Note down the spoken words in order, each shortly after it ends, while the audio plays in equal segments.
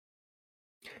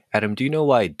Adam, do you know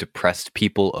why depressed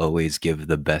people always give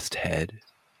the best head?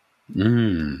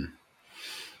 No,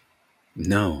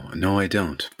 I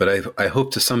don't. But I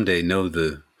hope to someday know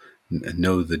the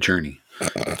journey.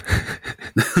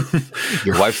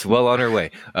 Your wife's well on her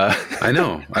way. I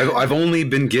know. I've only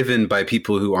been given by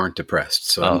people who aren't depressed,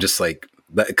 so I'm just like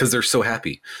because they're so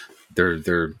happy.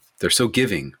 They're so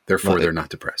giving. Therefore, they're not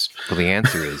depressed. Well, the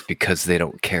answer is because they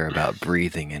don't care about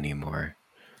breathing anymore.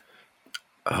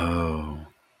 Oh,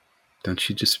 don't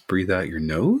you just breathe out your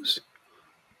nose?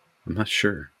 I'm not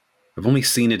sure. I've only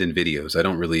seen it in videos. I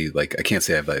don't really I can't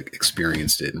say I've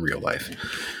experienced it in real life.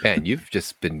 And you've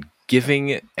just been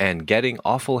giving and getting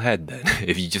awful head then.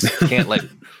 If you just can't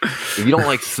if you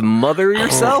don't smother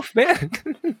yourself, man.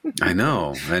 I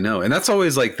know. And that's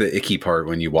always the icky part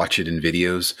when you watch it in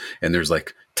videos and there's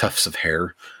tufts of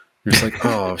hair. It's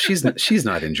oh, she's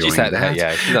not enjoying that.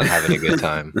 Yeah, she's not having a good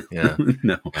time. Yeah.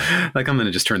 No. I'm going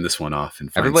to just turn this one off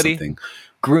and find Everybody, something.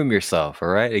 Groom yourself, all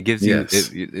right? It gives you...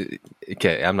 Yes.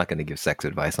 Okay, I'm not going to give sex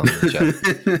advice on the show.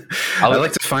 I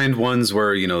like to find ones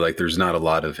where, there's not a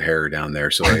lot of hair down there.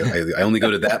 So I only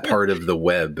go to that part of the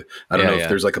web. I don't know if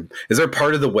there's is there a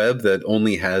part of the web that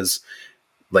only has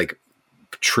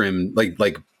trim,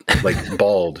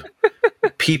 bald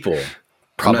people?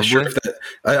 Probably. I'm not sure if that.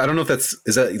 I don't know if is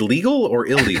that illegal or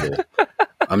illegal.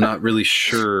 I'm not really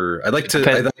sure.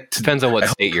 Depends on what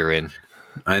state you're in.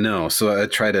 I know. So I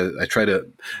try to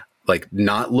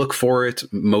not look for it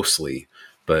mostly,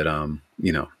 but I don't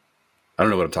know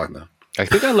what I'm talking about. I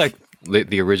think I like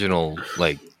the original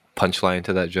punchline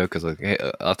to that joke because hey,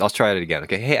 I'll try it again.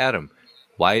 Okay, hey Adam,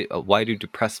 why do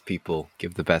depressed people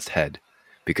give the best head?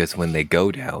 Because when they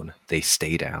go down, they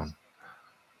stay down.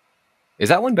 Is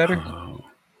that one better? Oh,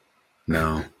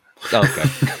 no. Okay.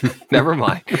 Never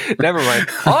mind.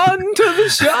 On to the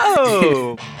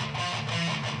show.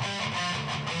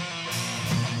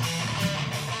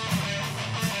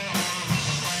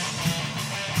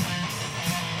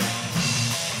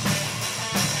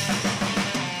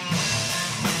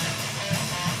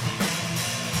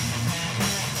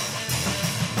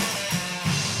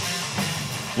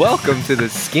 Welcome to the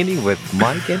Skinny with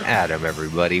Mike and Adam,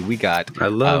 everybody. We got...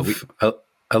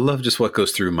 I love just what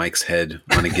goes through Mike's head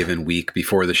on a given week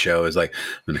before the show is I'm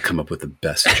going to come up with the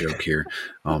best joke here.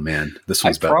 Oh man, this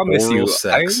one's about oral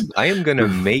sex. I am going to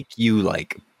make you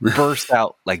burst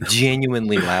out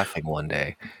genuinely laughing one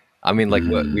day. I mean,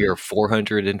 what, we are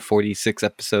 446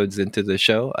 episodes into the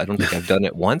show. I don't think I've done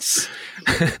it once.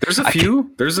 There's a few.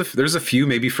 There's a few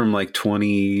maybe from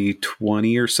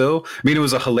 2020 or so. I mean, it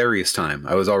was a hilarious time.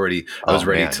 I was ready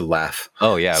to laugh.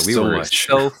 Oh yeah, we were much.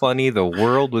 so funny. The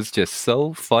world was just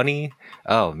so funny.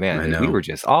 Oh man, we were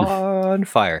just on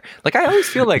fire. I always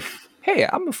feel hey,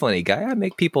 I'm a funny guy. I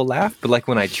make people laugh, but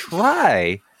when I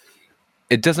try,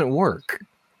 it doesn't work.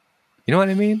 You know what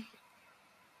I mean?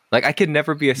 I could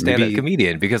never be a stand-up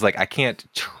comedian because I can't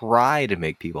try to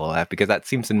make people laugh because that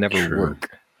seems to never work.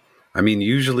 I mean,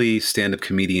 usually stand-up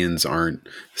comedians aren't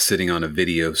sitting on a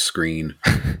video screen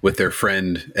with their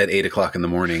friend at 8:00 in the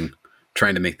morning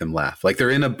trying to make them laugh. They're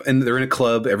in a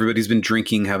club, everybody's been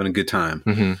drinking, having a good time.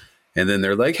 Mm-hmm. And then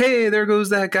they're hey, there goes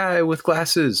that guy with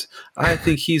glasses. I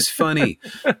think he's funny.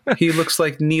 He looks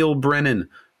like Neil Brennan.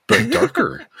 But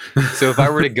darker. So if I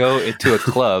were to go into a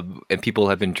club and people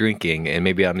have been drinking and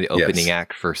maybe I'm the opening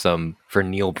act for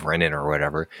Neil Brennan or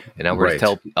whatever, and I would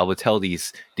tell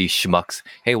these schmucks,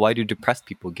 hey, why do depressed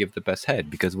people give the best head?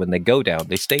 Because when they go down,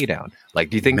 they stay down. Do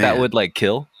you think that would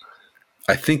kill?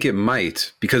 I think it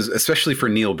might, because especially for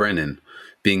Neil Brennan,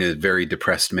 being a very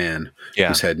depressed man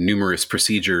who's had numerous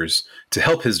procedures to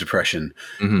help his depression,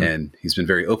 and he's been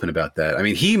very open about that. I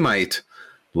mean, he might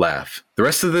laugh. The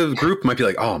rest of the group might be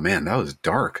oh man, that was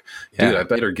dark. Dude, I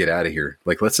better get out of here.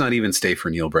 Let's not even stay for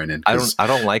Neil Brennan. I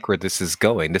don't like where this is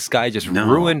going. This guy just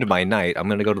ruined my night. I'm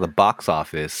going to go to the box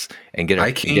office and get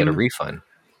a refund.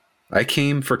 I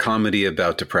came for comedy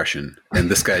about depression, and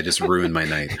this guy just ruined my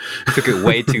night. Took it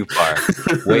way too far.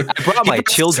 I brought my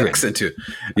children.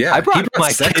 I brought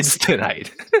my kids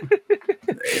tonight.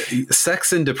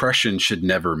 Sex and depression should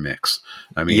never mix.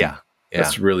 I mean,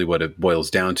 that's really what it boils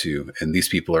down to. And these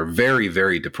people are very,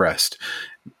 very depressed.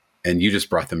 And you just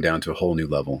brought them down to a whole new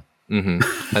level.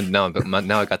 Mm-hmm. And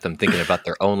now I got them thinking about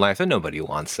their own life. And nobody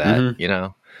wants that,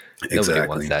 Exactly. Nobody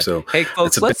wants that. So, hey,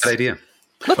 folks, bad idea.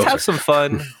 Let's have some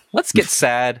fun. Let's get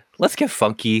sad. Let's get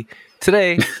funky.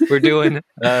 Today, we're doing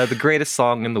the greatest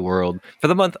song in the world for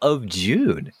the month of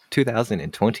June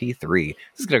 2023. This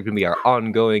is going to be our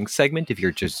ongoing segment. If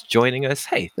you're just joining us,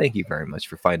 hey, thank you very much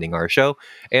for finding our show.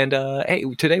 And hey,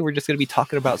 today we're just going to be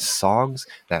talking about songs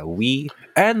that we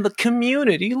and the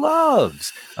community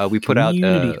loves. We put out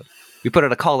We put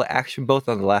out a call to action both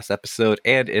on the last episode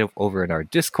and over in our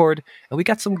Discord, and we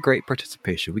got some great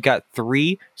participation. We got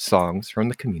 3 songs from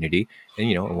the community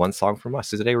and, 1 song from us.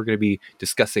 So today we're going to be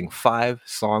discussing 5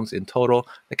 songs in total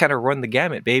that kind of run the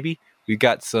gamut, baby. We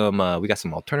got some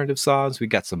alternative songs. We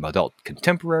got some adult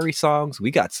contemporary songs.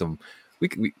 We got some.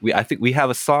 I think we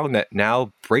have a song that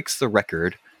now breaks the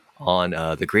record on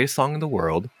the greatest song in the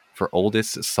world for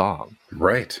oldest song.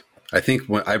 Right. I think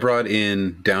when I brought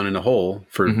in Down in a Hole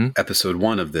for episode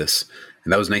 1 of this,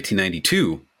 and that was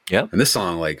 1992. Yeah. And this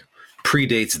song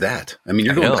predates that. I mean,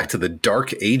 you're going back to the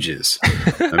dark ages.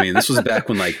 I mean, this was back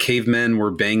when cavemen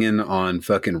were banging on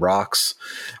fucking rocks.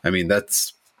 I mean,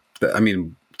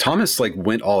 Thomas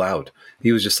went all out.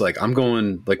 He was just I'm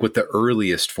going with the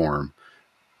earliest form,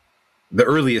 the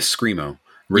earliest screamo.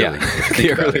 Really,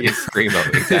 the earliest screamo,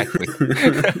 exactly.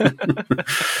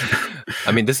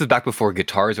 I mean, this is back before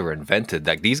guitars were invented.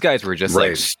 These guys were just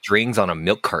strings on a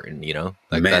milk carton,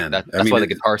 Man, that's why the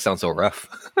guitar sounds so rough.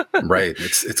 Right,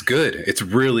 it's good. It's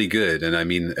really good, and I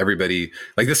mean, everybody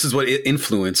this is what it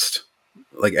influenced.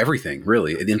 Everything,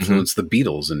 really, it influenced the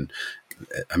Beatles and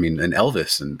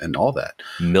Elvis and all that.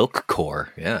 Milkcore.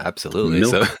 Yeah, absolutely.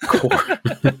 Milkcore.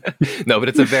 No, but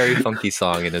it's a very funky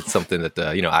song, and it's something that,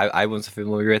 I wasn't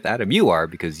familiar with. Adam, you are,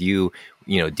 because you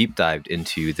deep dived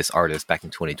into this artist back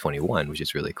in 2021, which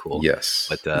is really cool. Yes.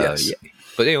 But, yes. Yeah.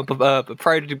 But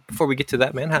before we get to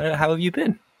that, man, how have you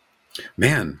been?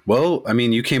 Man, well, I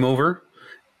mean, you came over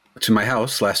to my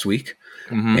house last week.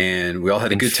 Mm-hmm. And we all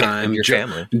had a good time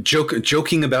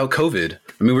joking about COVID.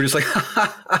 I mean, we're just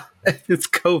it's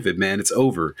COVID, man. It's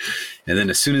over. And then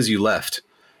as soon as you left,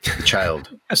 the child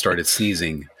started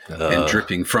sneezing and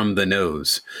dripping from the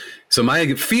nose. So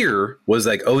my fear was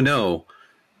oh no,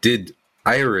 did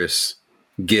Iris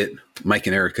get Mike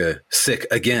and Erica sick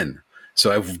again?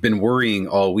 So I've been worrying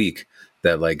all week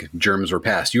that germs were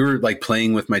passed. You were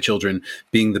playing with my children,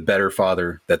 being the better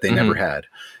father that they never had.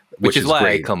 Which is why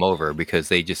great. I come over, because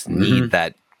they just need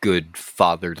that good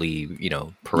fatherly,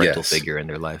 parental figure in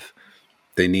their life.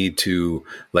 They need to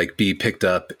be picked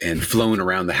up and flown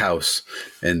around the house.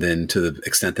 And then to the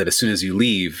extent that as soon as you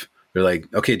leave, they're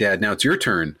okay, Dad, now it's your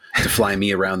turn to fly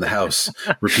me around the house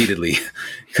repeatedly.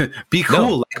 Be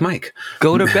cool, like Mike.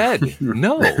 Go to bed.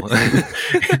 No.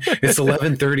 It's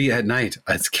 11:30 at night.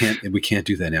 We can't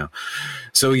do that now.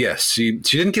 So yes, she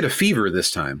didn't get a fever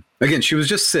this time. Again, she was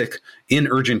just sick in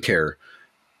urgent care.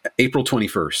 April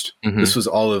 21st. Mm-hmm. This was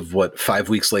all of 5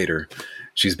 weeks later.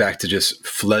 She's back to just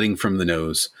flooding from the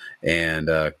nose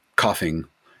and coughing,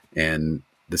 and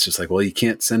it's just well, you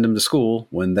can't send him to school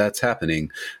when that's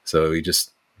happening. So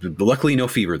luckily no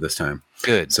fever this time.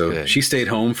 Good. So good. She stayed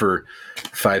home for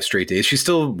 5 straight days. She's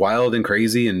still wild and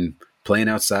crazy and playing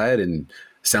outside and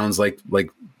sounds all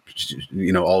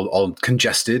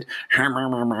congested.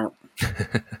 And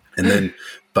then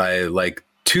by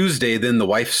Tuesday, then the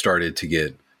wife started to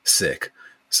get sick.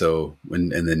 So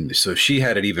so she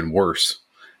had it even worse.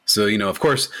 So, of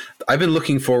course, I've been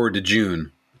looking forward to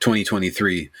June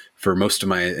 2023 for most of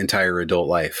my entire adult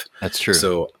life. That's true.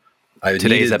 So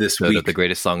today's episode this week of the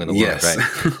greatest song in the world,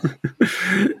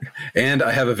 right? And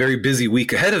I have a very busy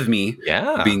week ahead of me.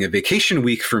 Yeah. Being a vacation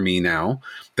week for me now.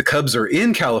 The Cubs are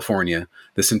in California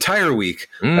this entire week.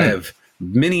 I have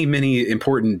many, many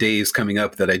important days coming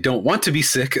up that I don't want to be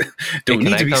sick. Don't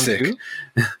need to be sick.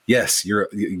 Too? Yes,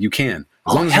 you can.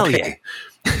 As long as you pay.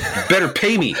 You better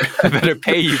pay me. I better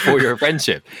pay you for your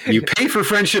friendship. You pay for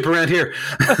friendship around here.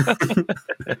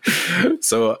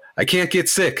 So I can't get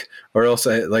sick, or else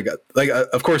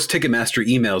of course, Ticketmaster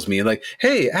emails me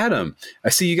hey, Adam, I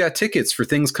see you got tickets for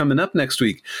things coming up next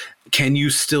week. Can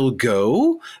you still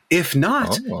go? If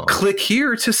not, click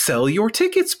here to sell your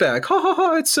tickets back. Ha ha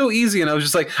ha. It's so easy. And I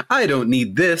was just I don't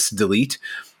need this. Delete.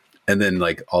 And then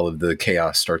all of the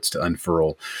chaos starts to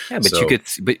unfurl. Yeah, but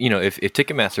if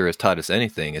Ticketmaster has taught us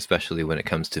anything, especially when it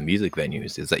comes to music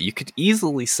venues, is that you could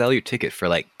easily sell your ticket for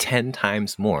 10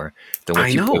 times more than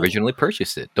what you originally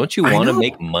purchased it. Don't you want to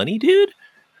make money, dude?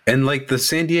 And the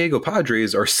San Diego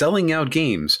Padres are selling out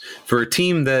games for a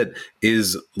team that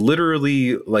is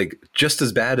literally just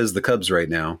as bad as the Cubs right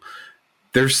now.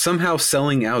 They're somehow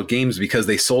selling out games because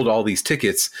they sold all these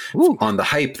tickets on the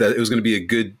hype that it was going to be a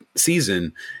good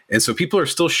season. And so people are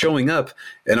still showing up.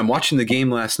 And I'm watching the game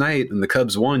last night and the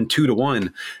Cubs won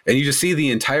 2-1. And you just see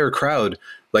the entire crowd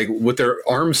with their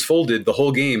arms folded the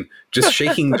whole game, just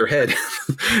shaking their head.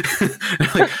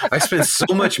 I spent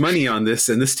so much money on this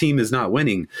and this team is not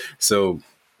winning. So,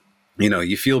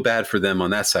 you feel bad for them on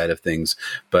that side of things,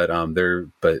 but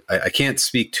I can't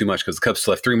speak too much because the Cubs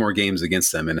still have 3 more games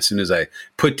against them. And as soon as I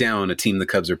put down a team the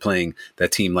Cubs are playing,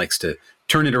 that team likes to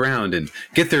turn it around and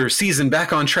get their season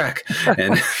back on track.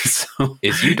 And so,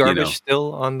 is Yu Darvish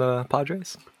still on the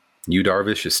Padres? Yu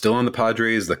Darvish is still on the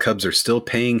Padres. The Cubs are still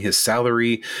paying his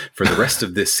salary for the rest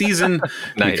of this season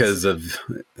Nice. because of,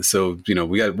 so,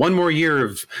 we got one more year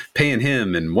of paying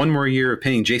him and one more year of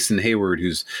paying Jason Hayward,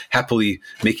 who's happily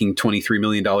making $23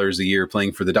 million a year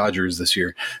playing for the Dodgers this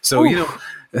year. So,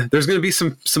 there's going to be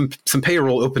some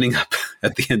payroll opening up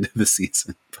at the end of the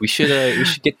season. We should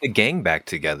get the gang back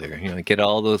together. Get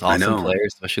all those awesome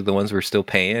players, especially the ones we're still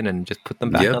paying, and just put them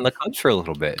back on the Cubs for a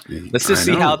little bit. Let's just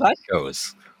see how that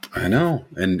goes. I know.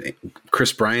 And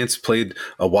Chris Bryant's played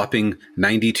a whopping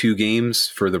 92 games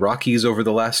for the Rockies over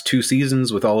the last 2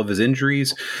 seasons with all of his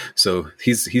injuries. So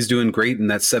he's doing great in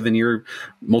that 7-year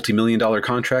multi-million-dollar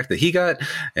contract that he got.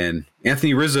 And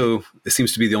Anthony Rizzo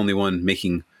seems to be the only one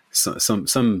making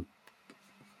some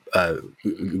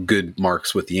good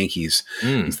marks with the Yankees.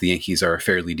 The Yankees are a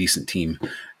fairly decent team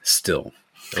still.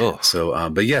 Oh. So,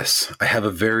 but yes, I have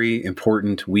a very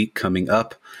important week coming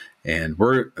up. And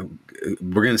we're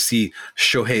going to see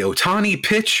Shohei Ohtani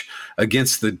pitch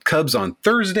against the Cubs on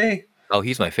Thursday. Oh,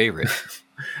 he's my favorite.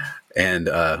 And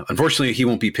unfortunately, he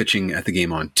won't be pitching at the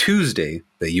game on Tuesday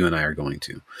that you and I are going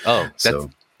to. Oh,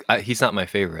 he's not my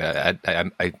favorite.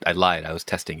 I lied. I was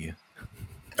testing you.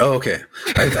 Oh, okay.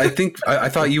 I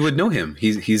thought you would know him.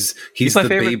 He's my the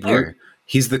favorite Babe player. Ruth.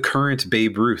 He's the current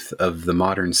Babe Ruth of the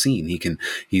modern scene.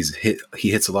 He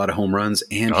hits a lot of home runs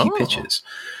and he pitches.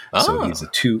 So he's a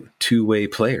two-way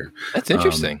player. That's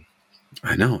interesting.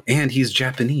 I know. And he's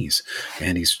Japanese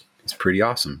and he's pretty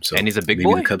awesome. So and he's a big maybe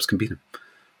boy. the Cubs can beat him.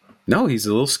 No, he's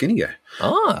a little skinny guy.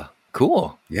 Ah,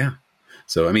 cool. Yeah.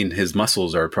 So, I mean, his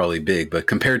muscles are probably big, but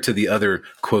compared to the other,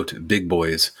 quote, big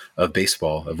boys of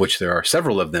baseball, of which there are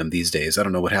several of them these days, I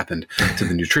don't know what happened to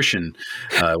the nutrition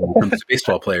when it comes to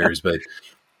baseball players, but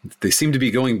they seem to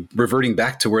be reverting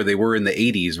back to where they were in the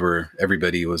 80s, where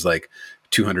everybody was like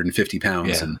 250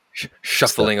 pounds and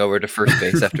shuffling over to first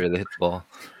base after they hit the ball.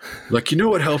 Like,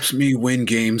 what helps me win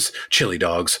games? Chili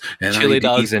dogs. And chili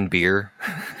dogs and beer.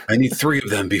 I need 3 of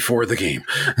them before the game.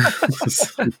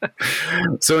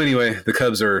 So anyway, the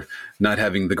Cubs are not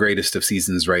having the greatest of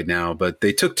seasons right now, but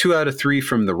they took 2 out of 3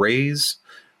 from the Rays,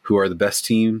 who are the best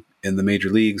team in the major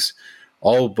leagues,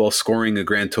 all while scoring a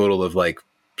grand total of like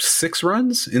 6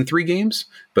 runs in 3 games.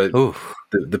 But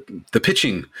the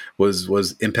pitching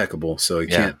was impeccable, so you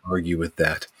can't argue with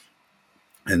that.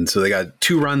 And so they got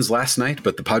 2 runs last night,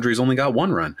 but the Padres only got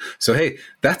 1 run. So, hey,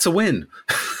 that's a win.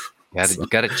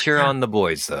 Got to cheer on the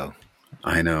boys, though.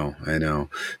 I know.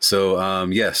 So,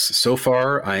 yes, so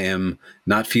far I am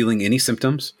not feeling any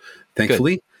symptoms,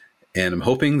 thankfully. Good. And I'm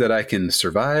hoping that I can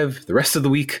survive the rest of the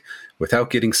week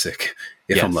without getting sick,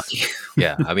 if I'm lucky.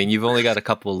 Yeah, I mean, you've only got a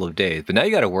couple of days. But now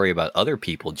you got to worry about other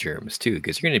people germs, too,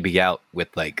 because you're going to be out with,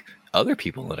 like, other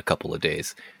people in a couple of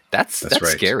days. That's right.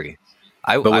 Scary.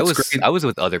 I was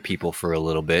with other people for a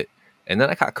little bit, and then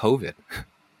I got COVID.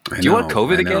 Do you want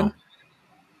COVID again?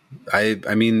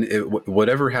 I mean,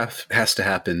 whatever has to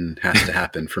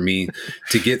happen for me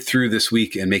to get through this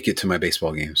week and make it to my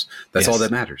baseball games. That's all that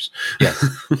matters. Yes.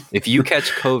 If you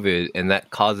catch COVID and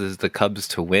that causes the Cubs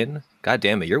to win, God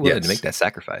damn it, you're willing to make that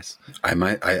sacrifice.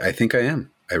 I think I am.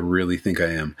 I really think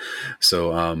I am.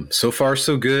 So, so far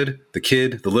so good.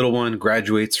 The little one,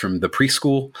 graduates from the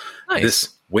preschool this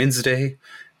Wednesday.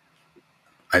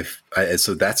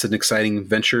 So that's an exciting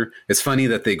venture. It's funny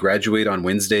that they graduate on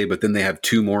Wednesday, but then they have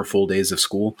 2 more full days of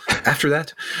school after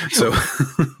that. So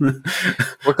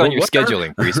work on your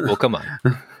scheduling, preschool. Come on.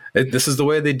 This is the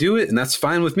way they do it, and that's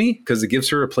fine with me because it gives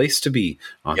her a place to be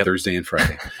on Thursday and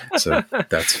Friday. So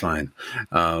that's fine.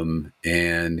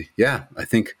 And yeah, I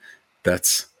think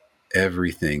that's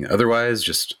everything. Otherwise,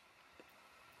 just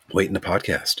waiting the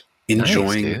podcast,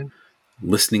 enjoying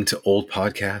listening to old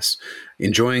podcasts,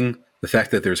 enjoying the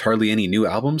fact that there's hardly any new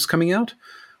albums coming out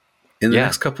in the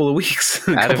next couple of weeks.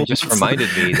 Adam just reminded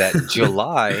me that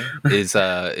July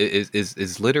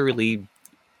is literally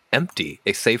empty,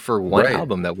 except for one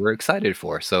album that we're excited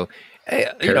for. So, hey,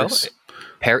 Paris.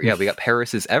 We got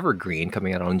Paris's Evergreen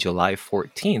coming out on July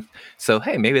 14th. So,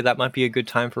 hey, maybe that might be a good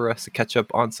time for us to catch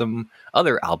up on some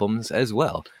other albums as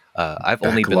well. I've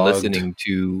only been listening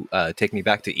to Take Me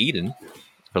Back to Eden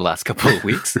for the last couple of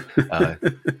weeks,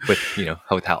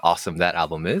 with how awesome that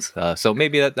album is. So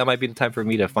maybe that might be the time for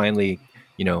me to finally,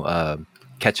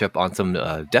 catch up on some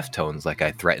Deftones like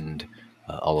I threatened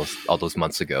all those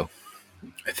months ago.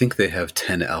 I think they have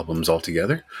 10 albums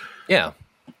altogether. Yeah,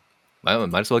 I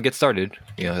might as well get started.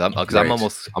 Because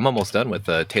I'm almost done with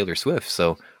Taylor Swift.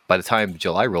 So by the time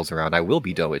July rolls around, I will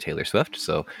be done with Taylor Swift.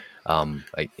 So, and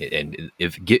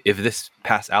if this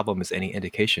past album is any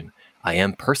indication, I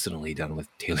am personally done with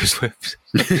Taylor Swift.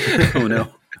 Oh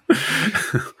no.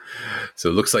 So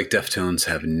it looks like Deftones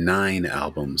have 9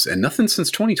 albums and nothing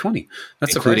since 2020.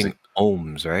 That's including surprising.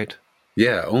 Ohms, right?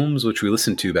 Yeah, Ohms, which we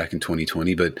listened to back in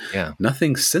 2020, but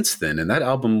nothing since then. And that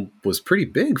album was pretty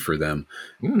big for them.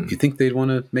 You'd think they'd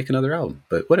want to make another album,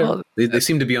 but whatever. Well, they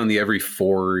seem to be on the every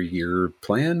 4-year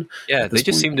plan. Yeah, they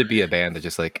just seem to be a band that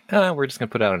just like, we're just going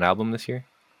to put out an album this year,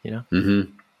 you know?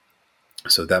 Mm-hmm.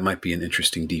 So that might be an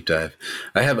interesting deep dive.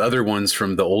 I have other ones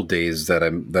from the old days that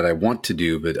I want to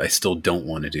do, but I still don't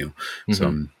want to do.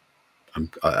 Mm-hmm. So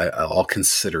I'll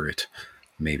consider it.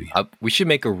 Maybe we should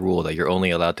make a rule that you're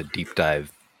only allowed to deep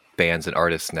dive bands and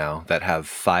artists now that have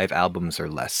 5 albums or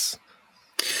less.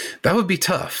 That would be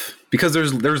tough because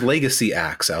there's legacy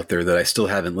acts out there that I still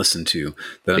haven't listened to.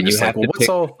 That I'm just like, well, what's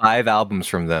all 5 albums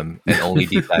from them and only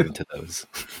deep dive into those?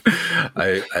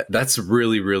 I that's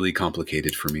really, really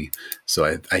complicated for me,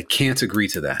 so I can't agree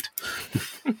to that.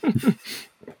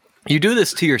 You do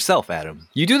this to yourself, Adam.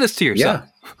 You do this to yourself.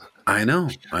 Yeah, I know.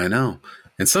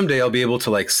 And someday I'll be able to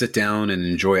like sit down and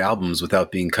enjoy albums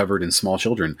without being covered in small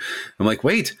children. I'm like,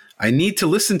 wait, I need to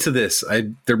listen to this.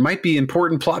 There might be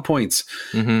important plot points,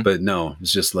 but no,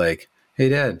 it's just like, hey,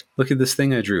 Dad, look at this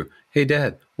thing I drew. Hey,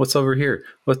 Dad, what's over here?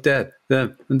 What, Dad?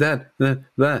 That.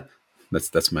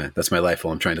 That's my life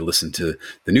while I'm trying to listen to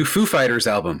the new Foo Fighters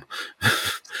album.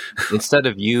 Instead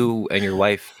of you and your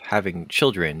wife having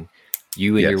children,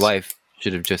 you and your wife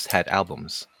should have just had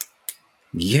albums.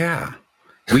 Yeah,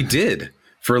 we did.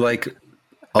 For like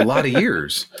a lot of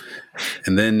years,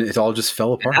 and then it all just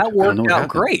fell apart. That worked out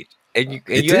great, and you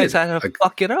guys had to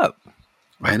fuck it up.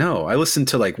 I know. I listened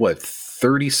to like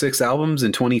 36 albums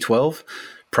in 2012,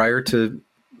 prior to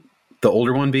the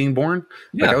older one being born.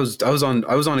 Yeah. Like I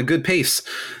was on a good pace.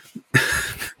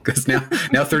 Because now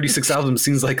 36 albums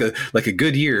seems like a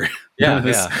good year.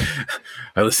 Yeah,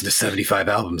 I listened to 75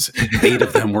 albums. 8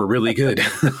 of them were really good,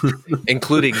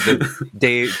 including the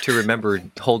Day to Remember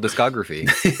whole discography,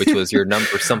 which was your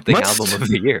number something album of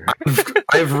the year.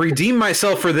 I've redeemed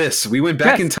myself for this. We went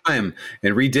back in time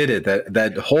and redid it.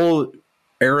 That whole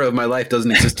era of my life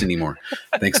doesn't exist anymore,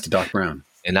 thanks to Doc Brown.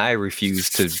 And I refuse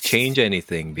to change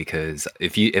anything because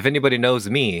if anybody knows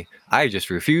me, I just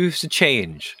refuse to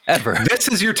change ever. This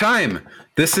is your time.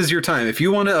 If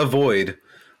you want to avoid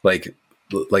like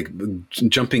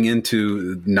jumping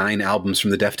into 9 albums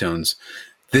from the Deftones,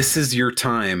 this is your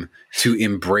time to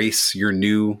embrace your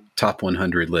new top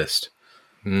 100 list.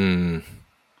 Like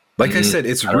I said,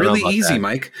 it's really easy,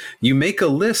 Mike. You make a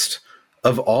list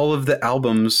of all of the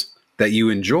albums that you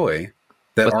enjoy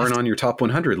that aren't on your top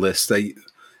 100 list.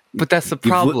 But that's the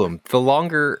problem. The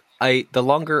longer I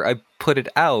put it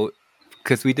out,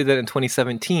 because we did that in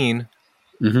 2017,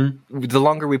 the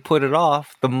longer we put it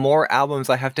off, the more albums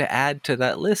I have to add to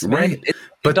that list. Man. Right.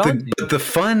 But the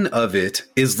fun of it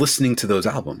is listening to those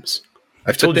albums.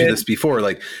 I've told you this before.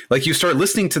 Like you start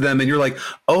listening to them and you're like,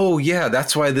 oh yeah,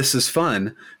 that's why this is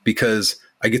fun, because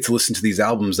I get to listen to these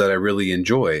albums that I really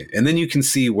enjoy. And then you can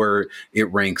see where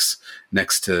it ranks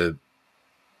next to,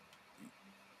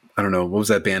 I don't know, what was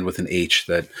that band with an H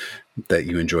that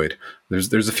you enjoyed?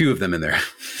 There's a few of them in there.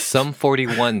 Sum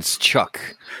 41's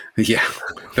Chuck. Yeah,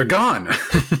 they're gone.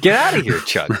 Get out of here,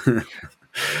 Chuck.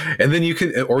 And then you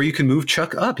can move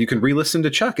Chuck up. You can re-listen to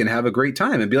Chuck and have a great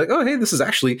time and be like, oh, hey, this is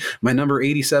actually my number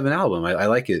 87 album. I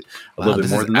like it a little bit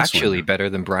more than this one. Actually better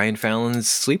than Brian Fallon's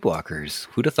Sleepwalkers.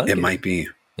 Who'd have thought it? It might be.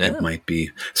 Yeah. It might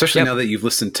be. Especially now that you've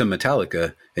listened to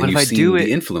Metallica and you've seen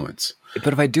the influence.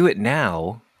 But if I do it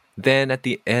now, then at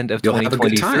the end of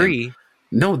 2023...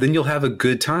 No, then you'll have a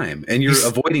good time, and you're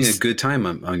avoiding a good time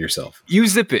on yourself. You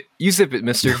zip it,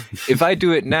 mister. If I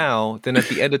do it now, then at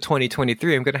the end of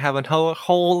 2023, I'm going to have a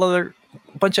whole other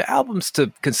bunch of albums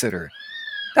to consider.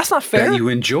 That's not fair. That you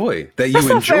enjoy.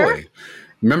 Fair.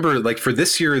 Remember, like for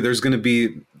this year, there's going to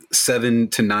be 7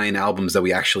 to 9 albums that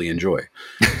we actually enjoy.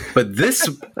 But this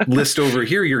list over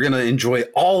here, you're going to enjoy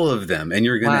all of them, and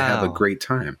you're going to have a great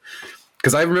time.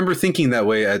 Because I remember thinking that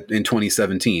way in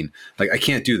 2017. Like, I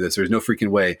can't do this. There's no freaking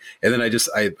way. And then I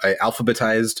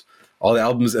alphabetized all the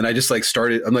albums, and I just like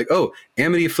started. I'm like, oh,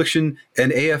 Amity Affliction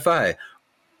and AFI.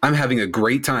 I'm having a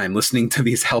great time listening to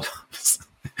these albums.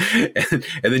 and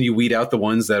then you weed out the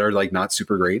ones that are like not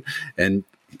super great, and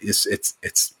it's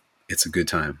a good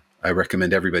time. I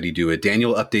recommend everybody do it.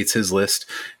 Daniel updates his list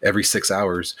every 6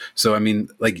 hours, so I mean,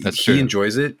 like he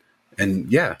enjoys it,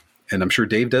 and yeah. And I'm sure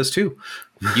Dave does too.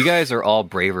 You guys are all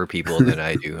braver people than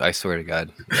I do. I swear to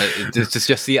God.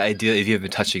 Just the idea of you have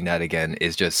been touching that again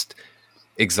is just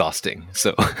exhausting.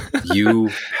 So you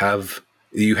have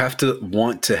You have to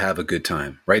want to have a good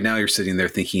time. Right now, you're sitting there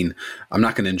thinking, I'm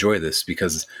not going to enjoy this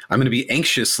because I'm going to be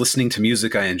anxious listening to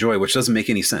music I enjoy, which doesn't make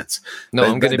any sense. No,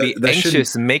 I'm going to be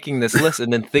anxious making this list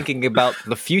and then thinking about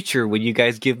the future when you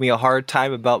guys give me a hard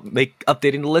time about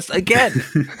updating the list again.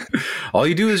 All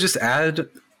you do is just add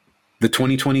the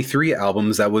 2023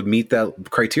 albums that would meet that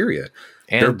criteria.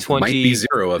 And there might be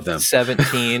 0 of them.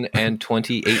 17 and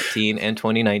 2018 and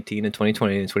 2019 and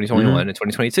 2020 and 2021 and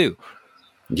 2022.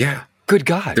 Yeah. Good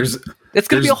God. It's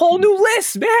going to be a whole new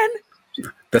list, man.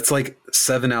 That's like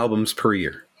 7 albums per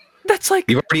year. That's like...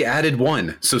 You've already added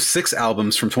 1. So 6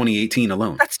 albums from 2018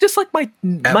 alone. That's just like my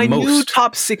new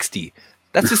top 60.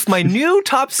 That's just my new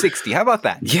top 60. How about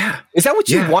that? Yeah. Is that what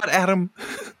you want, Adam?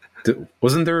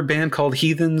 Wasn't there a band called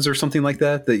Heathens or something like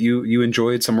that you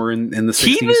enjoyed somewhere in the 60s?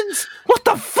 Heathens? What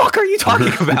the fuck are you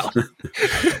talking about?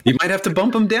 You might have to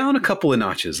bump them down a couple of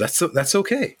notches. That's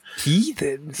okay.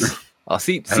 Heathens. Oh,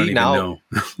 see now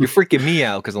you're freaking me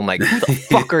out because I'm like, who the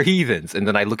fuck are Heathens? And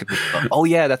then I look at oh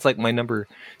yeah, that's like my number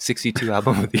 62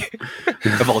 album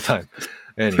of all time.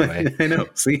 Anyway. I know.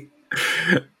 See?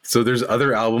 So there's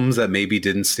other albums that maybe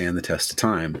didn't stand the test of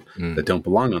time that don't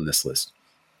belong on this list.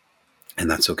 And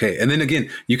that's okay. And then again,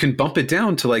 you can bump it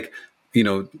down to like,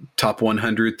 top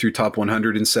 100 through top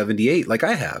 178 like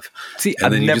I have. See,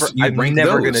 I'm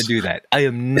never going to do that. I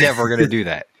am never going to do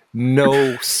that.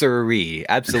 No, sirree.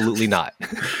 Absolutely not.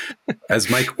 As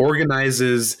Mike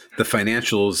organizes the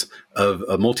financials of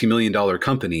a multi-million-dollar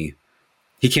company,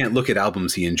 he can't look at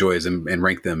albums he enjoys and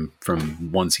rank them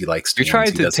from ones he likes. You're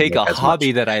trying to take a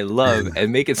hobby that I love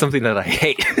and make it something that I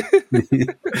hate.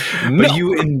 But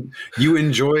you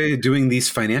enjoy doing these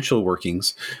financial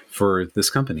workings for this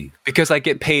company because I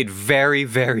get paid very,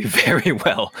 very, very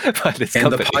well by this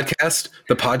company. And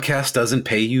the podcast doesn't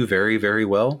pay you very, very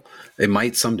well. It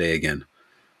might someday again.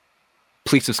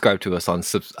 Please subscribe to us on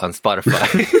Spotify.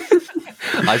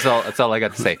 That's all I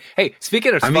got to say. Hey,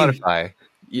 speaking of Spotify,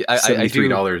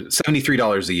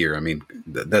 $73 a year. I mean,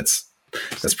 that's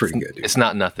pretty good. Dude. It's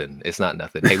not nothing.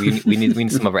 Hey, we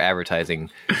need some of our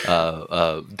advertising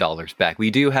dollars back.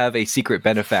 We do have a secret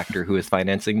benefactor who is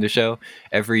financing the show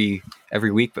every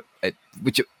week,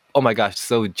 which, oh my gosh,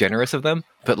 so generous of them.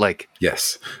 But like,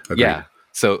 yes, agreed. Yeah.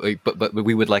 So, but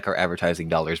we would like our advertising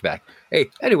dollars back. Hey,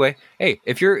 anyway,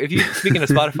 if you speaking of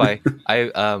Spotify,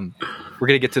 we're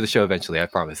gonna get to the show eventually. I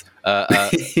promise.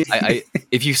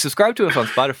 If you subscribe to us on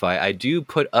Spotify, I do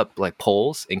put up like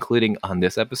polls, including on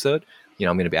this episode.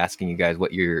 I'm going to be asking you guys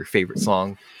what your favorite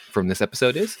song from this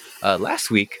episode is. Last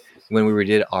week, when we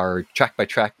did our track by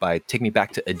track by "Take Me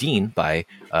Back to Adine" by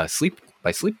Sleep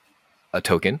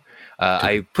Token,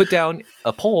 I put down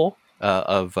a poll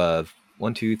of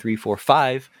 1, 2, 3, 4,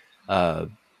 5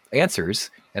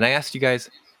 answers, and I asked you guys,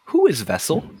 who is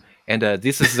Vessel? And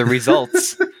this is the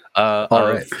results.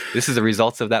 This is the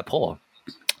results of that poll.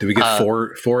 Did we get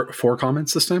four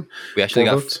comments this time? We actually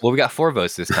we got 4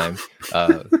 votes this time.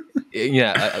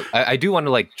 I do want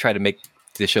to like try to make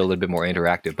the show a little bit more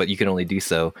interactive, but you can only do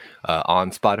so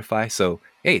on Spotify. So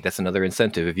hey, that's another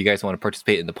incentive. If you guys want to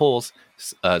participate in the polls,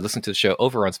 listen to the show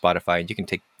over on Spotify, and you can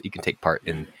take part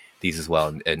in these as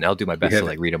well, and I'll do my best to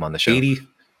like read them on the show.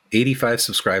 85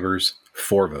 subscribers,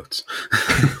 4 votes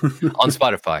on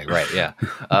Spotify, right? Yeah,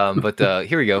 but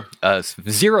here we go.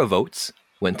 0 votes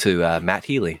went to Matt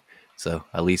Healy, so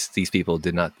at least these people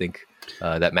did not think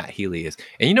that Matt Healy is.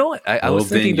 And you know what? I was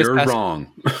thinking you're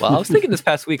wrong. Well, I was thinking this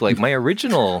past week, like my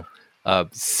original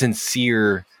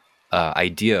sincere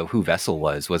idea of who Vessel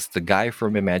was the guy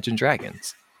from Imagine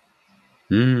Dragons.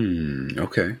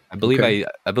 Okay. I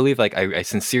believe like I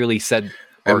sincerely said,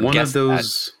 or and one of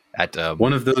those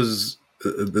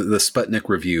the Sputnik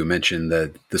review mentioned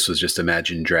that this was just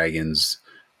Imagine Dragons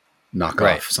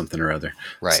knockoff something or other.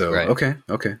 Right. So okay.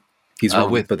 He's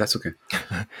wrong, but that's okay.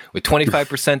 With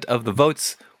 25% of the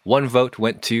votes, 1 vote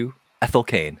went to Ethel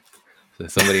Cain. So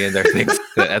somebody in there thinks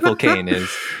that Ethel Cain is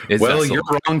well, Vessel. You're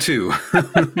wrong too.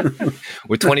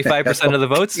 With 25% of the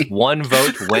votes, 1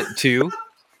 vote went to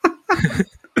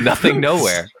Nothing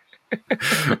Nowhere.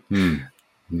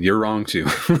 You're wrong too.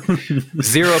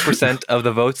 0% of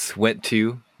the votes went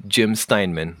to Jim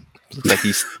Steinman.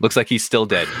 Looks like he's still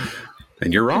dead.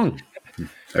 And you're wrong.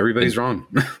 Everybody's wrong.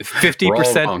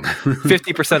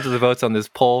 50% of the votes on this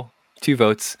poll, 2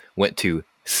 votes went to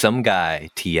some guy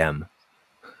TM.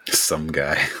 Some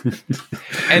guy.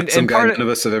 and some guy none of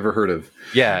us have ever heard of.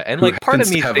 Yeah, and like part of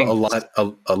me have thinks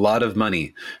a lot of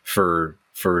money for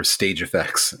stage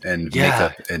effects and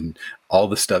makeup and all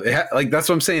the stuff. That's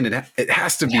what I'm saying. It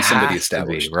has to be somebody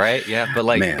established, right? Yeah,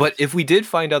 but if we did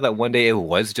find out that one day it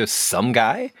was just some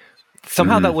guy,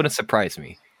 somehow that wouldn't surprise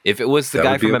me. If it was the That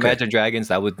guy would be from okay. Imagine Dragons,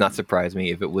 that would not surprise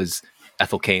me. If it was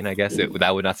Ethel Cain, I guess that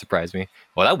would not surprise me.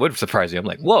 Well, that would surprise me. I'm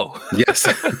like, whoa. Yes,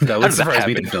 that How would does that surprise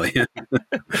me happen? definitely.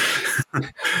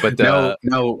 But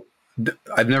no,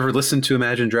 I've never listened to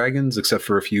Imagine Dragons except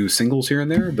for a few singles here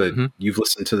and there, but you've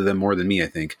listened to them more than me, I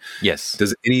think. Yes.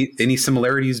 Does any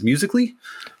similarities musically?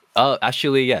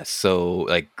 Actually, yes. So,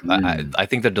 like, I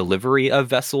think the delivery of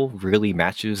Vessel really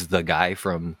matches the guy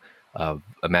from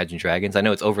Imagine Dragons. I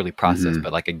know it's overly processed,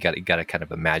 but like, you got to kind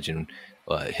of imagine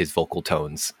his vocal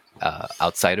tones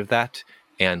outside of that,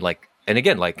 and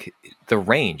again, like the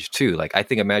range too. Like, I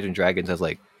think Imagine Dragons has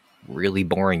like really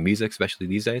boring music, especially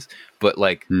these days. But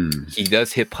like, he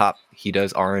does hip hop, he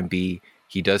does R&B,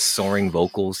 he does soaring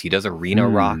vocals, he does arena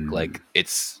rock. Like,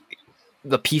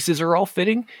 the pieces are all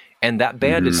fitting. And that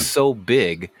band is so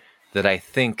big that I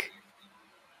think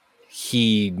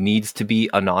he needs to be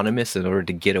anonymous in order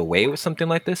to get away with something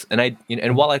like this.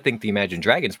 And while I think the Imagine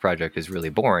Dragons project is really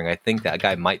boring, I think that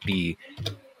guy might be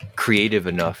creative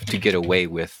enough to get away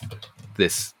with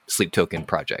this Sleep Token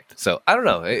project. So I don't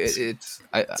know. I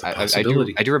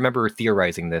do remember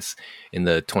theorizing this in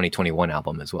the 2021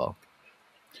 album as well.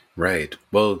 Right.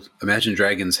 Well, Imagine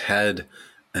Dragons had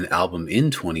an album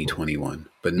in 2021,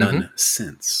 but none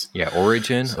since. Yeah,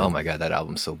 Origin. So, oh my god, that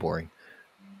album's so boring.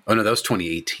 Oh no, that was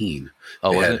 2018.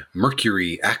 Oh, was it?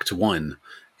 Mercury Act 1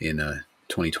 in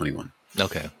 2021.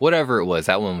 Okay, whatever it was,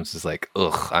 that one was just like,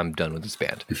 ugh, I'm done with this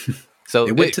band. So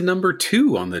it went to number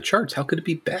 2 on the charts. How could it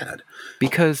be bad?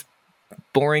 Because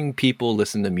boring people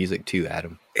listen to music too,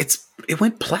 Adam. It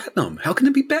went platinum. How can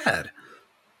it be bad?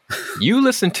 You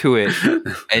listen to it,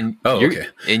 and okay.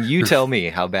 And you tell me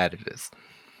how bad it is.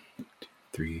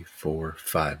 3, 4,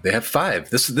 5. They have 5.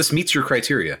 This meets your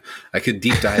criteria. I could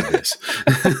deep dive this.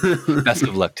 Best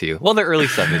of luck to you. Well, the early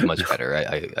stuff is much better,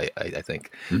 I think.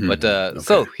 But okay.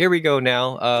 So here we go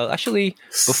now. Actually,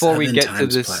 before we get to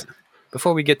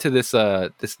this,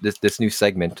 this new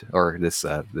segment, or this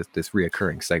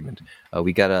reoccurring segment,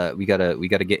 we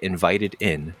gotta get invited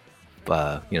in.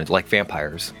 Like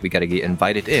vampires, we gotta get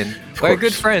invited in by our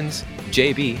good friends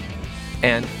JB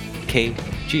and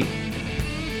KG.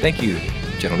 Thank you,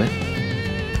 gentlemen.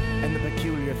 And the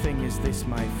peculiar thing is this,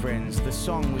 my friends, the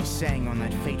song we sang on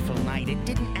that fateful night, it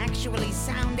didn't actually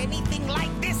sound anything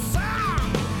like this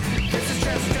song. This is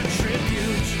just a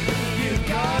tribute. You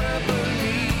gotta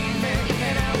believe me,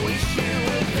 and I wish you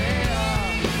were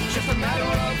there. Just a matter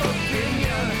of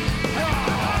opinion.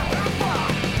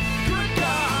 Good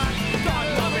God, God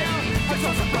love him. I'm so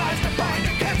surprised to find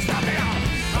you can't stop him.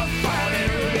 A fiery,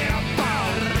 really a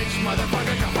rich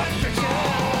motherfucker can fight fiction.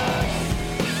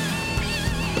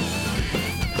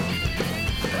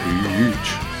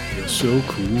 You're so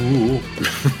cool.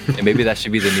 And maybe that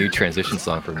should be the new transition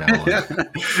song from now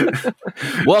on.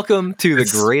 Welcome to the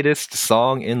greatest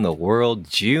song in the world,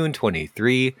 June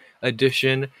 23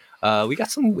 edition. We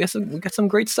got some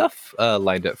great stuff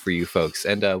lined up for you folks,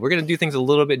 and we're gonna do things a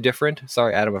little bit different.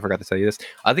 Sorry, Adam, I forgot to tell you this.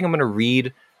 I think I'm gonna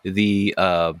read the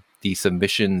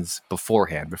submissions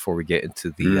beforehand before we get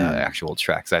into the actual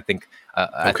tracks. I think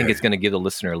it's going to give the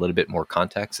listener a little bit more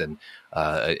context and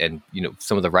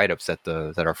some of the write-ups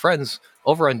that our friends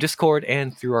over on Discord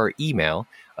and through our email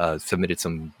submitted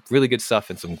some really good stuff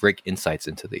and some great insights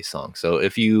into these songs. So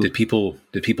if you did people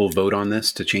vote on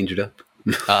this to change it up?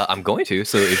 I'm going to.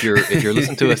 So if you're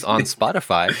listening to us on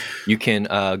Spotify, you can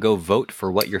go vote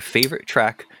for what your favorite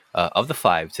track of the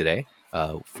 5 today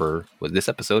for what this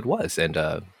episode was. And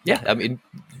I mean,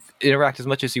 interact as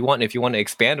much as you want. And if you want to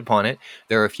expand upon it,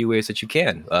 there are a few ways that you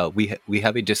can. We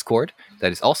have a Discord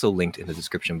that is also linked in the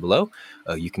description below.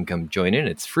 You can come join in.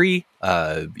 It's free.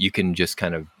 You can just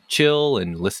kind of chill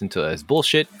and listen to us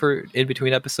bullshit for in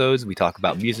between episodes. We talk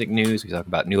about music news. We talk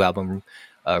about new album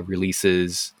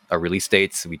releases, release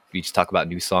dates. We just talk about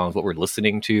new songs, what we're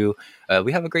listening to.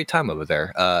 We have a great time over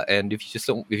there. And if you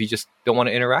just don't want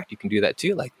to interact, you can do that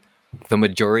too. Like, the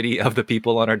majority of the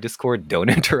people on our Discord don't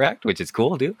interact, which is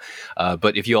cool, dude.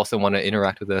 But if you also want to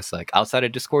interact with us like outside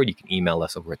of Discord, you can email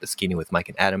us over at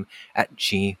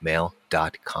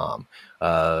theskinny@gmail.com.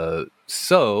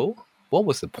 So what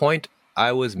was the point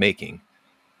I was making?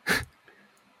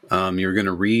 You're going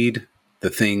to read the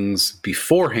things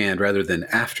beforehand rather than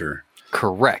after.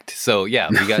 Correct. So yeah,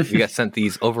 we got sent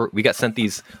these over. We got sent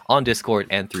these on Discord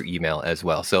and through email as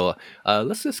well. So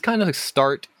let's just kind of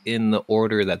start in the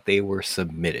order that they were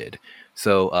submitted.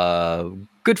 So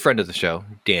good friend of the show,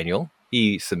 Daniel,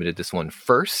 he submitted this one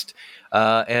first.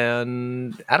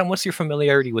 And Adam, what's your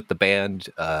familiarity with the band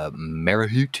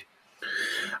Marahut?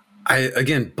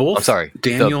 Both. I'm sorry,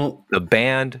 Daniel. The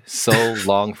band So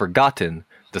Long Forgotten.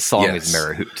 The song is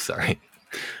Marahut. Sorry.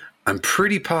 I'm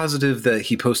pretty positive that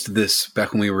he posted this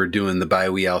back when we were doing the Bye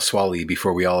We Al Swally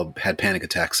before we all had panic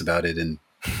attacks about it and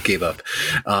gave up.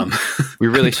 We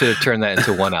really should have turned that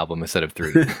into one album instead of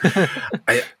 3.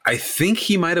 I think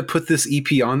he might have put this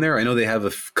EP on there. I know they have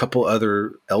a couple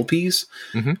other LPs.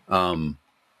 Mm-hmm.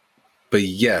 But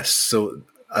yes, so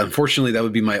unfortunately that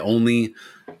would be my only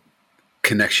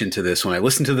connection to this. When I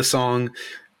listened to the song,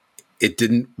 it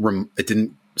didn't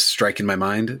strike in my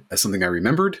mind as something I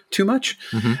remembered too much.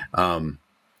 Mm-hmm.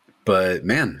 But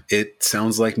man, it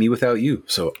sounds like Me Without You.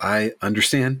 So I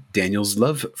understand Daniel's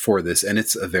love for this, and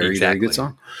it's a very, very good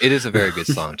song. It is a very good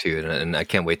song too, and I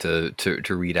can't wait to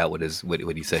read out what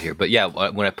he said here. But yeah,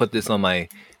 when I put this on my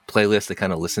playlist to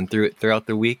kind of listen through it throughout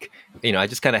the week, I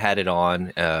just kind of had it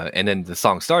on, and then the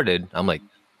song started. I'm like,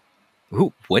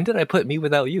 when did I put Me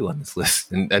Without You on this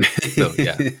list? And so,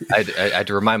 yeah, I had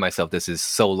to remind myself this is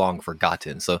so long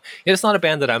forgotten. So it's not a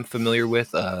band that I'm familiar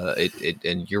with.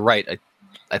 And you're right.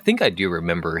 I think I do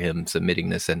remember him submitting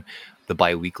this in the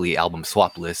bi-weekly album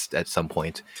swap list at some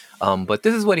point. But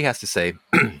this is what he has to say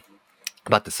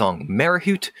about the song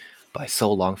Marahute by So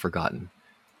Long Forgotten.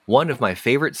 One of my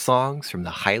favorite songs from the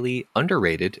highly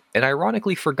underrated and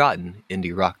ironically forgotten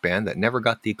indie rock band that never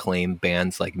got the acclaim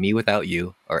bands like Me Without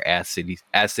You or As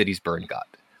Cities Burn got.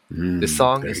 This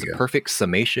song is the perfect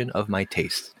summation of my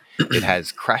taste. It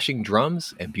has crashing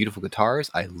drums and beautiful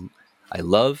guitars I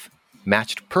love,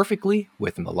 matched perfectly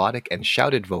with melodic and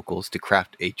shouted vocals to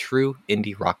craft a true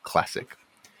indie rock classic.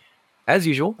 As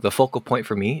usual, the focal point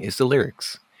for me is the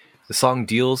lyrics. The song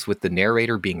deals with the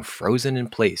narrator being frozen in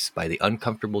place by the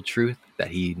uncomfortable truth that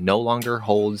he no longer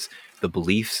holds the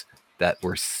beliefs that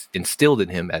were instilled in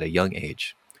him at a young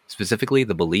age, specifically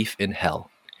the belief in hell.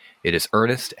 It is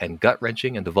earnest and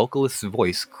gut-wrenching, and the vocalist's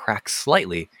voice cracks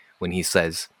slightly when he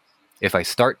says, "If I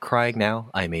start crying now,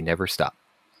 I may never stop,"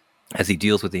 as he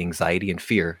deals with the anxiety and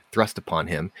fear thrust upon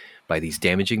him by these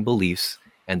damaging beliefs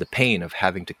and the pain of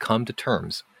having to come to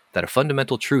terms that a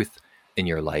fundamental truth in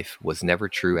your life was never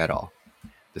true at all.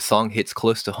 The song hits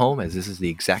close to home, as this is the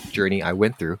exact journey I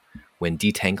went through when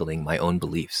detangling my own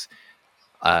beliefs.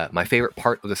 My favorite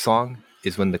part of the song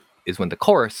is when the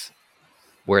chorus,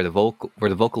 where the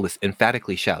vocalist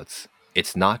emphatically shouts,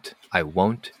 "It's not, I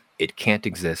won't, it can't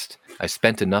exist. I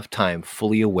spent enough time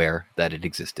fully aware that it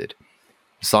existed."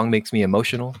 The song makes me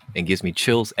emotional and gives me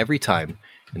chills every time,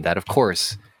 and that, of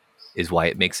course, is why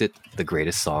it makes it the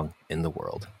greatest song in the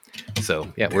world.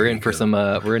 So yeah, we're in for some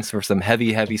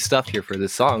heavy stuff here for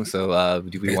this song. So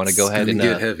do we want to go ahead and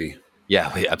get heavy? Yeah,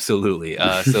 absolutely.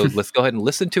 So let's go ahead and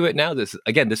listen to it now. This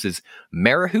is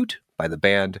Marahute by the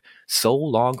band So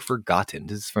Long Forgotten.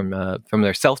 This is from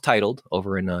their self-titled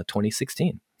over in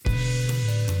 2016.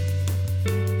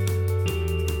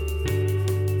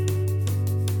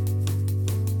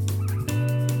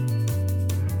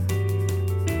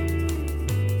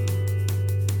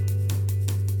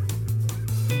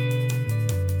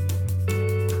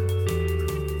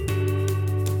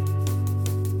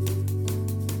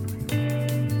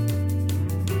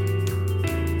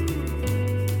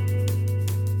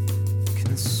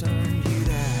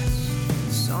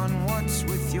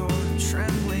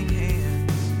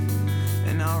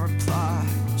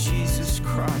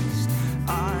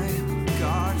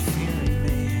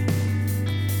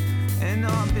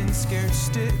 Scared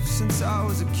stiff since I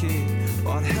was a kid.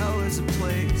 Thought hell is a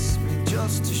place made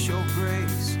just to show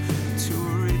grace to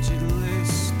a rigid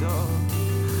list of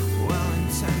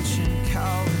well-intentioned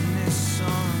Calvinist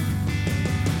sons.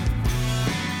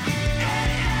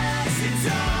 And as it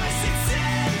does, it's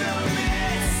in the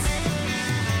midst.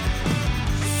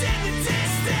 It's in the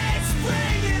distance,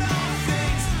 bringing all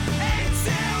things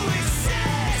into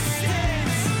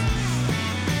existence.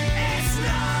 It's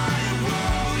not a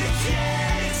road it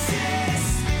can't exist.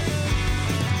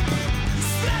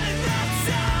 Spend enough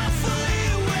time fully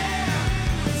aware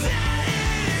that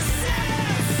it is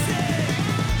existing.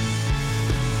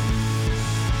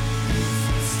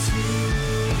 It's too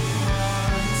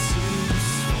hard to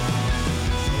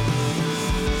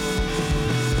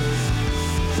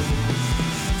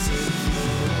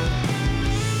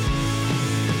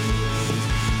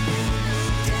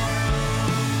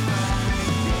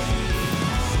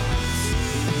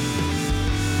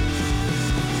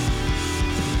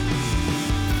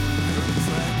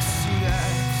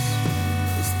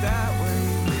Is that where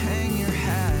you hang your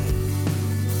hat?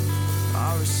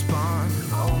 I respond,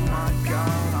 oh my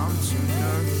God, I'm too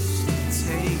nervous to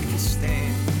take a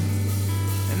stand.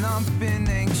 And I've been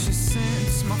anxious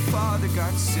since my father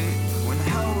got sick, when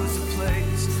hell was a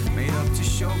place made up to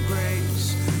show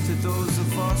grace to those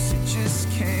of us who just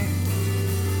can't.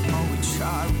 Oh, we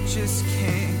try, we just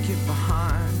can't get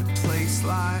behind a place place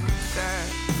like that.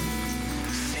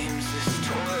 Seems this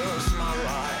toil's my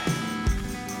life.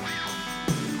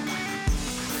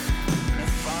 And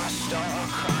if I start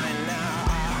crying now,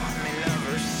 I may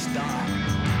never stop.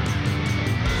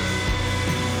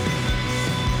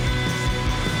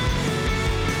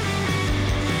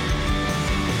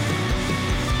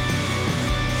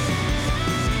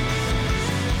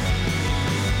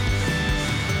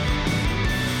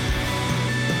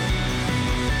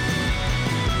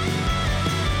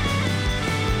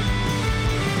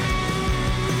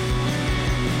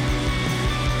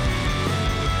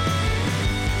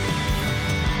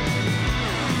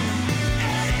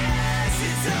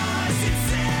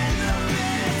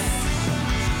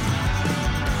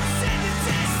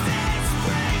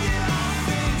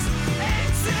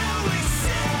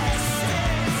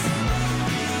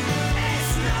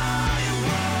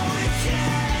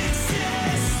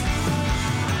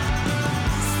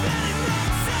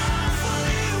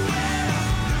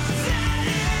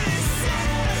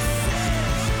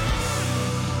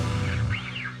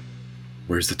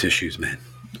 Where's the tissues, man?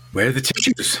 Where are the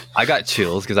tissues? I got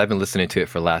chills because I've been listening to it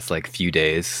for the last like few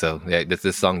days. So yeah,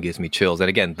 this song gives me chills. And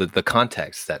again, the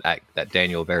context that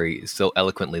Daniel very so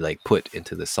eloquently like put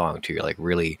into the song to like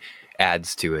really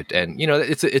adds to it. And you know,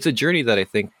 it's a journey that I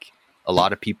think a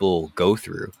lot of people go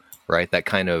through, right? That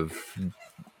kind of,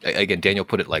 again, Daniel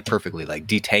put it like perfectly, like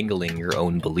detangling your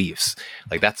own beliefs.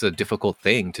 Like that's a difficult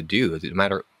thing to do. No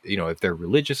matter, you know, if they're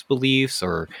religious beliefs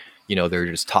or, you know, they're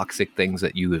just toxic things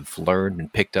that you have learned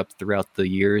and picked up throughout the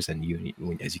years. And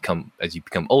as you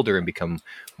become older and become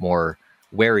more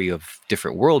wary of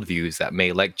different worldviews that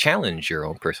may like challenge your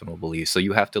own personal beliefs. So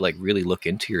you have to like really look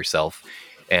into yourself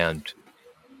and,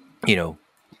 you know,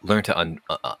 learn to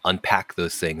unpack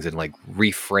those things and like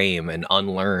reframe and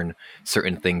unlearn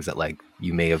certain things that like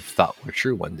you may have thought were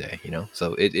true one day, you know?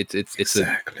 So it's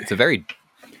a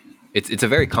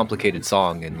very complicated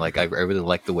song. And like, I really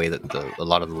like the way that a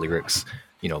lot of the lyrics,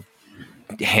 you know,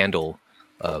 handle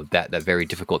that very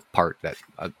difficult part that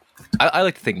I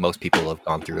like to think most people have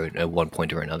gone through it at one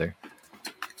point or another.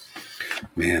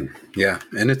 Man. Yeah.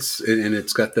 And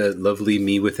it's got that lovely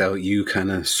me without you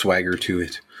kind of swagger to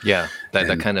it. Yeah,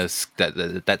 that kind of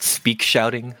that speak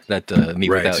shouting that me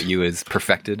right. without you is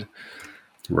perfected.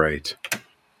 Right.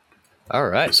 All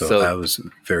right. So I was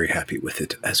very happy with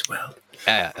it as well.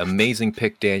 Yeah, amazing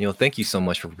pick, Daniel. Thank you so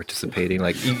much for participating.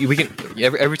 Like we can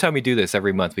every time we do this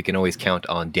every month, we can always count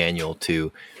on Daniel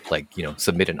to like, you know,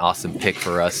 submit an awesome pick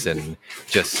for us and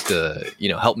just you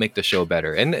know, help make the show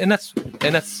better. And that's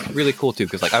really cool too,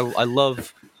 because like I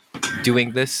love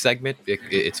doing this segment.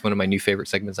 It's one of my new favorite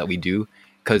segments that we do.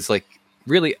 Because, like,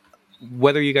 really,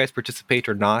 whether you guys participate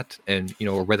or not, and, you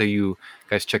know, or whether you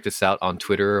guys check this out on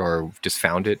Twitter or just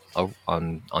found it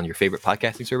on your favorite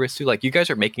podcasting service too, like, you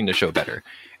guys are making the show better.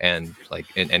 And, like,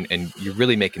 and you're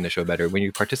really making the show better when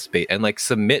you participate and, like,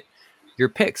 submit your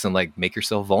picks and, like, make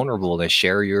yourself vulnerable and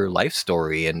share your life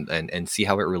story and see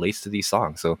how it relates to these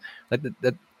songs. So, like,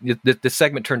 this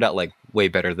segment turned out like way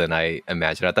better than I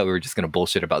imagined. I thought we were just going to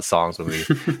bullshit about songs when we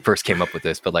first came up with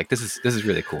this, but like this is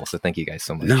really cool. So thank you guys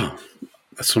so much. No,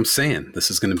 that's what I'm saying. This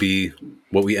is going to be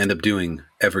what we end up doing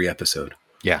every episode.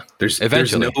 Yeah, there's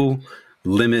no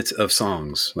limit of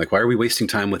songs. Like, why are we wasting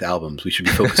time with albums? We should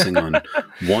be focusing on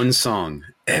one song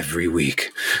every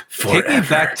week forever. Take me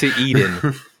back to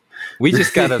Eden. We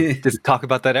just gotta just talk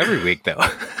about that every week, though.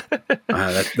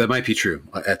 That might be true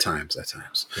at times.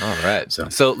 All right.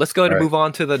 So let's go ahead and move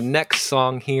on to the next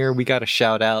song here. We got a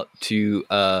shout out to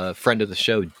a friend of the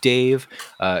show, Dave.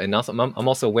 And also, I'm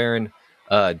also wearing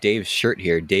Dave's shirt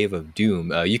here, Dave of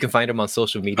Doom. You can find him on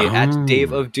social media at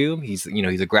Dave of Doom. He's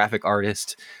a graphic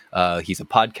artist. He's a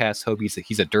podcast host.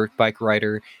 He's a dirt bike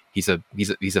rider. He's a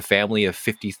family of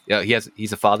 50.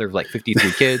 He's a father of like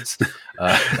 53 kids.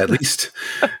 At least,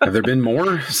 have there been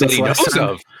more since he last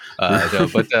knows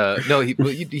time? No,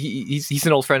 he's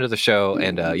an old friend of the show,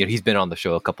 and he's been on the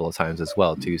show a couple of times as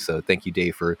well too. So thank you,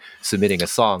 Dave, for submitting a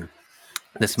song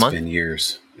this month. It's been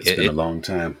years. It's been a long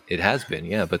time. It has been,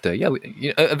 yeah. But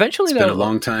eventually, it's been a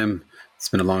long time. It's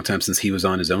been a long time since he was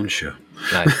on his own show.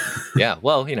 Yeah,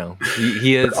 well, he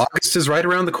is. But August is right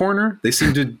around the corner. They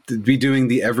seem to be doing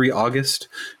the every August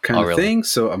kind of thing.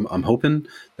 So I'm hoping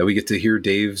that we get to hear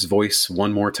Dave's voice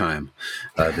one more time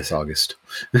this August.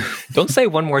 Don't say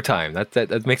one more time.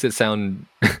 That makes it sound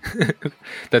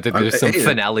that there's some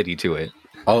finality to it.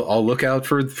 I'll look out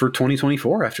for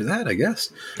 2024 after that, I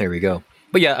guess. There we go.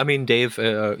 But yeah, I mean, Dave,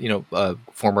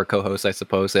 former co-host, I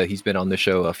suppose, he's been on the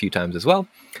show a few times as well.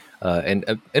 And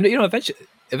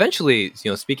eventually,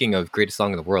 speaking of greatest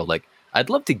song in the world, like I'd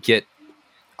love to get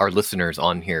our listeners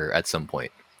on here at some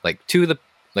point, like to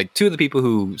like 2 of the people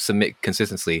who submit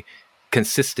consistently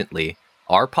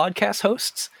are podcast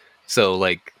hosts. So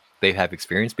like they have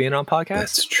experience being on podcasts.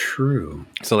 That's true.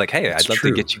 So like, hey, I'd love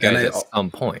to get you guys at some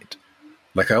point.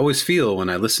 Like I always feel when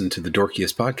I listen to the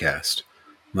Dorkiest podcast,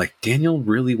 like Daniel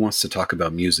really wants to talk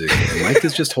about music and Mike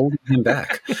is just holding him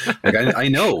back. Like I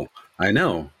know.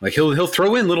 Like he'll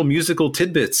throw in little musical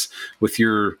tidbits with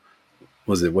your,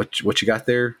 was it what you got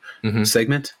there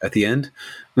segment at the end?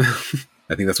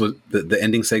 I think that's what the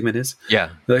ending segment is. Yeah.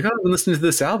 They're like, oh, I've been listening to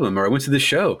this album, or I went to this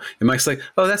show. And Mike's like,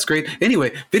 oh, that's great.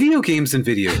 Anyway, video games and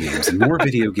more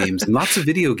video games and lots of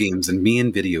video games and me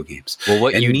and video games. Well,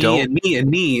 what and you me don't and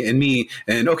me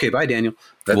and okay, bye, Daniel.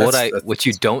 What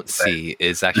you don't see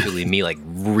is actually me like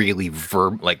really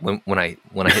when I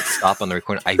hit stop on the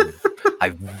recording,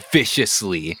 I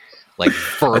viciously like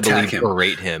verbally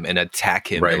berate him and attack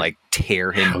him and like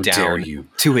tear him down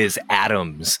to his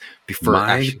atoms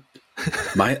before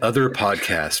my other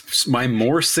podcast, my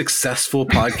more successful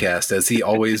podcast, as he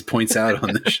always points out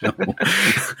on the show.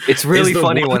 It's really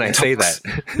funny when I say that.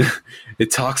 It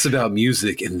talks about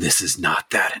music, and this is not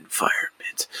that environment.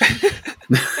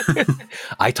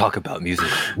 I talk about music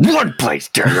one place,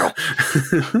 Daniel.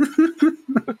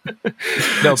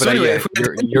 No, but so anyway,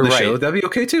 you're right. Show, that'd be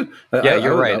okay too.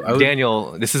 You're right.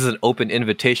 Daniel, this is an open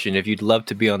invitation. If you'd love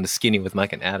to be on the Skinny with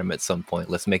Mike and Adam at some point,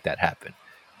 let's make that happen.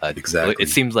 Exactly. It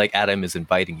seems like Adam is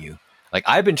inviting you. Like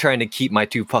I've been trying to keep my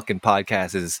 2 fucking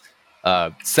podcasts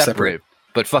separate,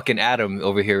 but fucking Adam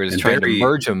over here is trying to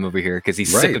merge them over here because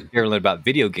he's sick of hearing about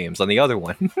video games on the other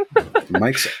one.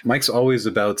 Mike's always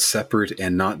about separate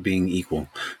and not being equal.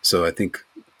 So I think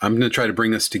I'm going to try to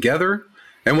bring us together.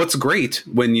 And what's great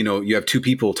when you have 2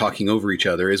 people talking over each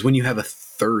other is when you have a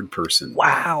third person.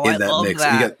 Wow, in that mix.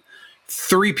 That. You got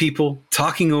 3 people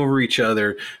talking over each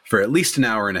other for at least an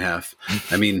hour and a half.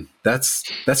 I mean, that's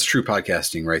true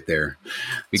podcasting right there.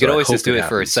 We could always just do it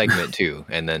for a segment too,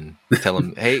 and then tell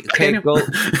them, "Hey, go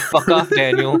fuck off,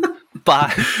 Daniel.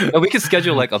 Bye." And we could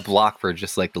schedule like a block for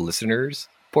just like the listeners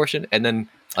portion, and then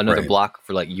another block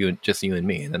for like you and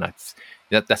me. And then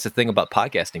that's the thing about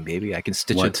podcasting, baby. I can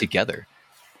stitch it together.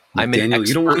 Daniel,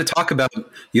 you don't want to talk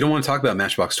about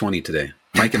Matchbox 20 today.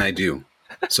 Mike and I do.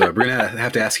 So we're gonna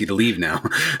have to ask you to leave now.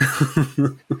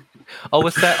 Oh,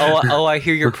 what's that? Oh, I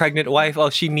hear your pregnant wife. Oh,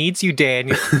 she needs you,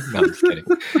 Daniel. No, I'm just kidding.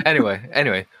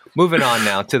 Anyway, moving on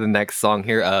now to the next song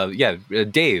here.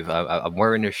 Dave, I'm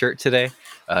wearing your shirt today.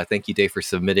 Thank you, Dave, for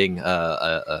submitting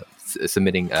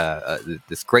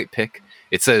this great pick.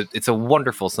 It's a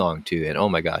wonderful song too, and oh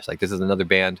my gosh, like this is another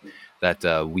band that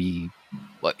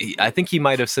I think he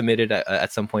might have submitted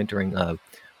at some point during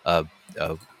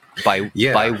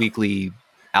bi-weekly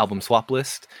album swap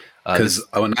list. Because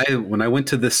when I went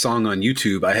to this song on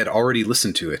YouTube, I had already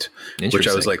listened to it, which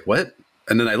I was like, what?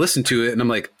 And then I listened to it and I'm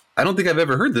like, I don't think I've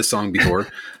ever heard this song before,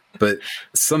 but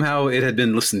somehow it had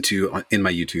been listened to in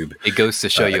my YouTube. It goes to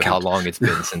show you how long it's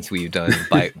been since we've done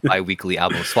bi-weekly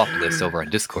album swap lists over on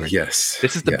Discord. Yes.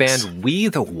 This is the band We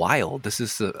the Wild. This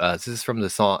is from the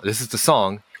song. This is the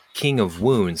song King of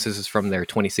Wounds. This is from their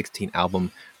 2016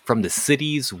 album From the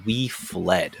Cities We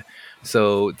Fled.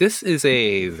 So this is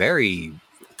a very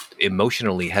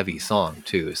emotionally heavy song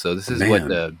too. So this is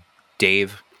what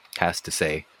Dave has to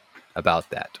say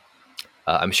about that.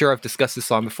 I'm sure I've discussed this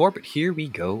song before, but here we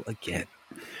go again.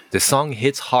 The song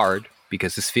hits hard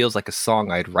because this feels like a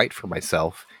song I'd write for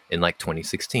myself in like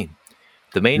 2016.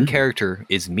 The main character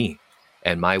is me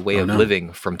and my way of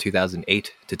living from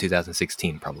 2008 to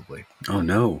 2016 probably. Oh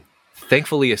no.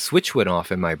 Thankfully, a switch went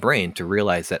off in my brain to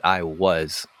realize that I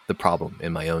was the problem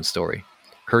in my own story.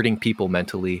 Hurting people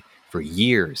mentally for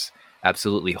years.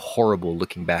 Absolutely horrible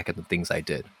looking back at the things I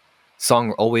did.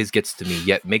 Song always gets to me,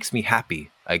 yet makes me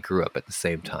happy I grew up at the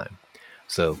same time.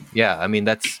 So, yeah, I mean,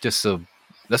 that's a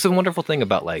wonderful thing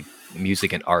about like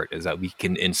music and art is that we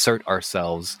can insert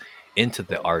ourselves into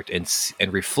the art and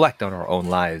reflect on our own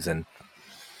lives and,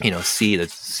 see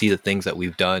the things that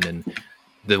we've done and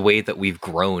the way that we've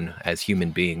grown as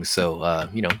human beings. So,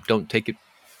 don't take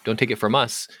it from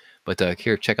us. But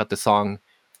here, check out the song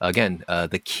again,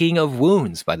 "The King of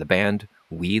Wounds" by the band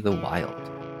We the Wild.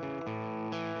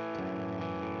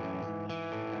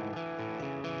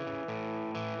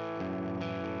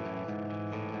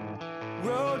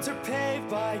 Roads are paved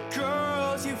by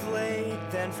girls you've laid,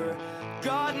 then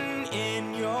forgotten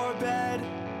in your bed.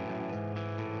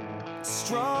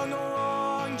 Strung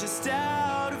along just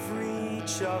out of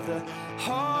reach of the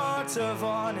hearts of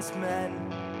honest men.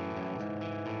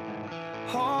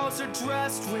 Halls are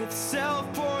dressed with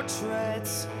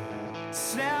self-portraits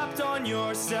snapped on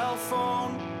your cell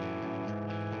phone,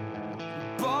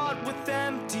 bought with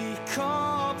empty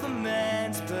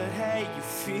compliments, but hey, you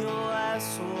feel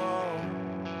less alone.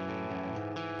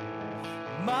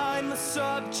 Mindless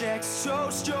subjects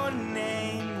toast your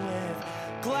name with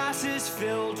glasses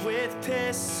filled with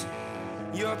piss.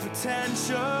 You're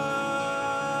pretentious,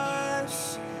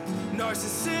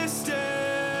 narcissistic.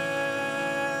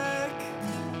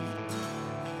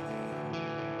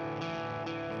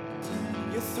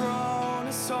 Your throne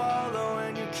is hollow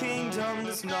and your kingdom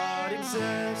does not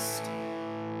exist.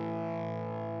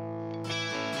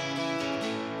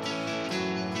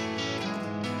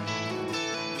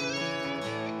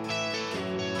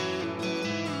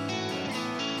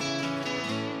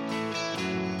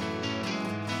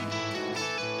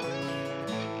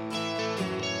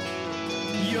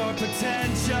 You're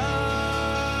pretentious,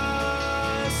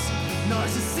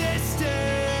 narcissistic.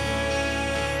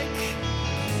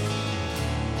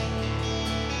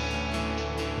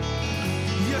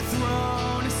 Your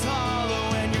throne is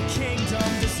hollow and your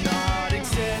kingdom does not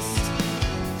exist.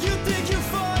 You think you're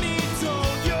funny,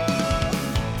 don't you?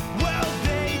 Well,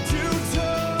 they do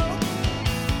too.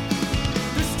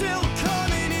 They're still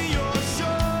coming to your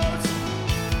shows.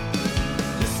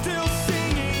 They're still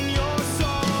singing your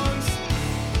songs.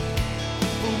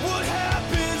 But what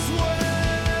happens when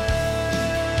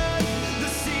the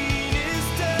scene is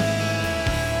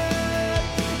dead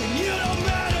and you don't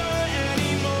matter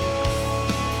anymore?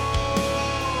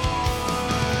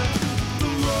 The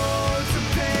roads are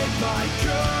paved by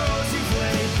girls you've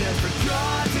laid there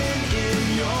forgotten in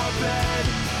your bed.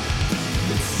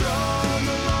 That strung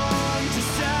along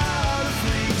just out of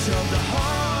reach of the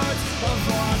hearts of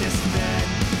honest men.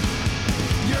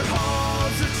 Your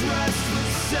halls are dressed with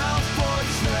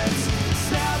self-portraits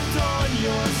snapped on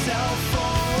your cell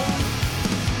phone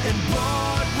and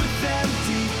bought with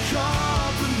empty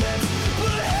compliments.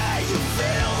 But hey, you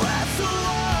feel less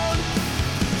alone.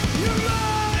 Your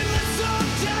mindless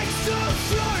subjects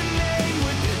toast your name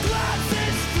with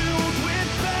glasses filled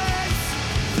with bags.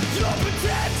 You're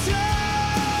pretentious,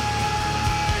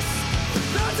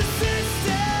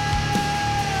 narcissistic.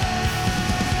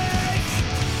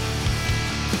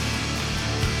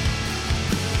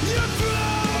 Your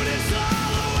throne is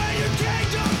hollow and your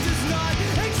kingdom does not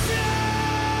exist.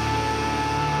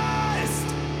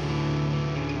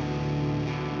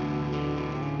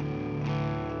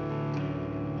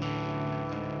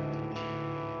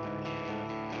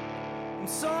 I'm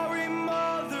sorry,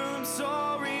 mother, I'm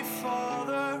sorry,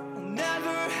 father. I'll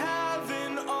never have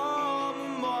an alma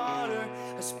mater.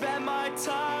 I spent my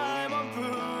time on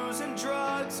booze and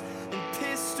drugs and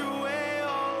pissed away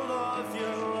all of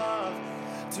your love.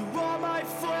 To all my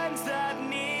friends that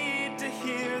need to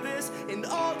hear this, and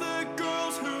all the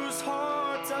girls whose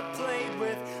hearts I played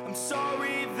with, I'm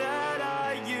sorry that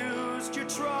I used your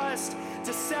trust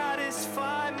to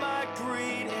satisfy my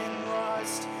greed and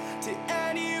lust. To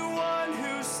anyone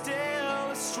who's still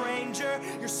a stranger,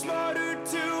 you're smarter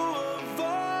to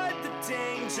avoid the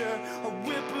danger. I'll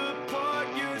whip apart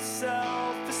your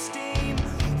self-esteem.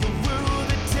 You'll rue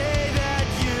the day that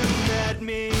you met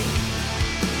me.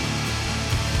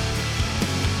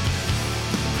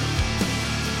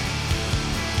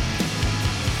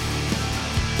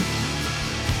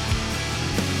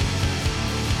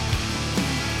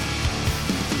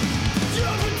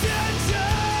 You're pretentious,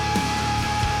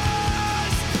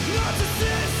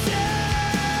 narcissistic.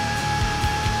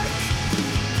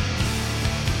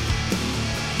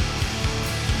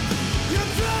 Your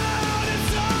throne is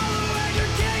hollow and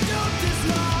your kingdom does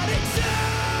not exist.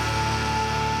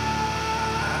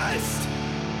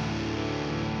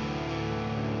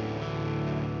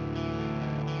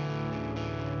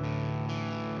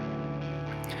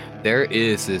 There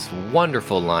is this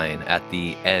wonderful line at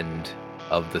the end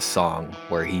of the song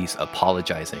where he's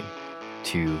apologizing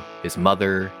to his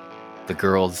mother, the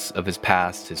girls of his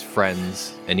past, his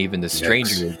friends, and even the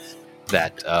strangers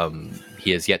that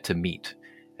he has yet to meet.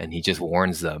 And he just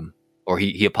warns them, or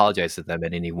he apologizes to them,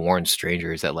 and then he warns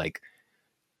strangers that, like,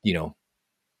 you know,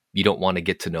 you don't want to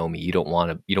get to know me. You don't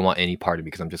want any part of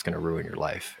me because I'm just going to ruin your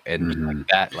life. And like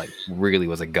that, like, really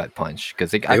was a gut punch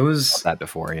because I was felt that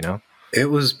before, you know. It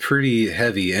was pretty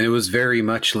heavy, and it was very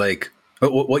much like,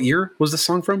 what year was this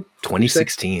song from?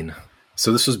 2016.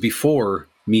 So this was before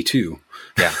Me Too.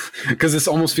 Yeah. Because this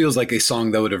almost feels like a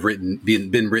song that would have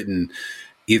been written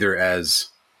either as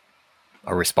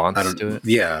a response to it.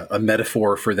 Yeah, a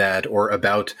metaphor for that, or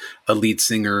about a lead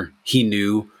singer he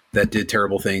knew that did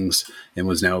terrible things and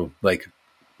was now like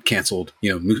canceled,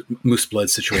 you know, Moose Blood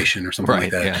situation or something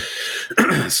like that.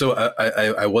 Yeah. So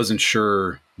I wasn't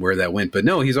sure where that went, but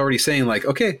no, he's already saying like,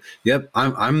 okay, yep,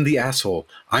 I'm the asshole.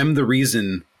 I'm the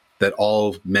reason that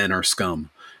all men are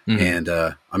scum. and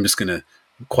I'm just going to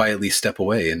quietly step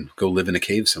away and go live in a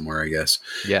cave somewhere, I guess.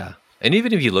 Yeah. And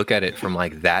even if you look at it from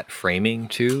like that framing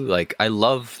too, like I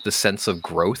love the sense of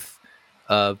growth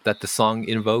that the song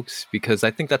invokes, because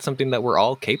I think that's something that we're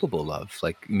all capable of,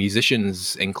 like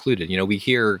musicians included. You know, we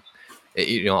hear,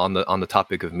 you know, on the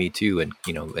topic of Me Too, and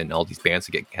you know, and all these bands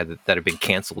that have been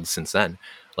canceled since then.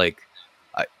 Like,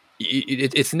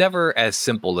 it's never as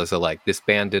simple as like, this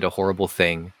band did a horrible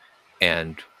thing,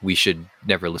 and we should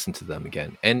never listen to them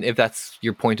again. And if that's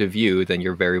your point of view, then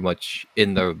you're very much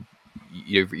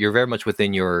you're very much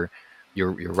within your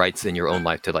rights in your own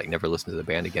life to like never listen to the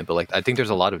band again. But like, I think there's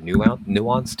a lot of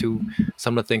nuance to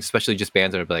some of the things, especially just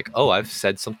bands that are like, oh, I've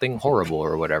said something horrible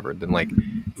or whatever. Then like,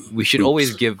 we should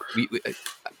always give.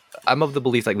 I'm of the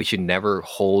belief like we should never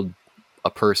hold a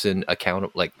person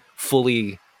accountable, like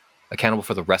fully accountable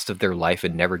for the rest of their life,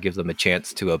 and never give them a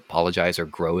chance to apologize or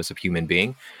grow as a human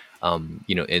being.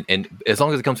 You know, and as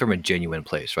long as it comes from a genuine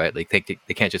place, right? Like they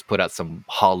can't just put out some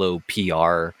hollow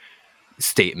PR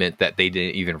statement that they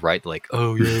didn't even write, like,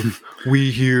 oh yeah,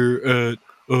 we here at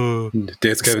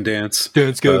Dance Gavin Dance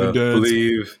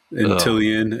believe in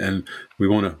Tillian, and we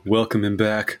want to welcome him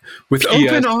back with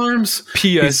open arms.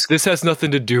 P.S. This has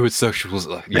nothing to do with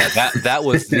sexual. Yeah, that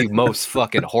was the most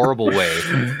fucking horrible way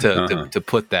to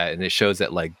put that, and it shows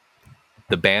that like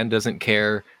the band doesn't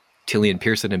care. Tillian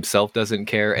Pearson himself doesn't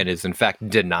care, and is in fact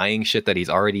denying shit that he's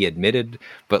already admitted.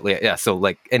 But yeah, so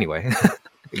like anyway,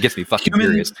 it gets me fucking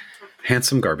furious.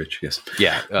 Handsome garbage, yes.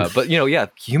 Yeah, but you know, yeah,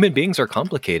 human beings are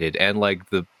complicated, and like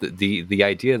the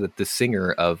idea that the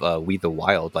singer of We the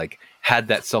Wild like had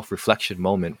that self-reflection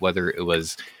moment, whether it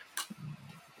was,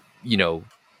 you know,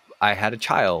 I had a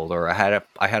child, or I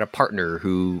had a partner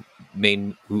who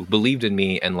believed in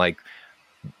me and like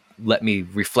let me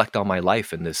reflect on my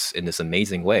life in this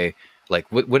amazing way, like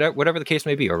whatever the case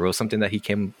may be, or it was something that he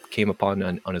came upon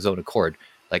on his own accord.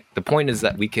 Like the point is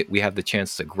that we have the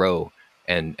chance to grow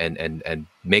and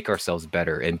make ourselves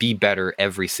better and be better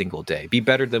every single day. Be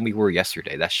better than we were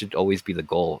yesterday. That should always be the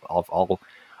goal of all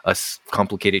us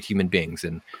complicated human beings.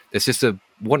 And it's just a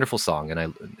wonderful song, and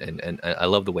I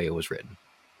love the way it was written.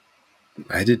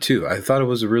 I did too. I thought it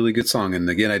was a really good song. And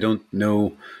again, I don't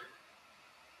know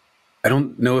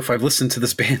if I've listened to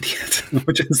this band yet,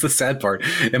 which is the sad part.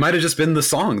 It might have just been the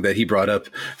song that he brought up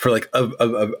for like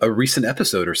a recent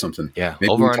episode or something. Yeah.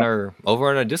 Maybe over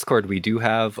on our Discord, we do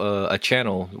have a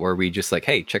channel where we just like,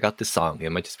 hey, check out this song.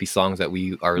 It might just be songs that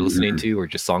we are listening to, or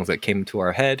just songs that came to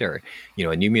our head, or, you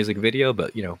know, a new music video.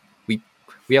 But, you know,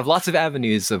 we have lots of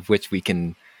avenues of which we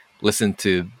can listen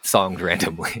to songs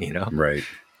randomly, you know? Right.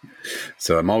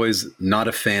 So I'm always not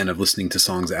a fan of listening to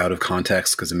songs out of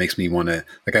context, because it makes me want to,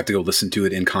 like, I have to go listen to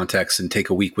it in context and take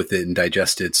a week with it and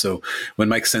digest it. So when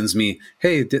Mike sends me,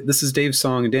 hey, this is Dave's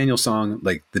song and Daniel's song,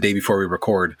 like the day before we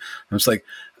record, I'm just like,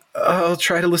 I'll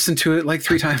try to listen to it like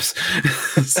 3 times.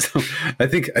 So I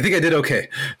think I did okay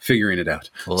figuring it out.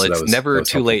 Well, so it's never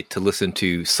too late to listen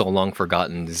to So Long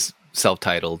Forgotten's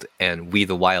self-titled and We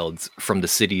the Wilds From the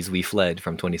Cities We Fled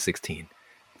from 2016.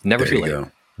 Never too late.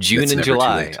 Go. June and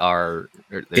July are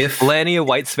plenty of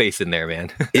white space in there,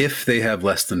 man. If they have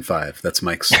less than 5, that's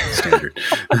Mike's standard.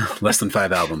 Less than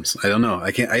 5 albums. I don't know.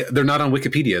 They're not on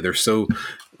Wikipedia. They're so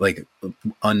like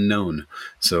unknown.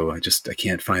 So I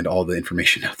can't find all the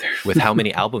information out there. With how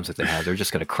many albums that they have, they're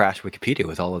just going to crash Wikipedia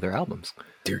with all of their albums.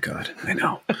 Dear God, I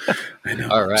know.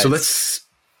 All right. So let's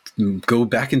go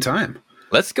back in time.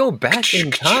 Let's go back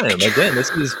in time. Again, this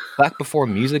is back before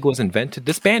music was invented.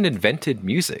 This band invented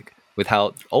music with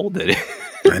how old it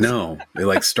is. I know. They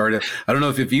like started. I don't know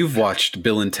if you've watched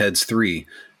Bill and Ted's 3,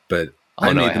 but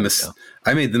I made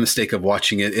the mistake of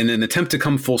watching it in an attempt to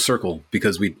come full circle,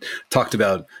 because we talked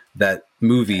about that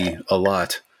movie a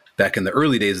lot back in the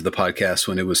early days of the podcast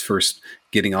when it was first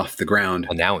getting off the ground.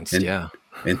 Announced,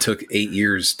 and took 8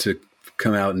 years to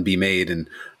come out and be made. And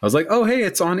I was like, oh, hey,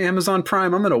 it's on Amazon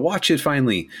Prime. I'm going to watch it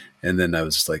finally. And then I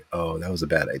was just like, oh, that was a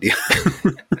bad idea.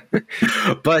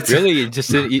 But really, you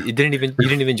didn't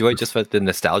even enjoy it just for the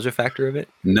nostalgia factor of it?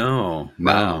 No.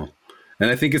 Wow. And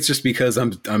I think it's just because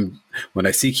I'm when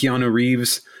I see Keanu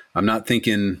Reeves, I'm not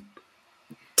thinking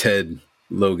Ted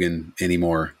Logan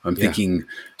anymore. I'm thinking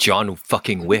John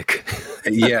fucking Wick.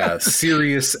 Yeah,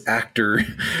 serious actor,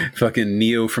 fucking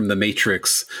Neo from the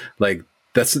Matrix. Like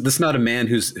that's not a man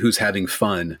who's having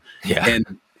fun. Yeah.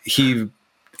 And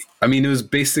it was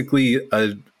basically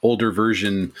an older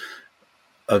version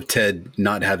of Ted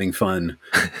not having fun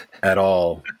at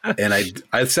all. And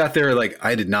I sat there like,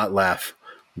 I did not laugh.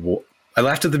 I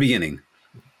laughed at the beginning,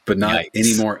 but not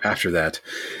anymore after that.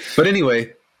 But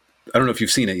anyway, I don't know if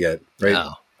you've seen it yet, right?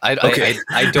 No.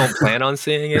 I don't plan on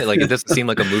seeing it. Like, it doesn't seem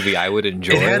like a movie I would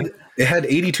enjoy. It had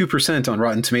 82% on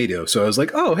Rotten Tomato, so I was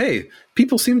like, oh, hey,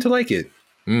 people seem to like it.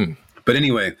 But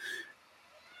anyway,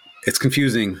 it's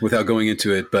confusing without going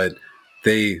into it, but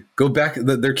they go back,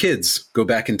 their kids go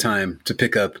back in time to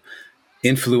pick up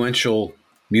influential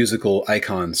musical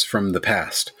icons from the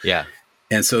past. Yeah.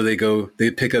 And so they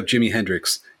pick up Jimi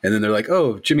Hendrix, and then they're like,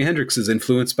 oh, Jimi Hendrix is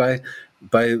influenced by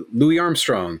Louis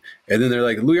Armstrong. And then they're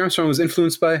like, Louis Armstrong was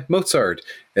influenced by Mozart.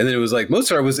 And then it was like,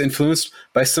 Mozart was influenced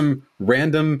by some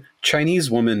random Chinese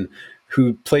woman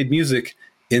who played music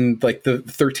in like the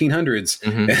 1300s.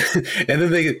 Mm-hmm. And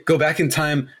then they go back in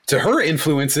time to her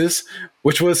influences,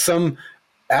 which was some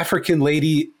African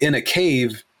lady in a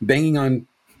cave banging on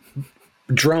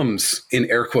drums, in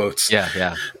air quotes.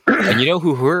 Yeah. And you know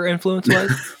who her influence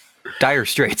was? Dire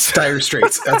Straits. Dire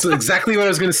Straits. That's exactly what I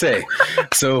was going to say.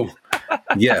 So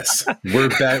yes,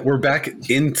 we're back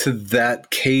into that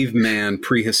caveman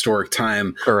prehistoric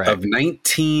time. Correct. Of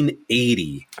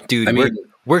 1980. Dude, I mean,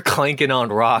 we're clanking on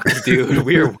rocks, dude.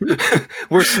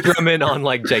 We're strumming on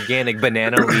like gigantic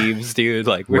banana leaves, dude.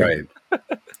 Like, right.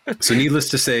 So needless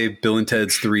to say, Bill and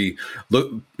Ted's 3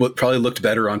 probably looked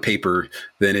better on paper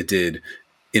than it did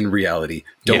in reality.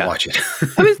 Don't watch it.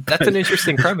 I mean, that's an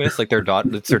interesting premise. Like,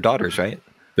 it's their daughters, right?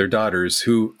 Their daughters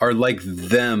who are like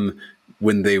them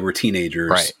when they were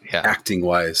teenagers, right? Yeah. Acting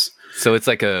wise. So it's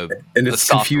like a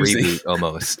soft confusing. Reboot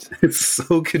almost. It's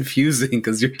so confusing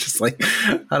because you're just like,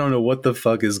 I don't know what the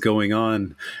fuck is going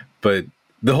on. But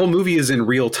the whole movie is in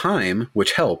real time,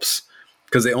 which helps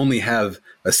because they only have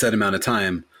a set amount of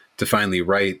time to finally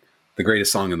write the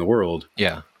greatest song in the world.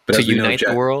 Yeah. But to unite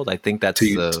the world, I think that's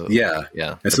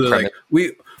yeah. And so they're like,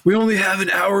 we only have an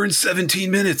hour and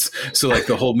 17 minutes. So like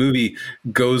the whole movie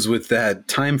goes with that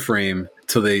time frame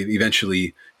till they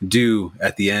eventually do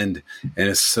at the end. And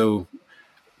it's so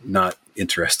not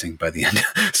interesting by the end.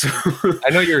 So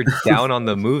I know you're down on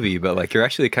the movie, but like you're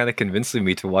actually kind of convincing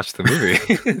me to watch the movie.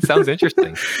 It sounds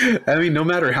interesting. I mean, no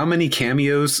matter how many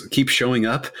cameos keep showing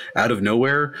up out of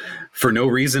nowhere for no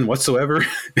reason whatsoever,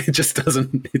 it just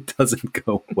doesn't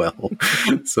go well.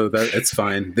 So that it's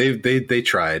fine. They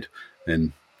tried,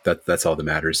 and that's all that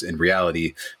matters in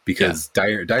reality, because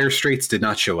Dire Straits did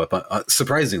not show up,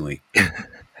 surprisingly.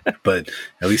 But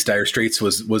at least Dire Straits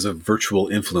was a virtual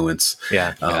influence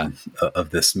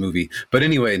of this movie. But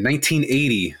anyway,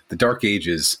 1980, the Dark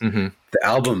Ages, the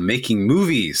album Making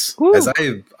Movies. Woo. As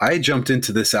I jumped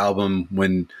into this album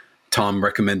when Tom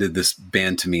recommended this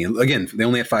band to me. Again, they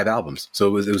only had 5 albums, so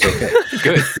it was okay.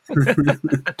 Good.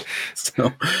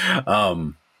 So,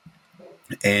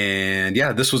 and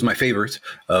yeah, this was my favorite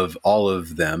of all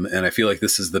of them, and I feel like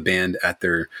this is the band at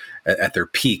their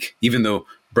peak, even though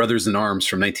Brothers in Arms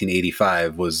from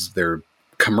 1985 was their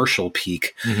commercial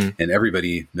peak, and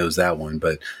everybody knows that one.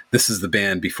 But this is the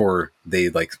band before they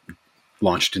like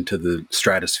launched into the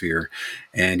stratosphere.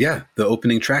 And yeah, the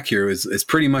opening track here is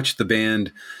pretty much the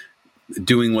band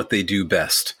doing what they do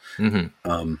best,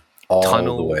 all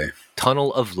the way.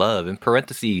 Tunnel of Love, in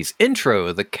parentheses,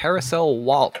 intro, the Carousel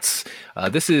Waltz.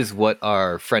 This is what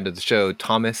our friend of the show,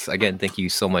 Thomas, again, thank you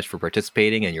so much for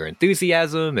participating and your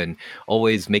enthusiasm and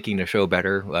always making the show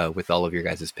better with all of your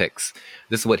guys' picks.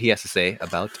 This is what he has to say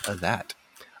about that.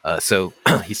 So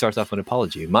he starts off with an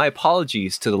apology. My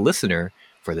apologies to the listener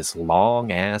for this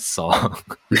long-ass song.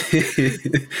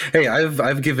 Hey,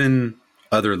 I've given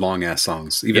other long ass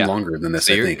songs, even longer than this,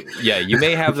 so I think. Yeah, you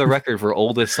may have the record for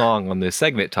oldest song on this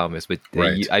segment, Thomas, but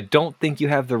I don't think you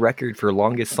have the record for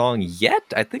longest song yet.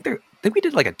 I think we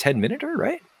did like a 10-minute,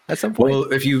 right? At some point.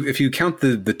 Well, if you count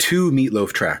the 2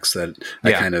 Meatloaf tracks that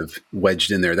I kind of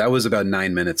wedged in there, that was about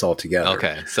 9 minutes altogether.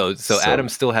 Okay, so Adam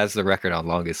still has the record on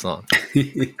longest song.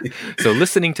 So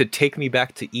listening to Take Me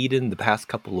Back to Eden the past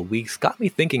couple of weeks got me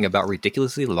thinking about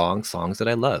ridiculously long songs that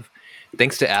I love.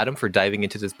 Thanks to Adam for diving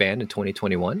into this band in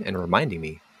 2021 and reminding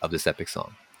me of this epic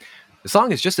song. The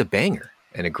song is just a banger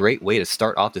and a great way to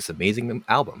start off this amazing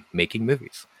album, Making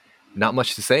Movies. Not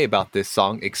much to say about this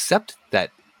song except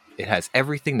that it has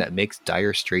everything that makes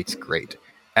Dire Straits great.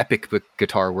 Epic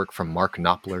guitar work from Mark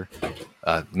Knopfler,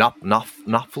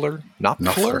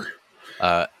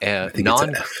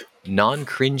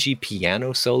 non-cringy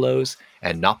piano solos,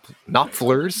 and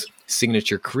Knopfler's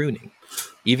signature crooning.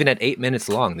 Even at 8 minutes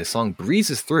long, this song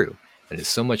breezes through and is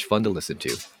so much fun to listen to.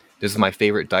 This is my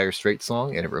favorite Dire Straits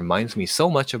song, and it reminds me so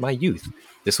much of my youth.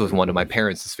 This was one of my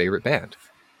parents' favorite band.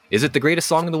 Is it the greatest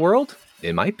song in the world?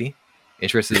 It might be.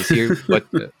 Interested to hear, but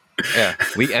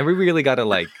we really got to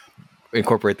like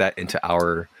incorporate that into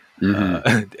our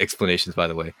explanations. By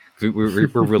the way, we're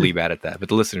really bad at that, but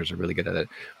the listeners are really good at it.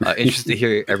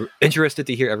 Interested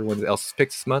to hear everyone else's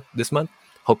picks this month.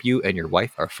 Hope you and your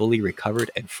wife are fully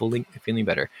recovered and fully feeling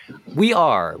better. We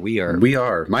are.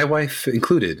 My wife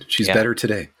included. She's better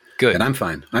today. Good. And I'm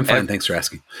fine. Thanks for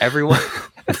asking. Everyone,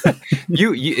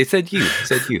 it said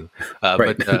you.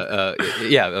 Right.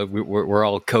 But we're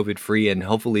all COVID free and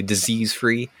hopefully disease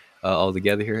free all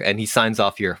together here. And he signs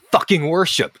off your fucking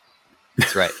worship.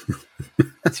 That's right.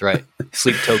 That's right.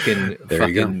 Sleep token. There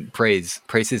fucking you go. Praise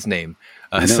his name.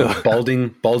 I know.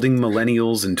 Balding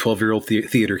millennials and 12-year-old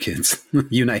theater kids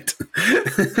unite.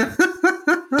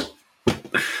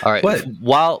 All right. What?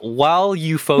 While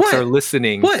you folks are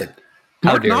listening, what?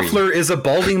 Mark Knopfler is a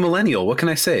balding millennial. What can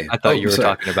I say? I thought you were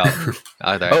talking about.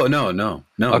 Oh, no.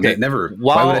 Okay. Never.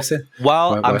 Why would I say?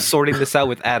 While I'm sorting this out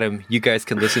with Adam, you guys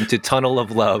can listen to Tunnel of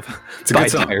Love by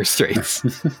Dire Straits.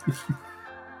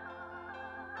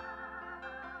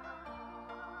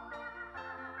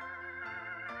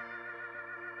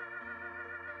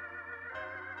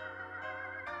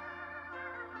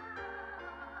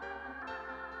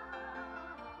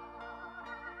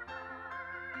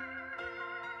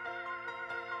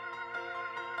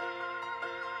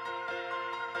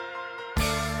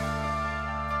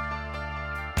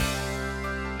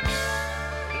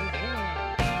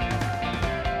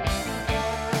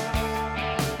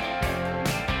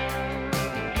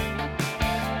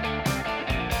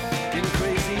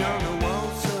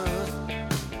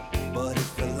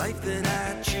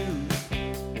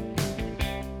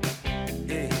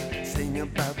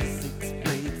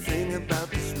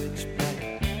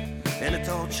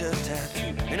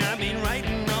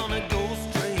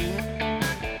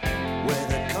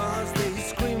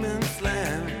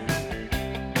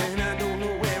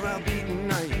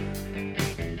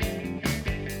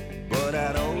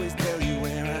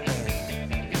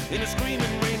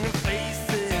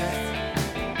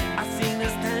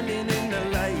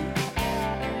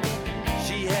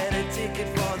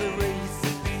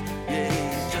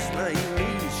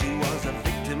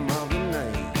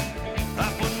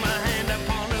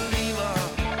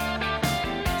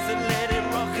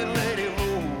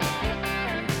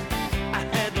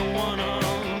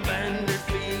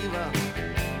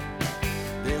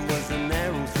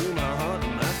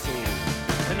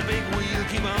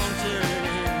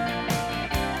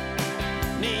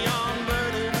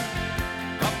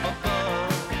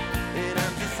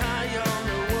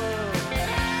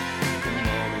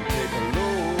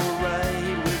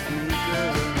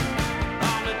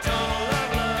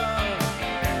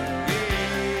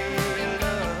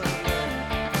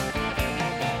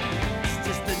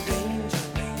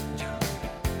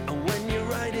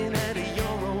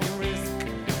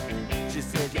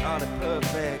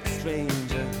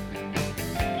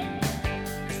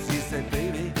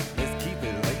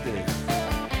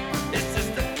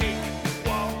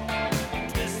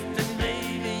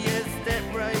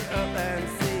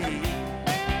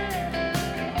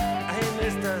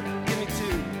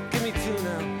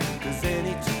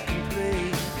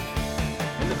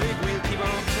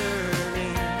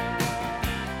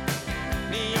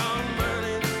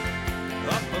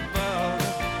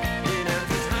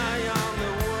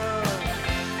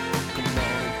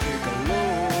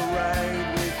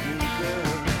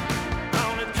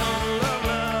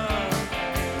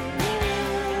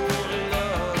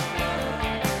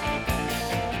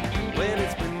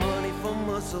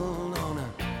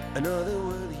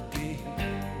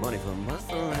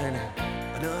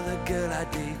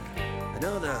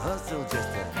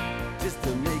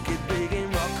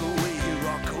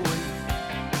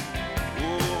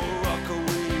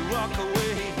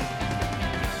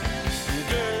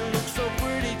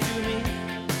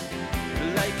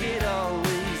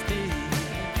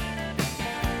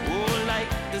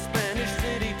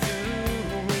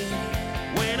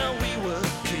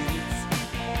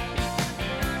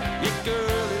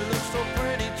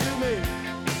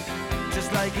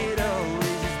 Like it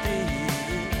always did.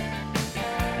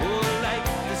 Oh, like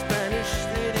the Spanish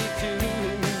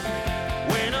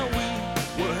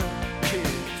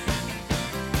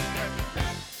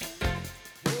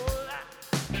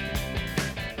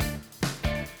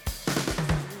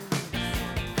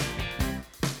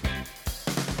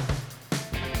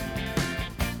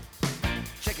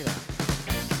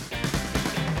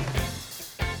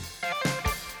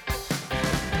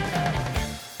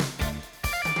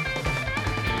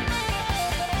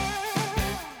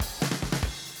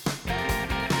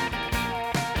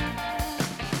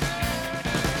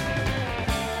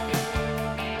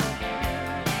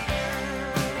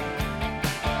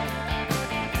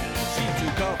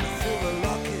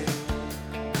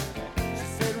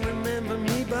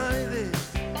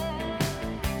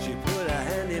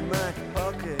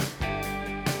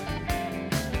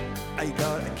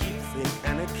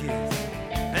kiss.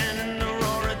 And in the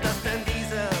roar of dust and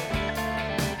diesel,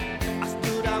 I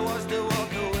stood, I was to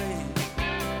walk away.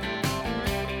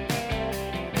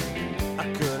 I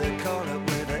could have caught up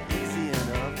with her easy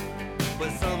enough,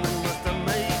 but someone must have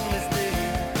made a mistake.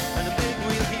 And the big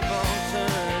wheel keep on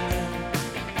turning,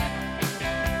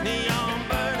 neon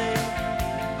burning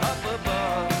up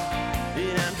above.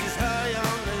 Yeah, I'm just high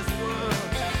on this world.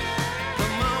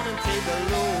 Come on and take a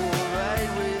low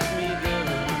ride with me,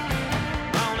 girl.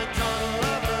 On a tunnel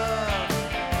of love,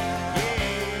 yeah,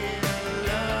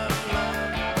 love, love.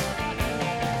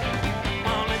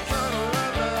 On a tunnel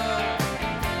of love,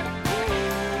 oh,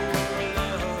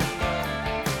 love, love.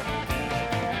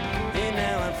 Hey,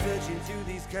 now I'm searching through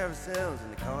these carousels in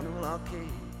the carnival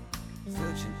arcade,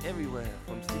 searching everywhere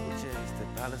from steeplechase to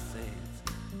palisades,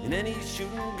 in any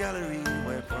shooting gallery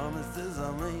where promises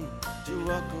are made to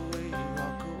walk away,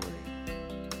 walk away,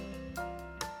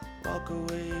 walk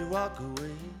away, walk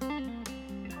away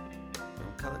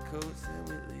from color coats and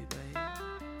Whitley Bay.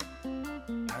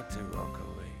 Had to walk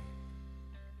away.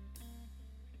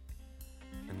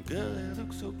 And girl, it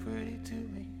looks so pretty to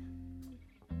me,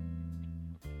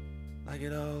 like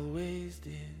it always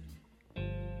did,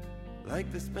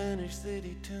 like the Spanish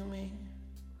city to me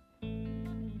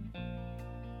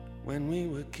when we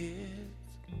were kids.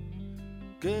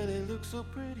 Girl, it looks so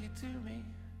pretty to me,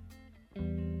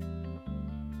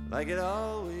 like it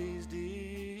always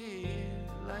did,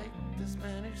 like the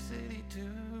Spanish city to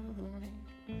me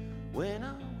when we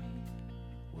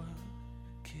were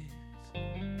kids.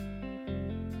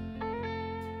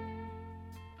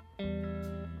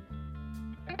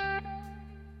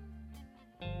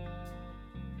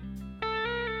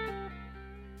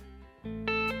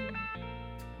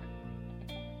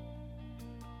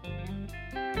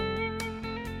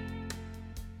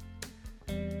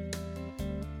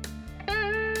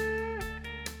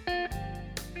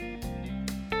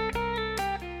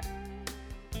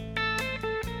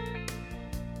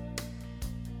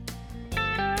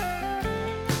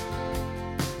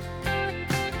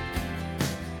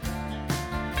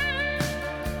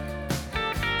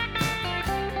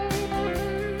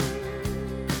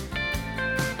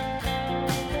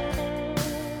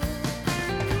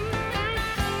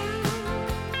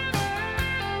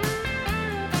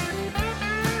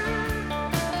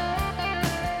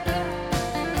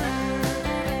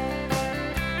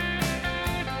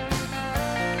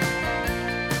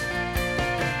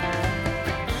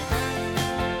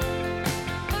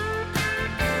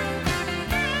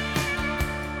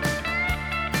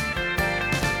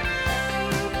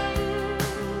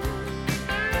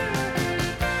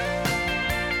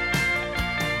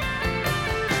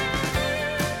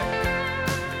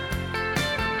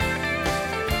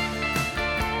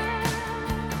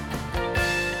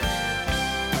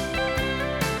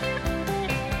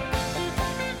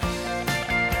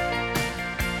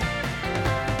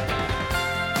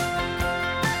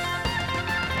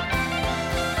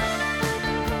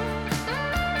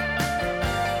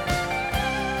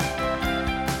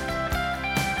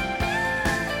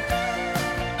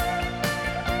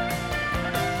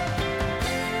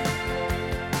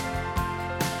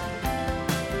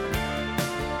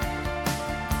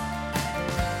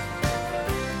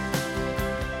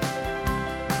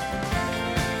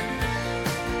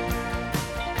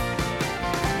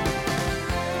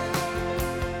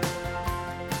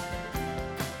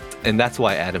 And that's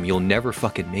why, Adam, you'll never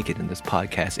fucking make it in this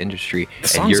podcast industry. The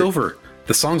song's over.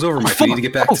 The song's over, Mike. We need to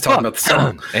get back to talking about the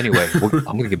song. Anyway, I'm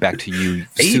going to get back to you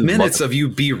 8 minutes of you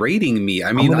berating me.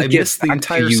 I mean, I missed the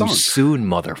entire song. Soon,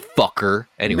 motherfucker.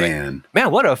 Anyway,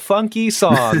 man, what a funky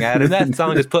song, Adam. That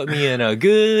song just put me in a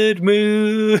good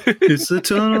mood. It's a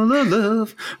tunnel of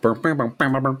love.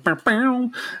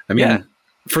 I mean,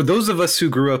 for those of us who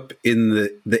grew up in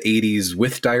the 80s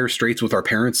with Dire Straits, with our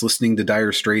parents listening to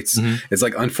Dire Straits, it's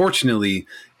like, unfortunately,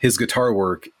 his guitar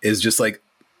work is just like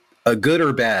a good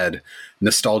or bad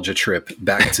nostalgia trip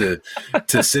back to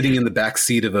sitting in the back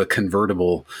seat of a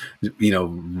convertible, you know,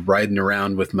 riding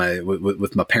around with my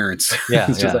parents. Yeah,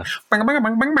 it's just like, bang, bang,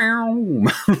 bang, bang, bang.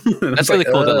 That's really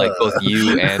cool that like both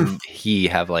you and he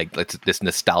have like this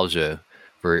nostalgia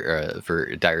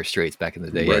for Dire Straits back in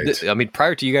the day. Right. I mean,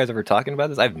 prior to you guys ever talking about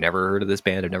this, I've never heard of this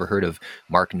band. I've never heard of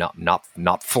Mark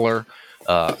Knopfler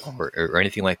or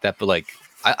anything like that. But like,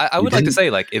 I would like to say,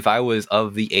 like, if I was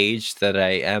of the age that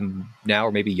I am now,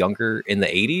 or maybe younger in the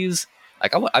 80s,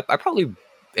 like I probably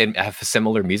have a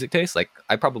similar music taste. Like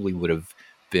I probably would have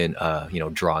been,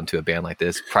 drawn to a band like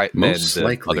this than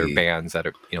the other bands that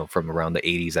are, from around the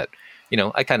 80s that,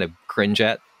 I kind of cringe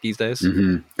at these days.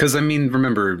 Because I mean,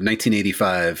 remember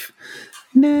 1985.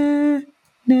 Nah,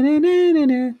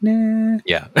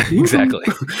 Yeah, exactly.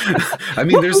 I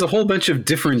mean, there's a whole bunch of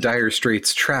different Dire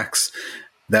Straits tracks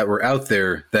that were out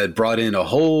there that brought in a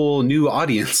whole new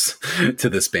audience to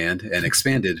this band and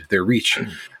expanded their reach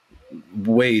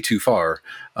way too far.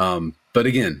 But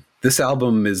again, this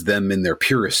album is them in their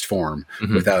purest form,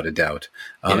 without a doubt.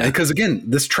 Because again,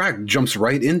 this track jumps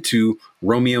right into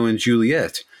Romeo and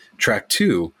Juliet, track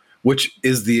 2, which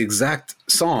is the exact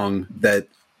song that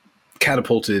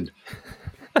catapulted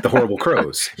the Horrible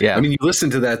Crows. Yeah. I mean, you listen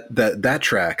to that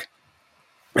track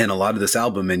and a lot of this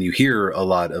album, and you hear a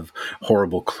lot of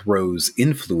Horrible Crows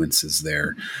influences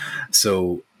there.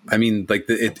 So, I mean, like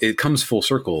it comes full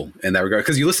circle in that regard,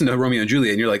 because you listen to Romeo and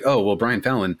Juliet and you're like, oh, well, Brian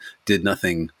Fallon did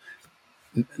nothing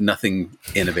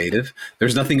innovative.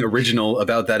 There's nothing original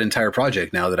about that entire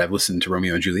project now that I've listened to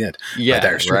Romeo and Juliet. Yeah,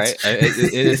 right.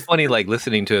 It's funny, like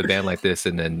listening to a band like this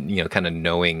and then, you know, kind of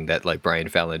knowing that like Brian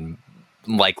Fallon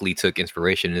likely took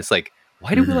inspiration. It's like,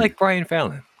 why do we like Brian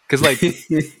Fallon? Because like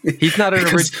he's not an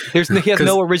he has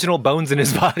no original bones in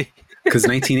his body. Because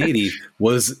 1980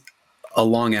 was a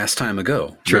long ass time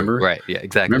ago. True. Remember? Right. Yeah,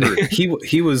 exactly. Remember,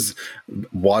 he was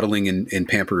waddling in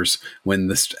Pampers when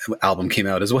this album came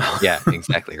out as well. Yeah,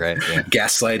 exactly. Right. Yeah.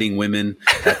 Gaslighting women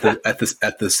at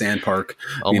the sand park.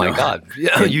 Oh my God.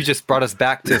 You just brought us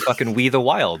back to fucking We the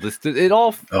Wild. It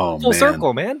all full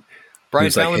circle, man. Brian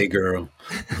Fallon, like,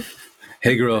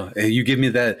 hey girl, you give me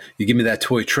that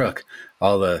toy truck.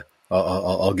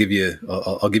 I'll give you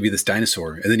this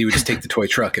dinosaur, and then you would just take the toy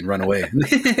truck and run away. I'm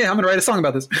gonna write a song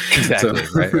about this. Exactly.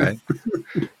 So, right.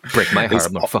 Break my heart.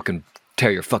 I'm gonna fucking tear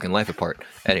your fucking life apart.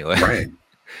 Anyway. Right.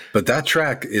 But that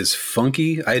track is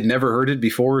funky. I had never heard it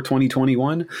before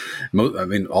 2021. I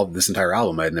mean, all this entire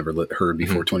album I had never heard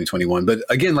before 2021. But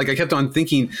again, like I kept on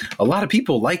thinking, a lot of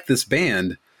people like this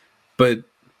band, but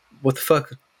what the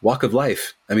fuck? Walk of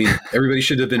Life. I mean, everybody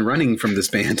should have been running from this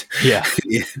band. Yeah.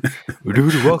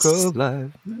 Do the Walk of Life.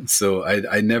 So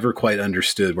I never quite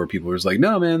understood where people were like,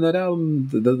 no, man, that album,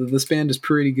 this band is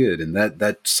pretty good. And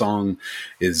that song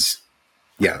is,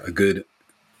 a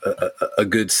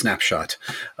good snapshot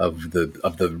of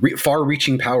the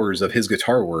far-reaching powers of his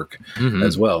guitar work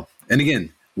as well. And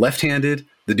again, left-handed,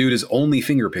 the dude is only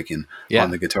finger picking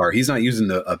on the guitar. He's not using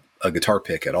a guitar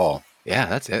pick at all.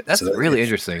 Yeah, that's really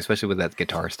interesting, especially with that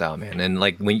guitar style, man. And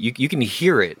like when you can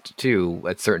hear it too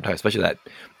at certain times, especially that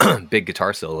big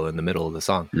guitar solo in the middle of the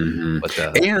song.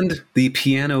 But, and the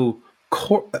piano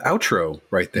outro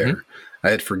right there. I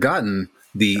had forgotten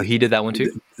he did that one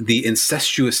too. The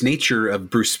incestuous nature of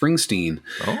Bruce Springsteen.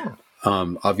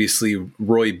 Obviously,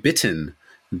 Roy Bittan,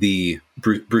 the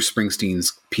Bruce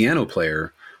Springsteen's piano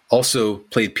player, also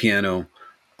played piano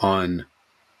on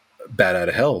Bat Out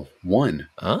of Hell 1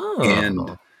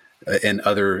 and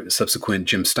other subsequent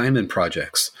Jim Steinman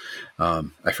projects.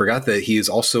 I forgot that he is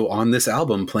also on this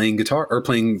album playing guitar or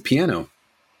playing piano.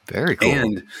 Very cool.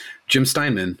 And Jim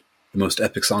Steinman, the most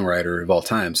epic songwriter of all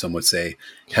time, some would say,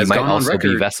 has gone on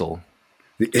record. Be Vessel.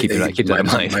 Keep that in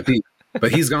mind. Might be.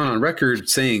 But he's gone on record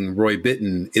saying Roy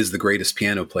Bittan is the greatest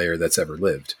piano player that's ever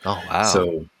lived. Oh wow! So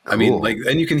cool. I mean, like,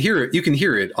 and you can hear it. You can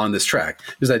hear it on this track.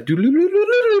 There's that,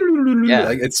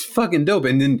 like, it's fucking dope.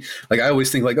 And then, like, I always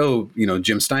think, like, oh, you know,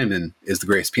 Jim Steinman is the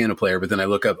greatest piano player. But then I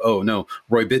look up, oh no,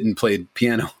 Roy Bittan played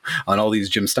piano on all these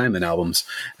Jim Steinman albums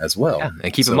as well. Yeah.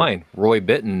 And keep in mind, Roy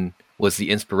Bittan was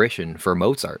the inspiration for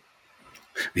Mozart.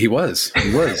 He was,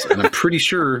 and I'm pretty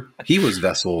sure he was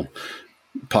Vessel.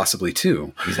 Possibly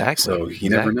too. Exactly. So you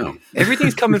never know.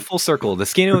 Everything's coming full circle. The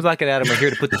Skinny and Black and Adam are here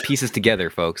to put the pieces together,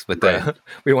 folks. But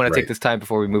we want to take this time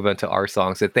before we move on to our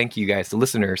song. So thank you guys, the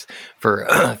listeners, for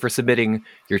submitting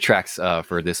your tracks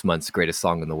for this month's greatest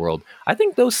song in the world. I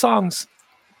think those songs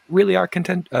really are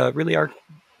contenders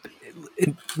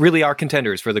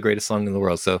for the greatest song in the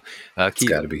world. So it's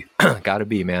gotta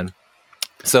be, man.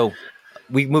 So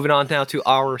we moving on now to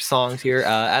our songs here.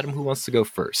 Adam, who wants to go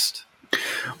first?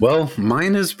 Well,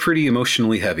 mine is pretty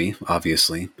emotionally heavy,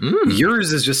 obviously.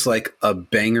 Yours is just like a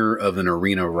banger of an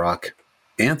arena rock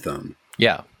anthem.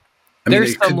 Yeah.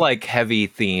 There's some like heavy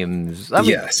themes.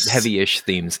 Heavy-ish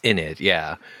themes in it.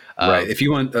 Yeah. Right. If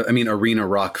you want, arena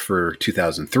rock for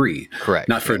 2003. Correct.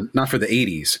 Not for the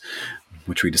 80s,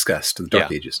 which we discussed, the Dark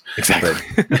Ages.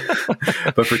 Exactly.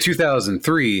 But for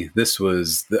 2003, this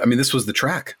was the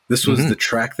track. This was the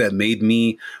track that made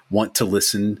me want to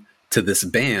listen to this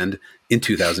band in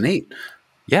 2008.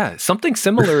 Yeah, something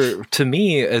similar to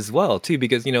me as well too,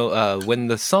 because when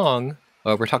the song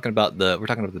we're talking about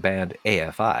the band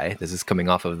AFI. This is coming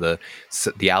off of the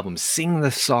album Sing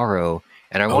the Sorrow,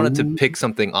 and I wanted to pick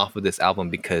something off of this album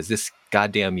because this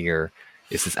goddamn year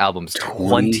It's this album's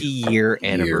 20-year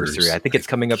anniversary. I think it's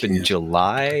coming up in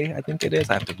July. I think it is.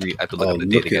 I have to look up the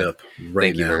date again. Up right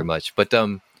Thank you very much. But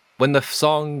when the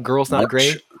song "Girls Not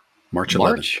Grey," March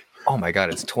 11th. Oh my God,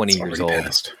 it's 20 years old.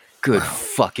 Passed. Good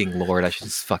fucking Lord, I should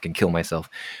just fucking kill myself.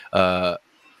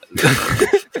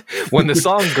 When the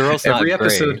song "Girls Not Grey,"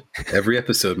 every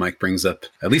episode, Mike brings up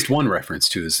at least one reference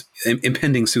to his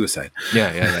impending suicide.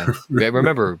 Yeah.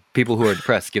 Remember, people who are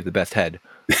depressed give the best head.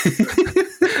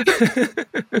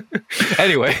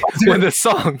 Anyway, when the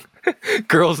song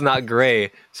 "Girls Not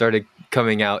Grey" started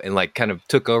coming out and like kind of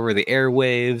took over the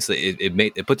airwaves,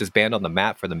 it put this band on the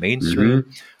map for the mainstream.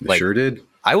 Like, sure did.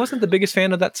 I wasn't the biggest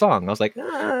fan of that song. I was like,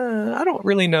 I don't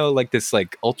really know like this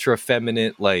like ultra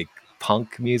feminine like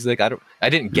punk music. I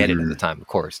didn't get it at the time, of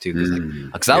course, too,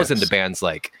 because I was into bands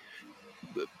like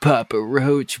Papa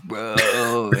Roach,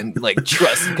 bro, and like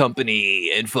Trust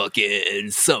Company and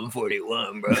fucking Sum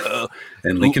 41, bro,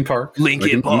 and Linkin Park.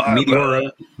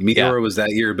 Meteora was that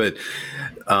year, but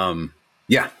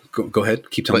go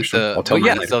ahead, keep telling me. I'll tell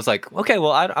you. So I was like, okay,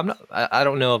 well, I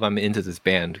don't know if I'm into this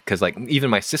band, because like even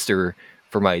my sister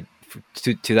for my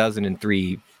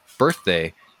 2003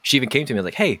 birthday, she even came to me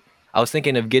like, hey, I was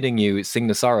thinking of getting you Sing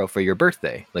the Sorrow for your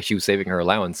birthday. Like she was saving her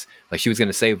allowance. Like she was going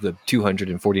to save the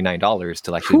 $249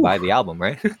 to actually buy the album,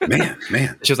 right?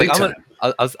 man. She was like,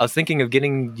 I was thinking of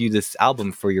getting you this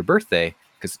album for your birthday,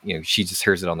 because she just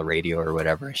hears it on the radio or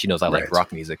whatever. She knows I like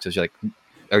rock music, so she's like,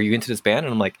 "Are you into this band?"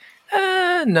 And I'm like,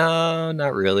 no,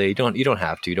 not really. You don't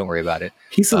have to. Don't worry about it.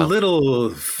 He's a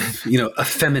little,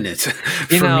 effeminate.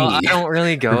 For me. I don't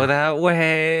really go that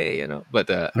way. But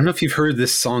I don't know if you've heard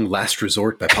this song "Last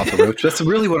Resort" by Papa Roach. That's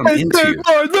really what I'm into.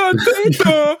 I'm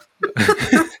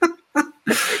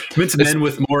into men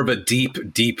with more of a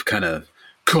deep kind of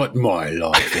cut my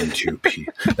life into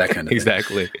that kind of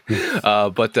exactly.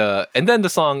 And then the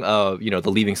song,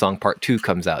 the Leaving Song Part 2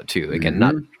 comes out too. Again,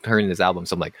 not hearing this album,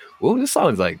 so I'm like, whoa, this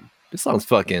song's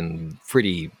fucking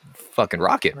pretty fucking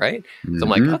rocking, right? So I'm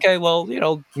like, okay, well,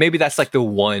 maybe that's like the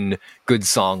one good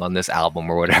song on this album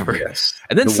or whatever. Yes.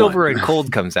 And then Silver and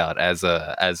Cold comes out as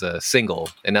a single,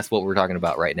 and that's what we're talking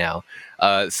about right now.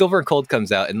 Silver and Cold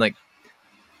comes out, and like,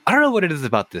 I don't know what it is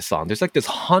about this song. There's like this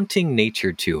haunting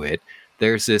nature to it.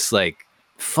 There's this like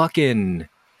fucking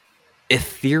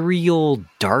ethereal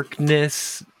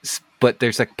darkness, but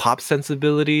there's like pop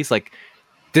sensibilities. Like,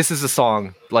 this is a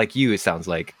song, like you, it sounds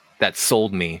like, that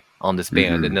sold me on this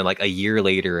band. And then like a year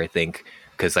later, I think,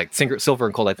 because like Silver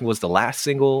and Cold, I think, was the last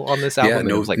single on this album.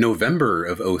 Yeah, it was like November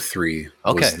of 2003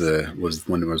 was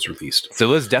when it was released. So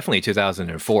it was definitely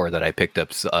 2004 that I picked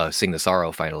up Sing the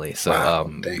Sorrow finally. So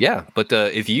yeah, but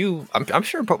if you, I'm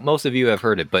sure most of you have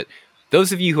heard it, but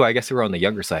those of you who I guess who are on the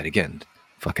younger side, again,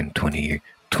 fucking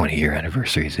 20-year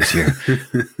anniversaries this year.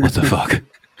 What the fuck?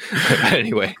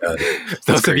 Anyway,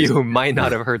 those of you who might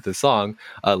not have heard the song,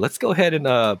 let's go ahead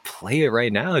and play it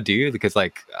right now, dude. Because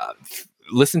like,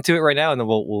 listen to it right now, and then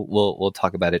we'll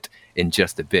talk about it in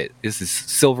just a bit. This is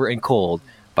Silver and Cold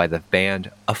by the band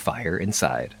A Fire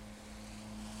Inside.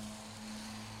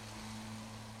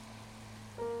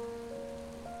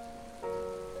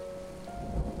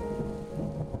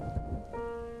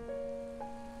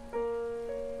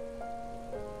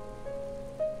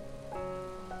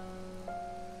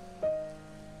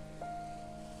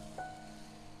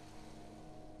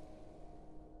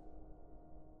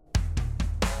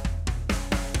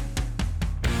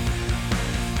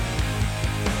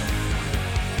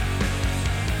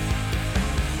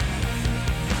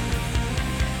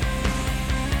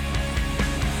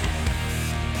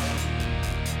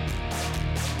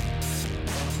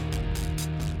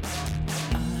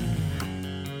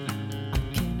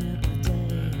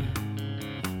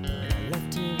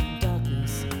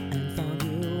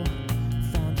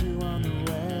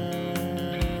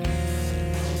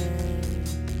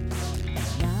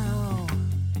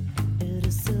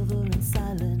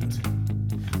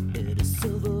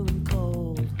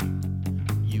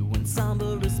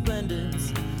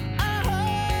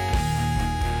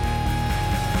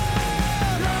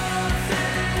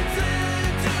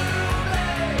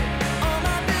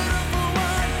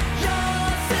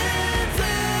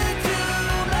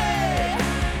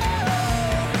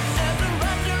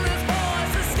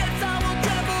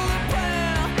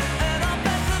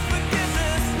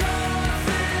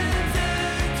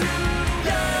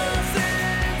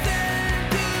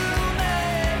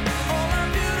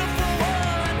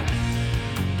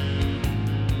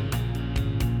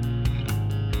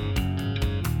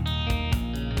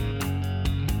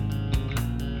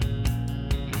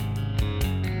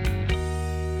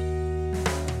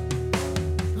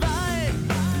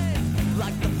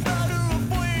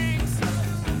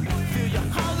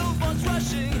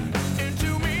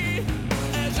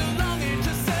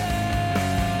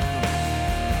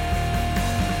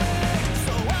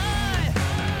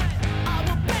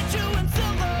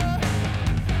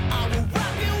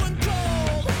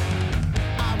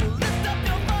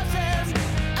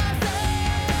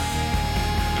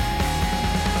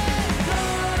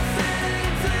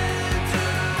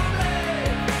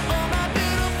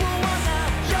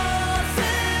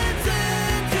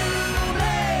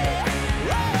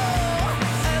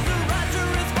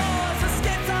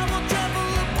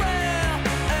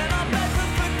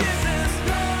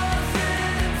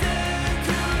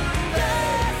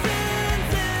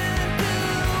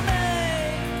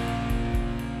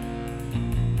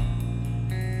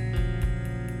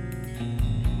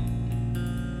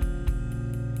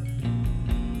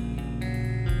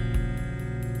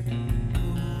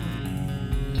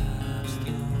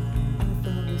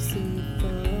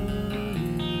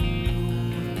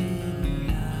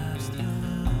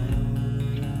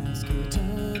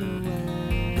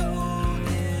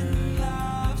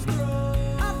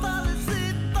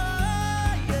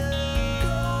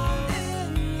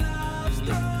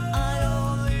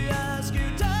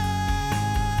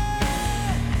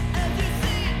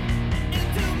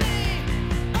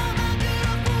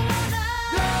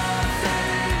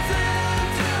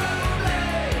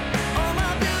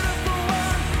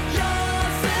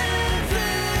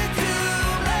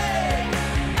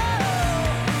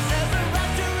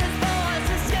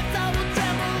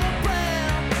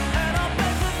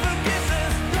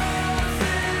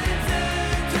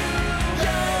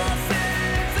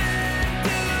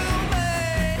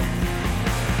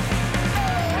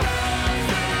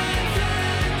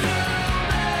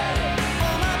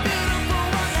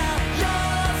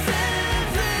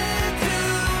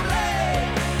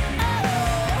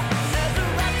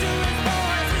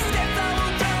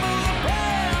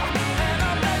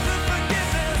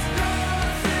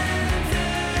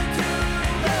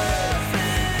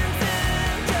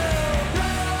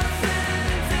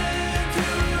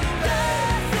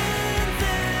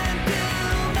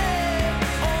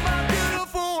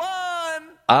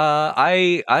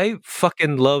 I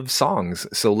fucking love songs,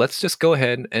 so let's just go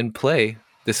ahead and play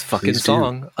this fucking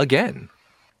song again.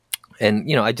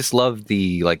 And I just love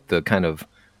the kind of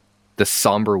the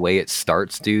somber way it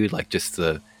starts, dude. Like just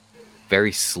the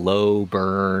very slow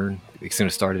burn. It's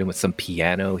gonna start in with some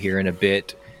piano here in a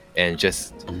bit, and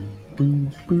just the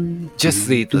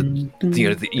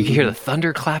you hear the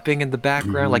thunder clapping in the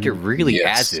background. Like it really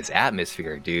adds this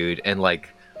atmosphere, dude, and like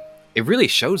it really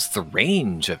shows the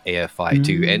range of AFI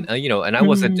too. And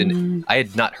and I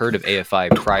had not heard of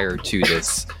AFI prior to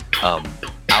this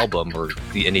album or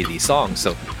any of these songs,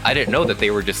 so I didn't know that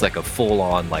they were just like a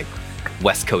full-on like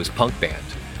West Coast punk band.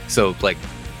 So like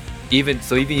even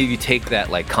if you take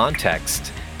that like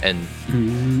context and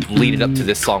lead it up to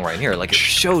this song right here, like it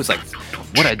shows like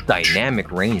what a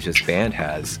dynamic range this band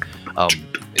has.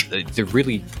 They're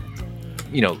really,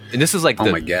 and this is like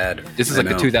oh my god, this is like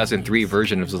the 2003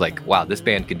 version. It was like, wow, this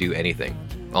band can do anything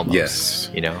almost.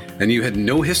 Yes, and you had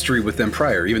no history with them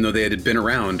prior, even though they had been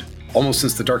around almost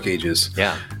since the Dark Ages.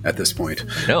 Yeah. At this point.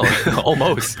 No,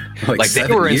 almost. like they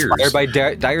were inspired by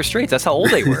Dire Straits. That's how old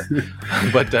they were.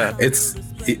 But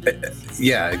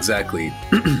yeah, exactly.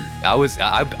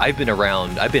 I've been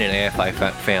around. I've been an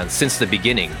AFI fan since the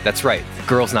beginning. That's right.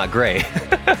 Girls Not Grey.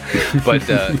 But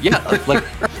yeah, like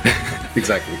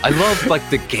exactly. I love like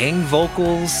the gang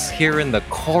vocals here in the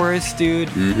chorus, dude.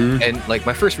 And like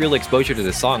my first real exposure to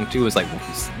this song too was like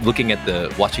watching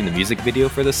the music video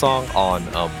for the song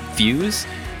on Fuse,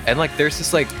 and like there's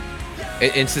this like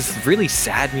it's this really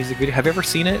sad music video. Have you ever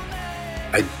seen it?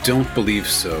 I don't believe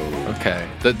so. Okay.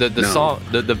 The song,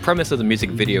 the premise of the music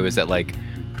video is that like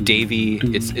Davey,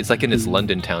 it's like in this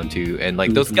London town too, and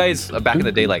like those guys back in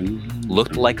the day like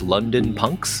looked like London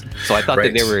punks, so I thought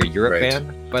that they were a Europe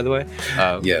band, by the way.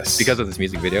 Yes, because of this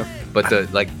music video. But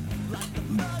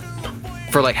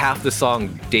for like half the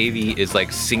song, Davey is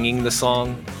like singing the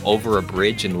song over a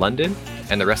bridge in London,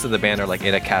 and the rest of the band are like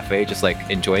in a cafe just like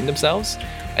enjoying themselves,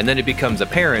 and then it becomes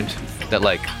apparent that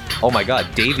like, oh my god,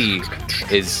 Davey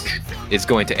is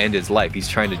going to end his life. He's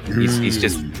trying to he's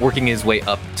just working his way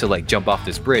up to like jump off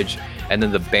this bridge, and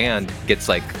then the band gets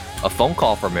like a phone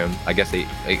call from him. I guess they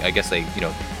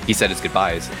he said his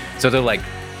goodbyes, so they're like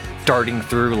darting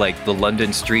through like the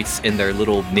London streets in their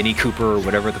little Mini Cooper or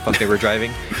whatever the fuck they were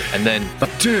driving, and then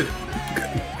dude,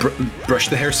 brush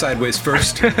the hair sideways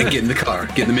first and get in the car,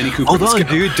 get in the Mini Cooper. Hold on,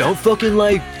 dude, don't fucking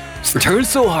like turn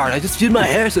so hard. I just did my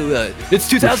hair so it's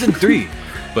 2003.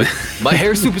 But my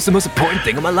hair soup is the most important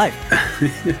thing in my life.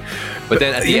 But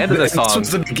then at the end of the song,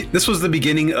 this was the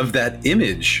beginning of that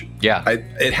image. Yeah,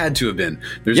 it had to have been.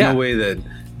 There's no way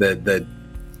that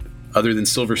other than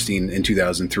Silverstein in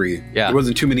 2003, there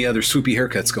wasn't too many other swoopy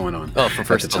haircuts going on. Oh, from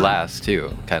first to last too,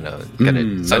 kind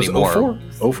of Sonny Moore.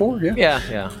 04, yeah.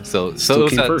 Yeah. So it was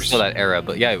still that era,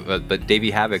 but but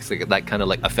Davey Havok's like that kind of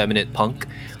like effeminate punk,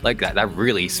 like that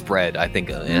really spread. I think,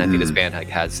 and I think this band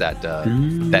has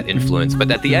that influence.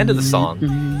 But at the end of the song,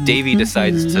 Davey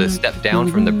decides to step down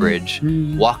from the bridge,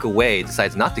 walk away,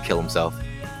 decides not to kill himself.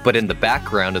 But in the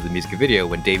background of the music video,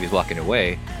 when Davey's walking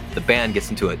away, the band gets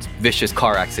into a vicious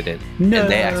car accident, and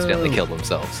they accidentally kill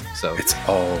themselves. So it's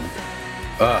all,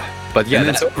 but yeah, and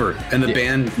it's over, and the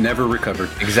band never recovered.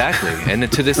 Exactly, and then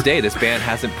to this day, this band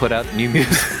hasn't put out new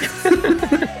music.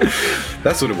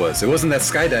 That's what it was. It wasn't that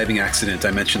skydiving accident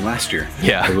I mentioned last year.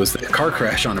 Yeah, it was the car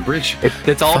crash on a bridge.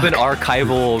 It's all been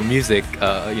archival music,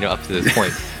 up to this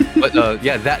point. But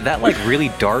that like really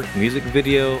dark music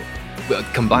video,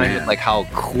 combined with like how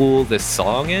cool this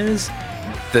song is,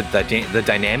 the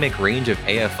dynamic range of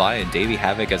AFI and Davey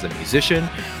Havok as a musician,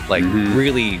 like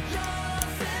really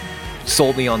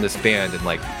sold me on this band, and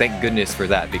like thank goodness for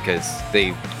that, because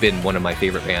they've been one of my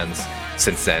favorite bands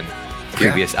since then.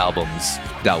 Previous albums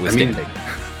notwithstanding.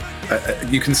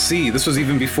 You can see this was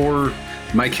even before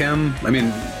My Chem. I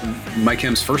mean, My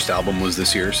Chem's first album was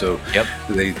this year, so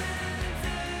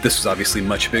this was obviously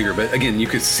much bigger. But again, you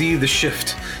could see the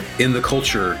shift in the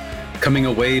culture coming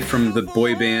away from the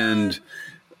boy band,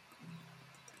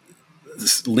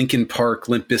 Linkin Park,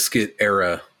 Limp Bizkit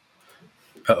era.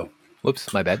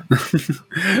 Whoops, my bad.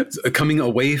 Coming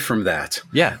away from that,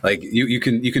 like you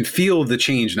can feel the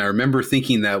change. And I remember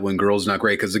thinking that when Girls Not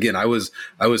Grey, because again, I was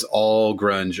all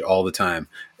grunge all the time.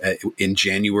 In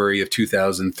January of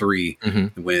 2003,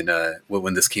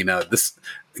 when this came out, this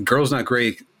Girls Not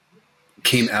Grey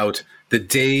came out the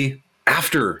day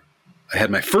after I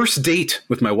had my first date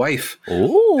with my wife.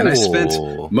 Ooh. And I spent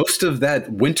most of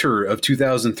that winter of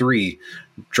 2003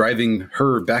 driving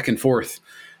her back and forth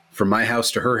from my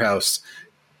house to her house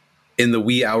in the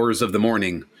wee hours of the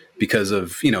morning because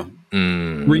of,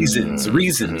 reasons.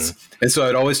 And so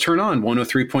I'd always turn on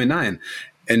 103.9.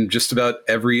 and just about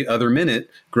every other minute,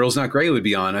 Girls Not Grey would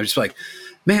be on. I was just like,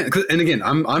 man. And again,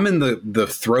 I'm in the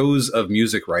throes of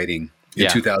music writing in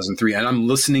 2003, and I'm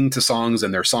listening to songs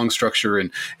and their song structure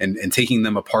and taking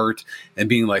them apart and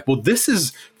being like, well, this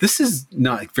is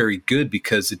not very good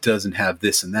because it doesn't have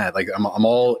this and that. Like I'm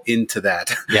all into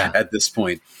that at this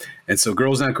point. And so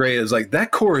Girls Not Grey is like,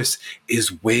 that chorus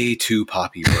is way too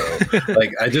poppy, bro.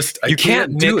 Like I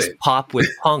can't do mix it. Pop with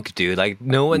punk, dude. Like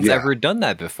no one's ever done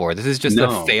that before. This is just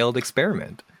a failed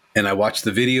experiment. And I watched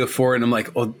the video for it and I'm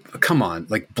like, oh, come on.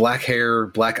 Like black hair,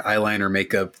 black eyeliner,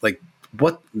 makeup, like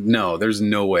what? No, there's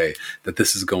no way that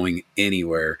this is going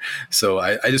anywhere. So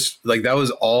I just like, that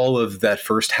was all of that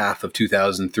first half of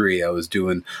 2003. I was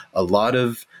doing a lot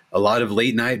of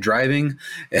late night driving,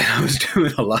 and I was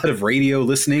doing a lot of radio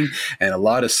listening and a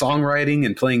lot of songwriting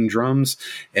and playing drums.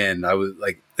 And I was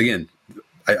like, again,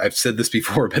 I've said this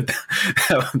before, but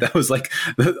that was like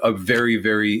a very,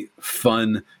 very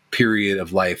fun period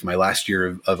of life, my last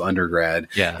year of undergrad.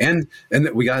 Yeah. And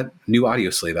we got new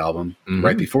Audioslave album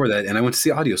right before that. And I went to see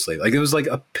Audioslave. Like it was like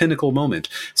a pinnacle moment.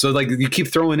 So like you keep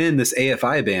throwing in this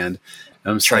AFI band.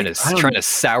 I'm trying to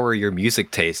sour your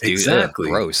music taste, dude. Exactly.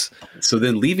 Gross. So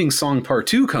then Leaving Song Part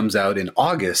 2 comes out in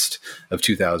August of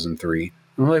 2003.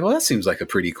 I'm like, well, that seems like a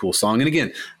pretty cool song. And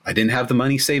again, I didn't have the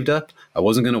money saved up. I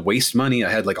wasn't going to waste money. I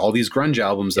had like all these grunge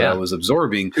albums that I was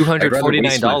absorbing.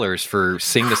 $249 for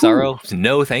Sing the Sorrow?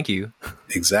 No, thank you.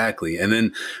 Exactly. And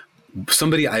then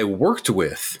somebody I worked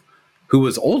with who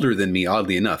was older than me,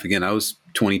 oddly enough. Again, I was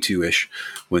 22-ish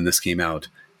when this came out.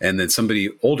 And then somebody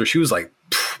older, she was like,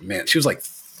 she was like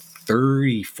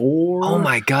 34. Oh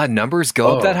my God, numbers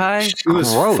go up that high? She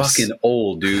was fucking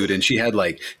old, dude. And she had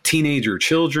like teenager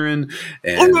children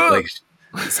and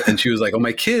and she was like, oh,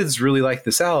 my kids really like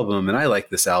this album and I like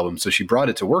this album. So she brought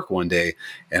it to work one day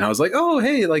and I was like, oh,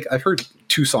 hey, like I've heard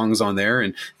 2 songs on there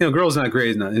and, you know, Girls Not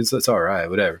Grey, it's all right,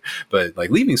 whatever. But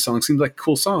like Leaving Song seems like a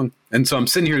cool song. And so I'm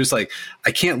sitting here just like,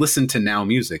 I can't listen to now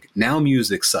music. Now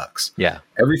music sucks. Yeah.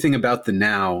 Everything about the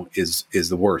now is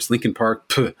the worst. Linkin Park,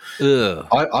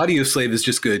 Audioslave is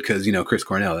just good because, you know, Chris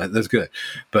Cornell, that's good.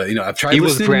 But, you know, I've tried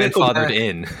listening to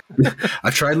Nickelback.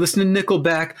 I've tried listening to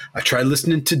Nickelback. I've tried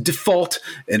listening to Default,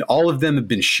 and all of them have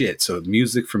been shit. So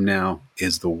music from now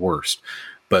is the worst.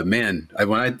 But man,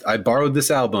 when I borrowed this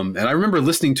album, and I remember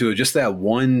listening to it just that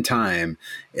one time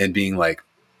and being like,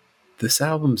 this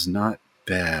album's not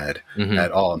bad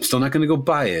at all. I'm still not going to go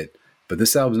buy it, but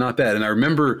this album's not bad. And I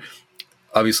remember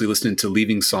obviously listening to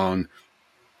Leaving Song,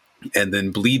 and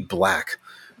then Bleed Black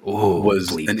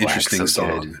was an interesting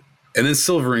song. Good. And then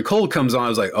Silver and Cold comes on. I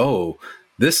was like, oh,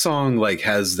 this song like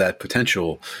has that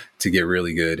potential to get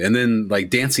really good. And then like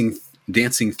Dancing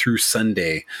Through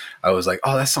Sunday, I was like,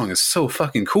 oh, that song is so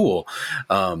fucking cool.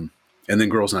 And then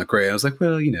Girls Not Grey, I was like,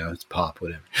 well, you know, it's pop,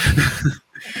 whatever.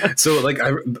 So like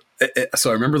I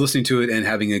remember listening to it and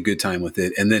having a good time with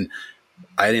it. And then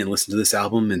I didn't listen to this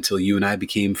album until you and I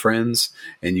became friends,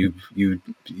 and you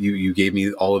gave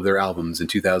me all of their albums in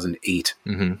 2008.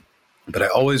 But I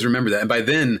always remember that. And by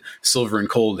then, Silver and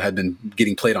Cold had been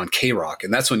getting played on K-Rock,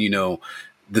 and that's when you know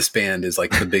this band is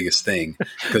like the biggest thing.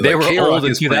 They were old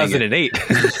in 2008.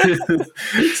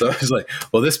 So I was like,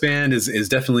 well, this band is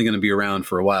definitely going to be around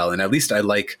for a while. And at least I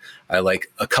like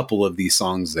a couple of these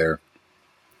songs there.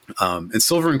 And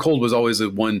Silver and Cold was always a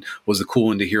cool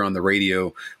one to hear on the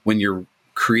radio when you're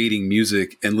creating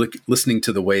music and listening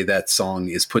to the way that song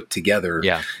is put together.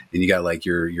 Yeah. And you got like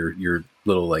your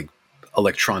little like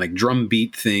electronic drum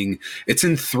beat thing. It's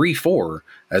in 3/4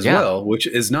 as well, which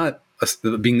is not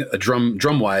being a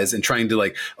drum wise and trying to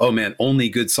like, oh man, only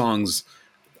good songs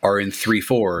are in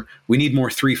 3/4. We need more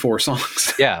 3/4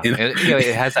 songs. Yeah, you know? And you know,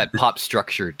 it has that pop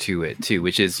structure to it too,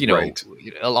 which is, you know, right.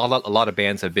 a lot of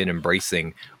bands have been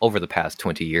embracing over the past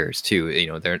 20 years too. You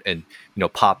know, they're, and you know,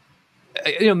 pop,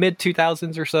 you know, mid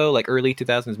 2000s or so, like early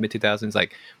 2000s, mid 2000s.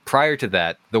 Like prior to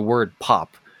that, the word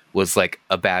pop was like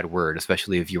a bad word,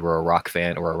 especially if you were a rock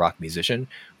fan or a rock musician.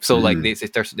 So like they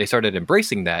started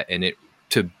embracing that, and it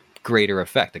to greater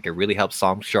effect. Like it really helps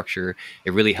song structure.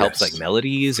 It really helps like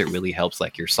melodies. It really helps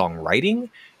like your songwriting,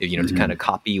 you know, to kind of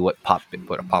copy what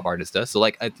a pop artist does. So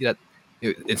like,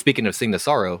 and speaking of Sing the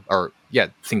Sorrow,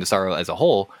 Sing the Sorrow as a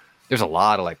whole, there's a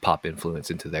lot of like pop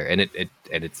influence into there, and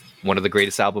it's one of the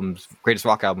greatest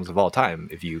rock albums of all time,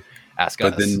 if you ask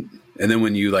us. Then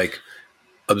when you like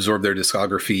absorb their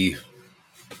discography,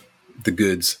 the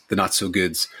goods, the not so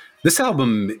goods, this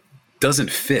album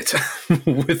doesn't fit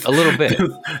with a little bit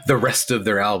the rest of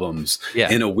their albums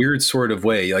in a weird sort of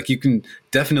way. Like you can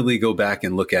definitely go back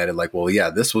and look at it like, well,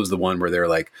 yeah, this was the one where they're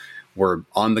like, we're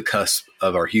on the cusp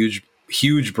of our huge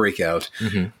breakout.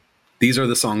 These are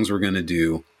the songs we're going to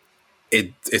do.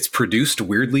 it's produced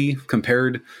weirdly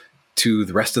compared to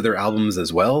the rest of their albums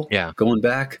as well. Yeah. Going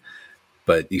back,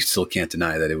 but you still can't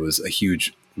deny that it was a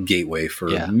huge gateway for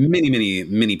Yeah.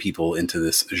 many people into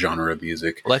this genre of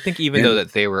music. Well, I think even though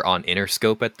that they were on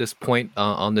Interscope at this point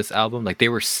on this album, like they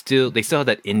still had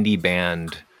that indie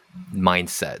band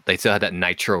mindset. They still had that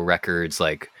Nitro Records,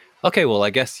 like, okay, well, I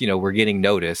guess, you know, we're getting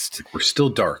noticed. We're still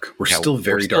dark. We're still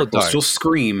very dark. We'll still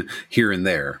scream here and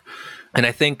there. And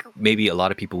I think maybe a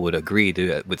lot of people would agree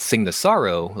with Sing the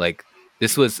Sorrow. Like,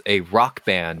 this was a rock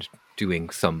band doing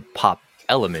some pop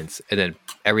elements, and then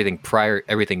everything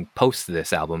post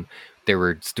this album, they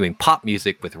were doing pop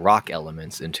music with rock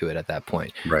elements into it at that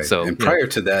point. Right. So, and prior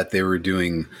to that, they were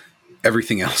doing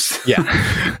everything else.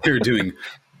 Yeah. They were doing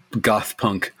goth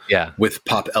punk with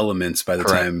pop elements by the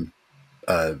time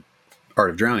Art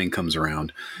of Drowning comes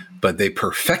around. But they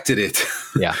perfected it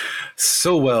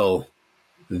so well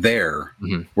there,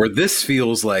 where this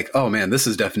feels like, oh man, this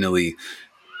is definitely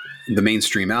the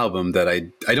mainstream album that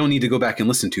I don't need to go back and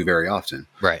listen to very often.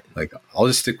 Right. Like, I'll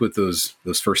just stick with those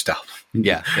first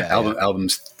albums.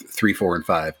 Albums 3, 4, and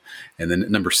 5, and then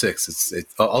number 6.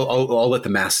 I'll let the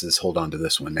masses hold on to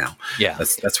this one now. Yeah,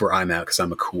 that's where I'm at, because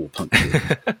I'm a cool punk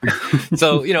kid.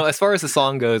 So, you know, as far as the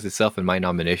song goes itself, and my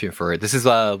nomination for it, this is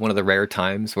one of the rare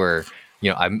times where,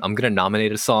 you know, I'm going to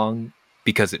nominate a song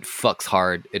because it fucks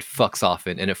hard, it fucks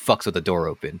often, and it fucks with the door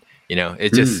open. You know,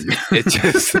 it's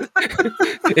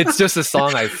just a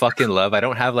song I fucking love. I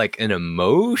don't have like an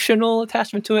emotional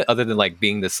attachment to it, other than like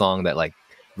being the song that like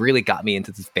really got me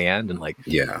into this band and like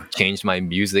changed my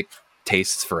music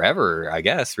tastes forever, I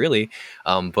guess, really.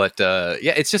 But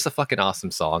it's just a fucking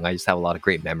awesome song. I just have a lot of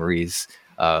great memories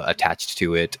attached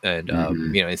to it, and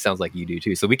you know, it sounds like you do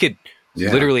too. So we could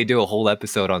literally do a whole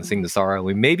episode on Sing the Sorrow.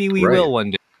 Maybe we will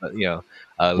one day. You know,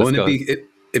 let's go.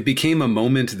 It became a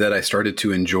moment that I started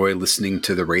to enjoy listening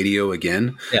to the radio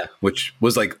again, which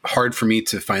was like hard for me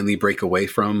to finally break away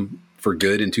from for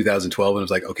good in 2012. And I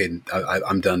was like, okay,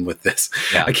 I'm done with this.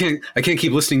 Yeah. I can't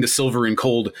keep listening to Silver and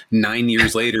Cold 9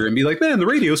 years later and be like, man, the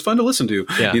radio is fun to listen to.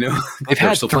 Yeah. You know, they've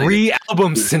had 3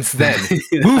 albums since then.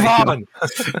 Move on.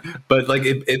 But like,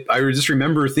 I just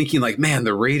remember thinking like, man,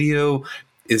 the radio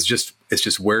is just, it's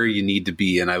just where you need to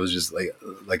be. And I was just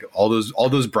like all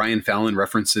those Brian Fallon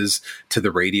references to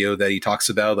the radio that he talks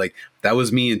about, like that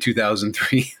was me in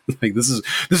 2003. Like this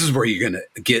is where you're going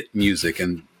to get music.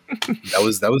 And that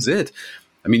was it.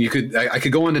 I mean, I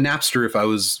could go on to Napster if I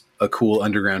was a cool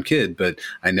underground kid, but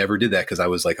I never did that because I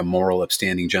was like a moral,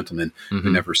 upstanding gentleman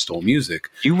who never stole music.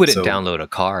 You wouldn't download a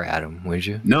car, Adam, would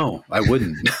you? No, I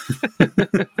wouldn't.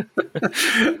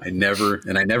 I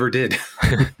never did.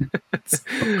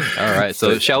 All right.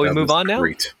 So shall we move on now?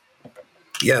 Great.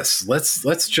 Yes,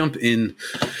 let's jump in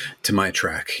to my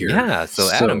track here. Yeah. So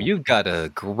Adam, you've got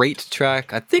a great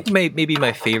track. I think maybe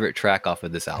my favorite track off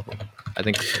of this album. I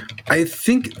mean,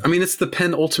 it's the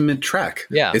penultimate track.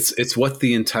 Yeah. It's what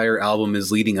the entire album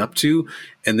is leading up to.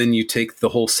 And then you take the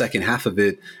whole second half of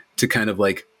it to kind of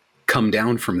like come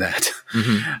down from that.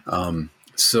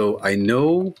 So I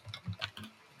know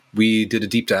we did a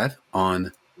deep dive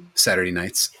on Saturday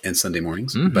nights and Sunday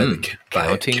mornings by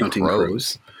Counting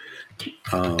Crows.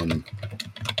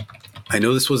 I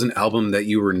know this was an album that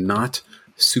you were not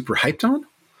super hyped on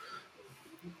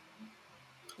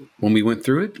when we went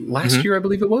through it last year, I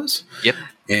believe it was. Yep.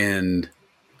 And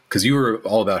because you were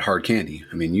all about hard candy.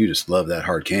 I mean, you just love that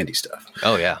hard candy stuff.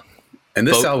 Oh yeah. And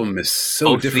this album is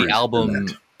so different. The album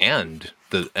and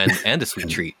the Sweet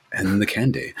Treat and the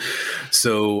Candy.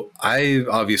 So I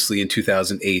obviously in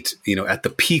 2008, you know, at the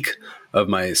peak of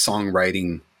my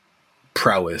songwriting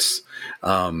prowess,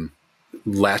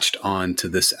 latched on to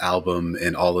this album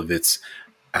and all of its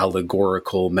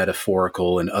allegorical,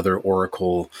 metaphorical, and other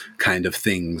oracle kind of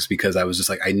things, because I was just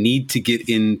like, I need to get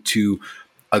into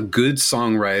a good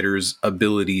songwriter's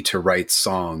ability to write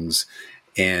songs.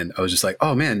 And I was just like,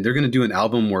 oh man, they're going to do an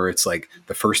album where it's like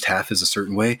the first half is a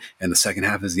certain way and the second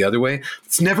half is the other way.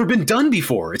 It's never been done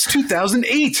before. It's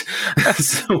 2008.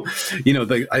 So, you know,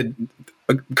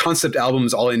 concept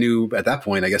albums, all I knew at that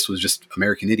point, I guess, was just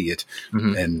American Idiot.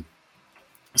 And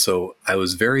so I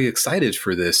was very excited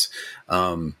for this.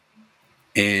 And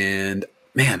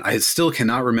man, I still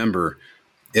cannot remember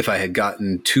if I had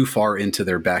gotten too far into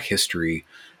their back history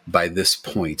by this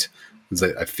point.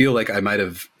 I feel like I might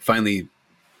have finally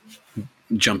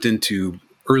jumped into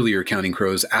earlier Counting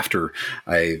Crows after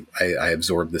I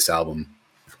absorbed this album.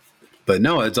 But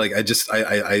no, it's like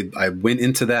I went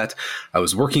into that. I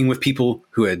was working with people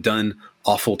who had done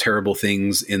awful, terrible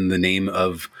things in the name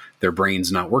of their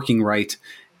brains not working right.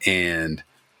 And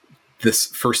this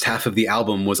first half of the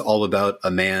album was all about a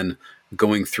man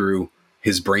going through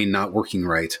his brain not working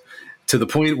right, to the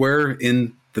point where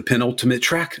in the penultimate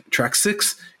track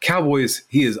 6, Cowboys,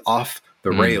 he is off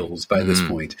the rails by this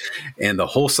point. And the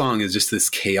whole song is just this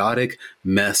chaotic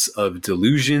mess of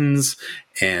delusions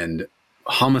and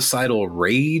homicidal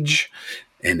rage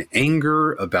and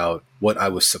anger about what I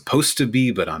was supposed to be,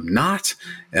 but I'm not.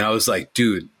 And I was like,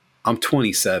 dude, I'm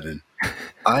 27.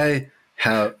 I've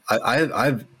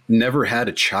never had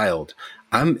a child.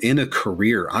 I'm in a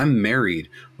career. I'm married.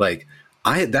 Like,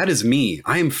 that is me.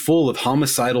 I am full of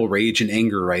homicidal rage and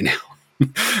anger right now.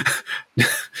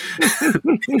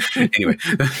 Anyway.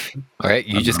 All right.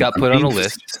 You just got put on a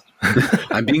list.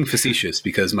 I'm being facetious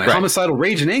because my homicidal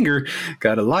rage and anger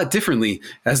got a lot differently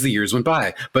as the years went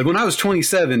by. But when I was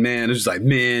 27, man, it was just like,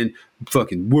 man,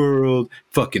 fucking world,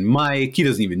 fucking Mike, he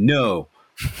doesn't even know.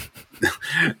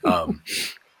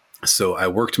 So I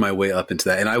worked my way up into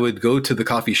that, and I would go to the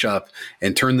coffee shop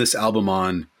and turn this album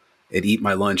on and eat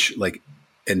my lunch, like,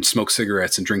 and smoke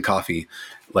cigarettes and drink coffee,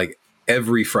 like,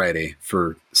 every Friday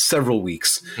for several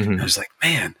weeks. And I was like,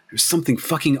 man, there's something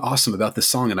fucking awesome about this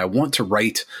song, and I want to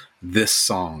write this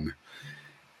song.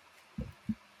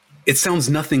 It sounds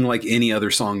nothing like any other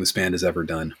song this band has ever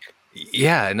done.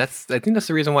 Yeah, and I think that's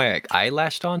the reason why I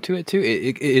latched onto it too.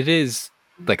 It is,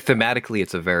 like, thematically,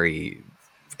 it's a very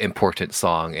important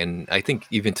song, and I think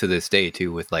even to this day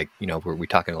too, with, like, you know, we're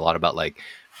talking a lot about, like,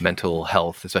 mental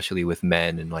health, especially with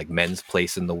men, and, like, men's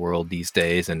place in the world these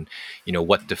days, and, you know,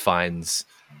 what defines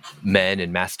men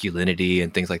and masculinity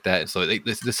and things like that. And so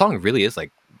the song really is,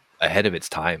 like, ahead of its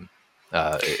time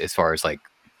as far as, like,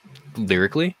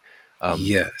 lyrically.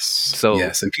 Yes,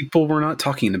 and people were not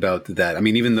talking about that. I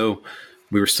mean, even though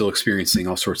we were still experiencing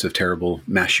all sorts of terrible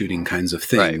mass shooting kinds of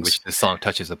things, right, which the song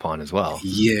touches upon as well.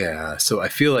 Yeah, so I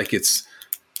feel like it's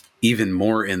even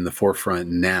more in the forefront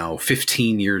now,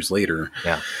 15 years later.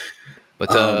 Yeah.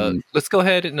 But let's go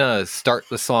ahead and start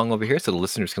the song over here so the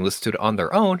listeners can listen to it on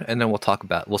their own, and then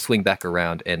we'll swing back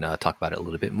around and talk about it a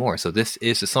little bit more. So this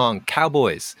is the song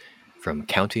Cowboys from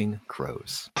Counting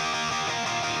Crows.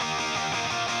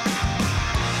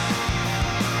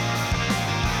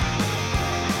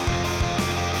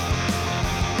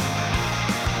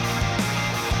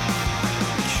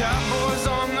 Cowboys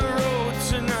on the road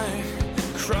tonight,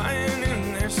 crying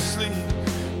in their sleep.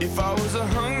 If I was a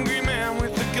hungry man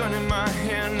with a gun in my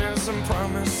hand and some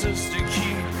promises to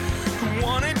keep, who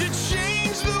wanted to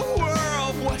change the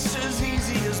world, what's as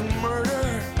easy as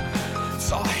murder?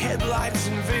 Saw headlights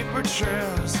and vapor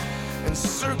trails and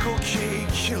Circle K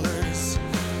killers,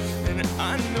 and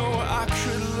I know I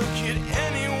could look at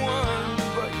anyone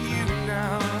but you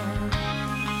now.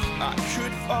 I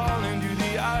could fall into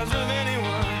the eyes of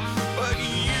anyone but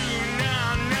you now.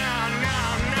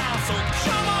 So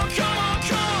come on, oh, come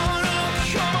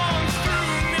on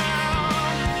through now.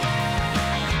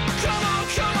 Come on, oh,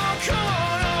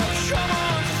 come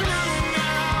on through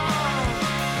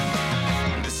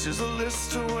now. This is a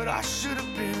list of what I should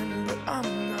have been, but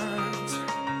I'm not.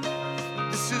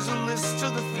 This is a list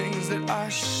of the things that I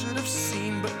should have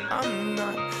seen, but I'm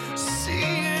not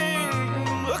seeing.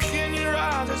 Look in your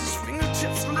eyes as his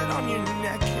fingertips lit on your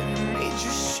neck and it made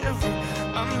you shiver.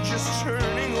 I'm just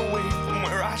turning away from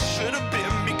where I should have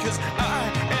been because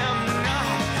I am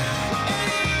not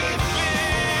anything.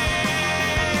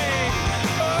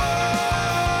 Oh,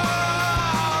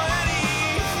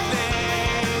 anything.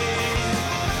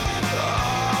 Oh,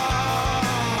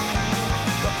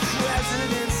 the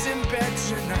president's in bed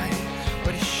tonight,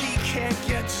 but he can't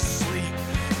get to sleep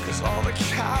because all the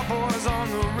cowboys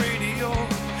on the radio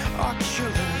are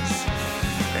killers.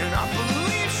 And I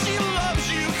believe she loves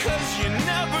you cause you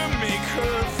never make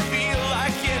her feel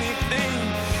like anything.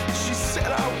 She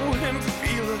said I wouldn't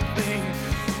feel a thing,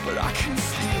 but I can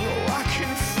feel,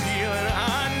 and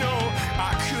I know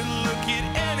I could look at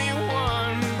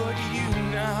anyone but you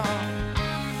now.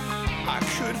 I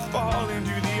could fall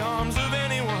into the arms of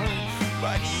anyone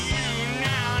but you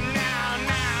now.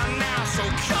 So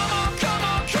come on, oh,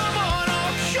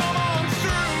 come on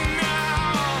through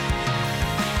now.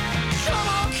 Come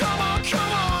on,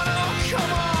 oh,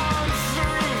 come on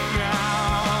through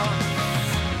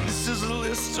now. This is a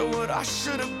list of what I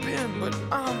should have been, but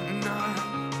I'm not.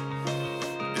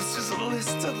 This is a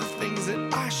list of the things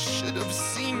that I should have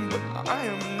seen, but I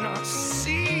am not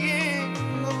seeing.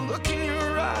 The look in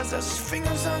your eyes as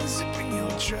fingers unzipping your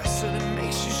dress and it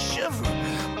makes you shiver.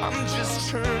 I'm just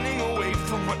turning away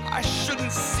from what I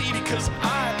shouldn't see because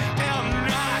I am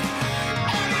not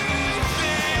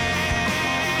anything.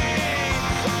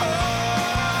 Oh,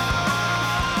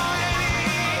 anything.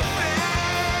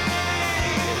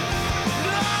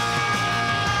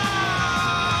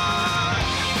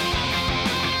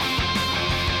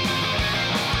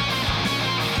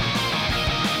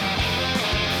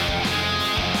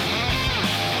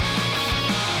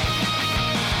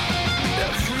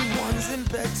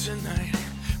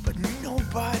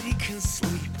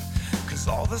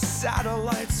 the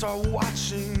satellites are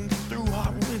watching through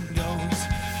our windows.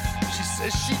 She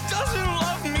says she doesn't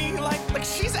love me like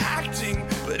she's acting,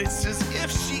 but it's as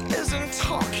if she isn't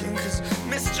talking, 'cause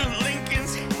Mr.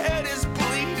 Lincoln's head is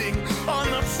bleeding on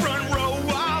the front row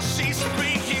while she's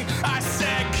speaking. I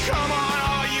said, come on,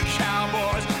 all you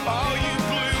cowboys, all you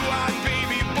blue-eyed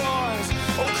baby boys.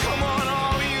 Oh, come on,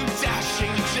 all you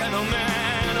dashing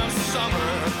gentlemen of summer.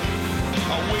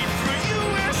 I'll wait for you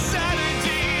where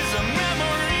Saturday's a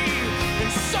memory,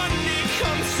 and Sunday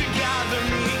comes to gather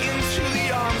me into the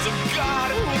arms of God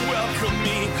who will welcome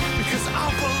me. Because I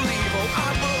believe, oh,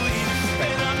 I believe,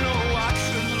 and I know I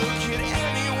could look at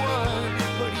anyone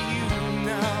but you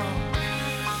now.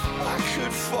 I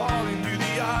could fall into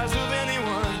the eyes of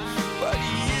anyone but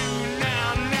you now,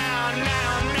 now,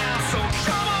 now, now. So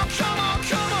come on, come on,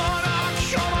 come on, oh,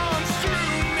 come on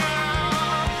through now.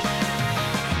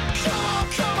 Come on,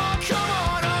 come on, come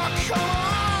on, oh, come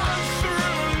on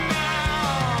through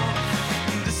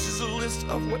now. This is a list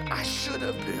of what I should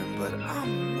have been, but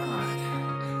I'm not.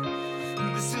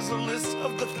 This is a list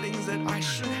of the things that I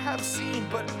should have seen,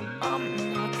 but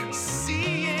I'm not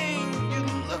seeing. You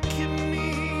look at me.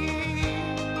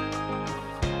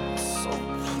 So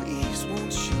please,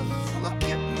 won't you look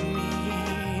at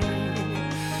me?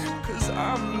 'Cause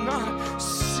I'm not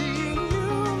seeing you.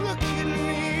 Look at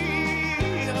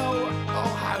me.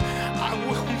 Oh, I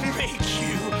will make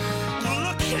you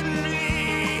look at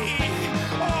me,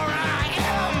 or I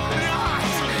am not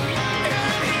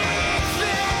anything.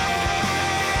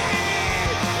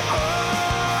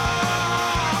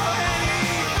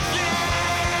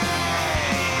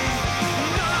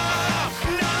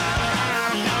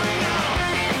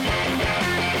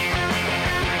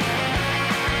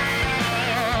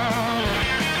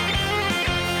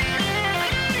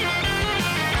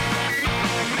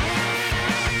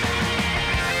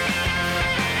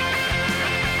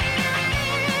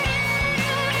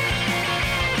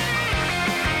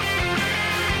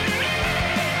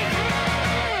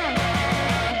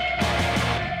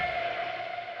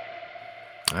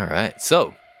 All right.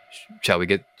 So, shall we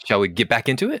get back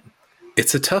into it?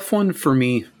 It's a tough one for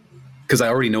me because I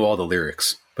already know all the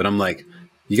lyrics, but I'm like,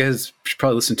 you guys should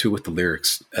probably listen to it with the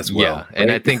lyrics as well. Yeah, and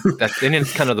right? I think and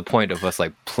it's kind of the point of us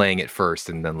like playing it first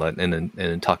and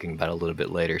then talking about it a little bit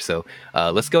later. So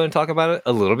let's go and talk about it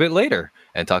a little bit later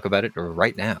and talk about it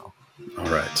right now. All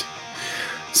right.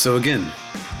 So again,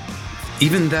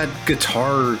 even that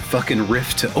guitar fucking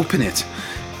riff to open it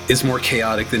is more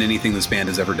chaotic than anything this band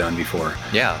has ever done before.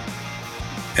 Yeah.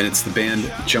 And it's the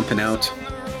band jumping out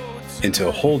into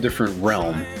a whole different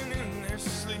realm.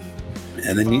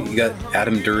 And then you got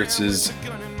Adam Duritz's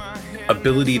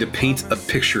ability to paint a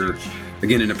picture,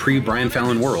 again, in a pre-Brian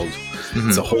Fallon world. Mm-hmm.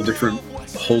 It's a whole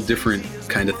different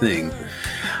kind of thing.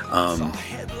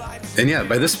 And yeah,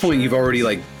 by this point, you've already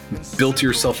like built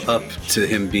yourself up to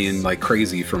him being like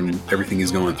crazy from everything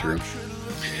he's going through.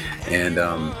 And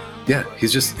yeah,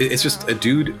 it's just a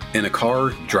dude in a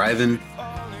car driving,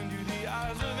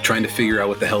 trying to figure out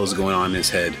what the hell is going on in his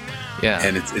head. Yeah,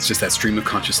 and it's just that stream of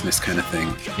consciousness kind of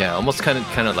thing. Yeah, almost kind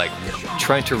of like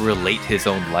trying to relate his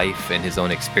own life and his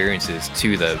own experiences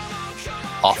to the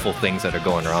awful things that are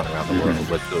going on around the world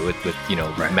with you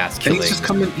know, right, mass killing.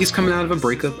 And he's coming out of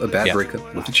a bad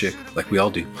breakup with a chick, like we all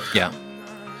do. Yeah,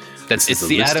 it's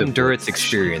the Adam Duritz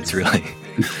experience, really.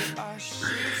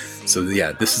 So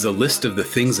yeah, this is a list of the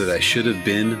things that I should have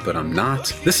been, but I'm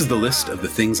not. This is the list of the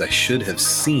things I should have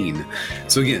seen.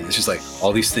 So again, it's just like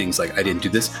all these things, like I didn't do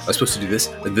this, I was supposed to do this,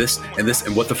 and this,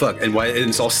 and what the fuck, and why, and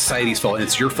it's all society's fault, and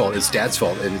it's your fault, it's dad's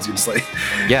fault, and it's just like,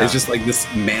 yeah, it's just like this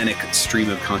manic stream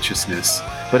of consciousness.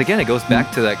 But again, it goes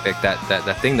back to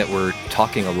that thing that we're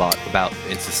talking a lot about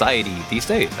in society these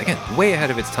days. Again, way ahead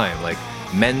of its time, like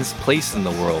men's place in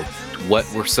the world, what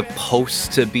we're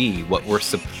supposed to be,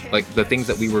 like the things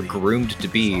that we were groomed to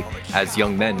be as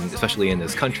young men, especially in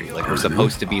this country. Like we're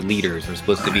supposed to be leaders, we're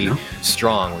supposed to be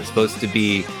strong, we're supposed to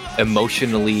be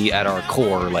emotionally at our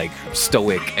core, like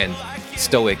stoic and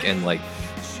like,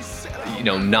 you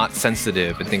know, not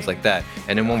sensitive and things like that.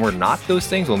 And then when we're not those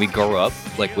things, when we grow up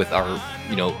like with our,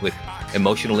 you know, with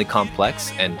emotionally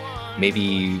complex, and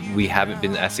maybe we haven't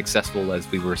been as successful as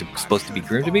we were supposed to be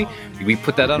groomed to be, we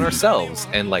put that on ourselves.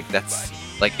 And like that's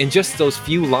like in just those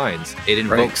few lines, it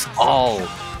invokes all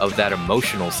of that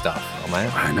emotional stuff. Oh man,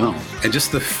 I know. And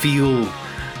just the feel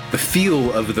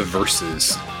of the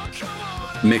verses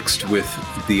mixed with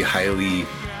the highly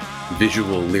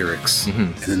visual lyrics.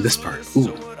 And then this part,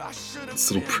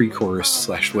 this little pre-chorus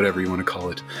 / whatever you want to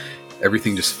call it,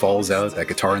 everything just falls out, that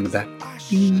guitar in the back.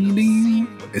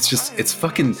 It's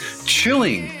fucking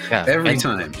chilling every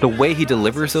time. The way he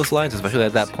delivers those lines, especially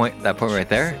at that point right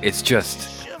there, it's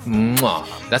just mwah.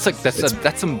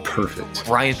 That's some perfect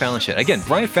Brian Fallon shit. Again,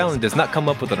 Brian Fallon does not come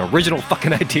up with an original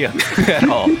fucking idea at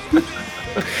all.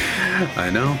 I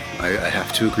know. I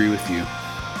have to agree with you.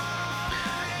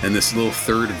 And this little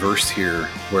third verse here,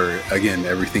 where again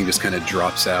everything just kind of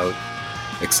drops out,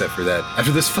 except for that.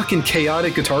 After this fucking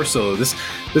chaotic guitar solo, this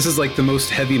is like the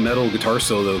most heavy metal guitar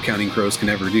solo Counting Crows can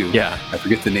ever do. Yeah, I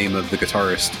forget the name of the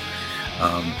guitarist,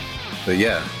 but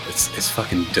yeah, it's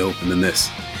fucking dope. And then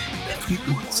this,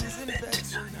 everyone's in bed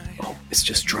tonight. Oh, it's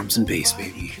just drums and bass,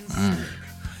 baby.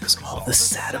 Because all the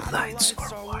satellites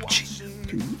are watching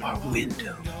through our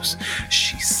windows.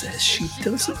 She says she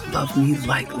doesn't love me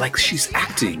like she's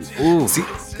acting. Ooh. See,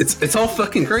 it's all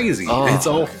fucking crazy. Oh. It's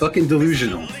all fucking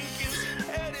delusional.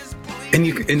 And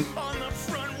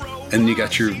you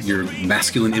got your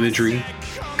masculine imagery.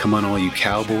 Come on, all you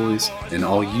cowboys and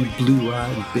all you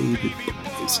blue-eyed baby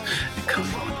boys, and come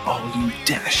on, all you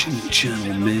dashing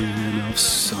gentlemen of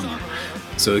summer.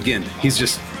 So again, he's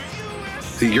just,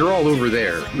 you're all over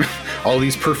there, all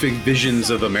these perfect visions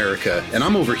of America, and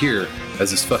I'm over here as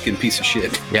this fucking piece of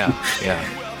shit. Yeah.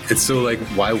 It's so like,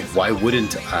 why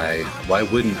wouldn't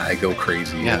I go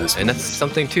crazy? Yeah, in this and that's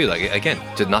something too. Like again,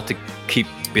 not to keep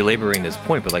belaboring this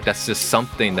point, but like that's just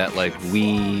something that like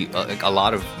we, a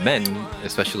lot of men,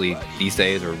 especially these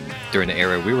days or during the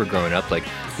era we were growing up, like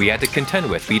we had to contend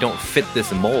with. We don't fit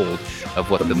this mold of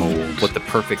what the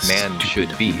perfect man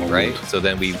should be, right? So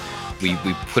then we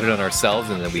put it on ourselves,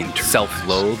 and then we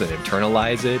self-loathe and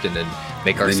internalize it, and then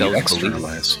make ourselves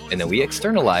believe, and then we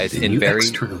externalize in very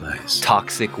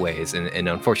toxic ways, and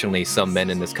unfortunately some men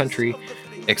in this country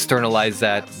externalize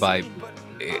that by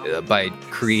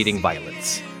creating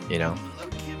violence, you know.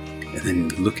 And then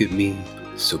look at me,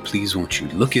 so please won't you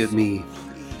look at me,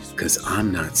 because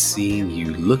I'm not seeing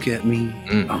you look at me.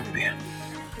 Oh man.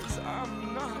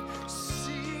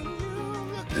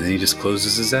 And then he just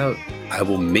closes this out. I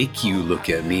will make you look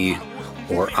at me,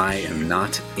 or I am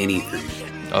not anything.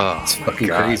 Oh, it's fucking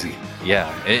crazy.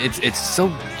 Yeah, it's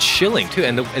so chilling too,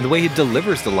 and the way he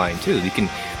delivers the line too. You can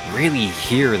really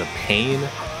hear the pain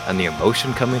and the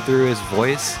emotion coming through his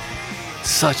voice.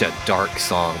 Such a dark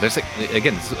song. There's like,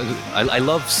 again, I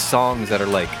love songs that are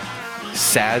like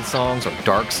sad songs or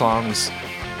dark songs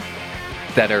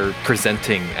that are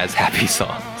presenting as happy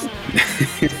songs.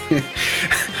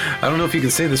 I don't know if you can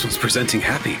say this one's presenting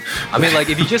happy. I mean, like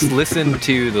if you just listen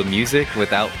to the music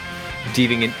without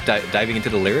diving into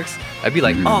the lyrics, I'd be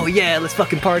like, oh yeah, let's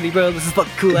fucking party, bro. This is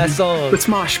fucking cool ass song. Let's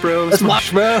mosh, bro. Let's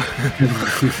mosh, bro.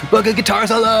 Fucking guitar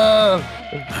solo.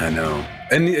 I know.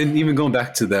 And even going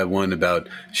back to that one about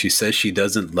she says she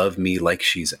doesn't love me like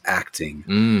she's acting.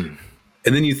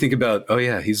 And then you think about, oh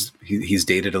yeah, he's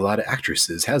dated a lot of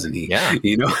actresses, hasn't he? Yeah.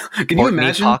 You know, can you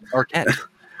imagine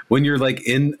when you're like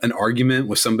in an argument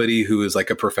with somebody who is like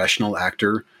a professional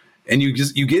actor, and you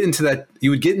would get into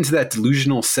that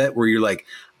delusional set where you're like,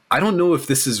 I don't know if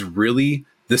this is really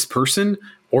this person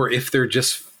or if they're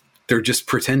just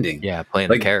pretending. Yeah, playing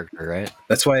like, the character, right?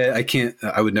 That's why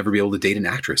I would never be able to date an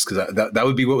actress, because that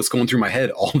would be what was going through my head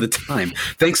all the time.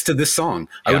 Thanks to this song,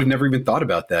 I would have never even thought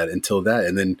about that until that.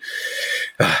 And then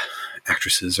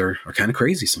actresses are kind of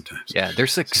crazy sometimes. Yeah,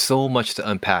 there's like so much to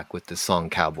unpack with this song,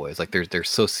 Cowboys. Like there's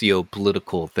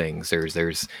socio-political things.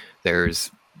 There's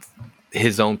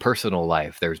his own personal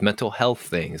life. There's mental health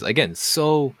things. Again,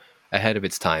 so ahead of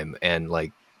its time, and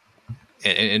like,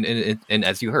 and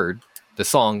as you heard, the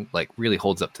song like really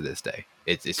holds up to this day.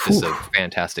 It's just a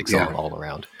fantastic song all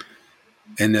around.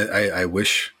 And I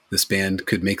wish this band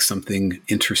could make something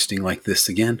interesting like this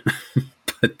again.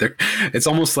 But it's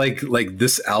almost like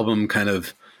this album kind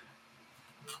of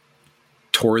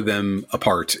tore them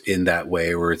apart in that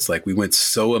way, where it's like we went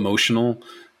so emotional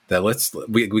that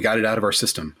we got it out of our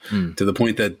system to the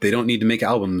point that they don't need to make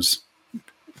albums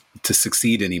to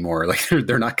succeed anymore. Like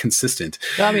they're not consistent.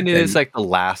 I mean, it is like the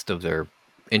last of their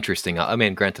interesting. I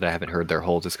mean, granted, I haven't heard their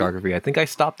whole discography. I think I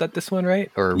stopped at this one,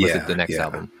 right? Or was it the next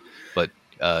album? But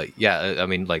yeah, I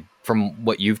mean, like from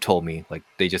what you've told me, like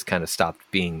they just kind of stopped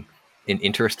being an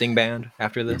interesting band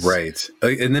after this, right?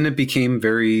 And then it became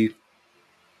very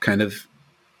kind of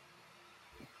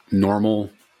normal,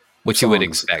 which you would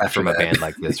expect from a band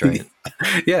like this, right?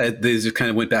 Yeah, they just kind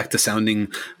of went back to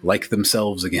sounding like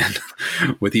themselves again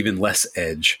with even less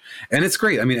edge. And it's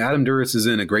great. I mean, Adam Duras is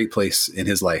in a great place in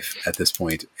his life at this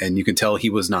point, and you can tell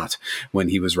he was not when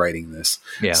he was writing this.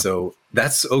 Yeah. So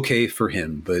that's okay for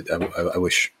him, but I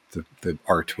wish the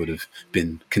art would have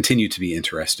continued to be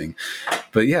interesting.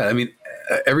 But yeah, I mean,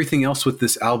 everything else with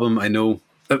this album, I know.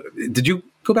 Did you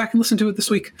go back and listen to it this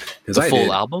week? The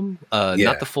full album?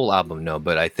 Not the full album, no.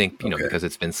 But I think because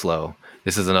it's been slow,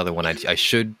 this is another one I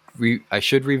should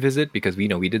revisit, because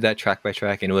we did that track by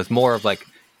track, and it was more of like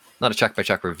not a track by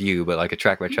track review, but like a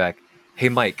track by track. Hey,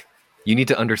 Mike, you need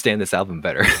to understand this album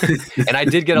better. And I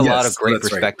did get a lot of great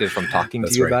perspective from talking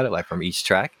to you about it, like from each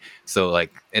track. So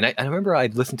like, and I remember I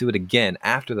listened to it again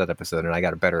after that episode, and I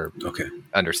got a better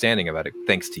understanding about it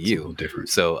thanks to you. A little different.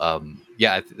 So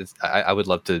I would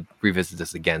love to revisit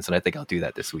this again. So I think I'll do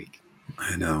that this week.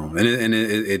 I know, and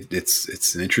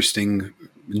it's an interesting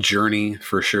journey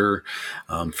for sure.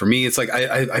 For me, it's like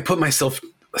I put myself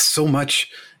so much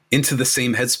into the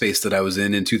same headspace that I was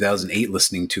in 2008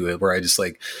 listening to it, where I just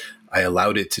like I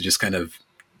allowed it to just kind of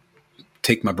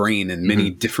take my brain in many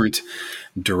different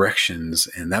directions,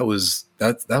 and that was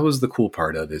the cool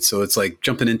part of it. So it's like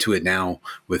jumping into it now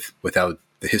without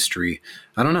the history.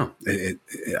 I don't know.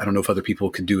 I don't know if other people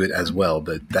could do it as well,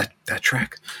 but that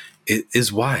track, it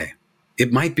is why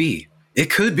it might be. It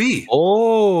could be.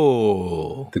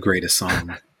 Oh, the greatest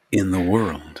song in the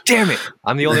world. Damn it.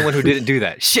 I'm the only one who didn't do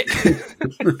that. Shit.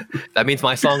 That means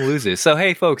my song loses. So,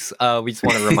 hey, folks, we just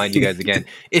want to remind you guys again,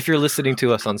 if you're listening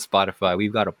to us on Spotify,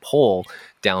 we've got a poll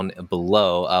down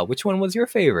below. Which one was your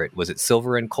favorite? Was it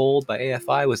Silver and Cold by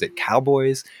AFI? Was it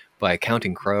Cowboys by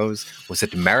Counting Crows? Was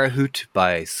it Marahoot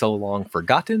by So Long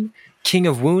Forgotten? King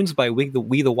of Wounds by We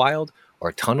the Wild?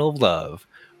 Or Tunnel of Love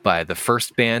by the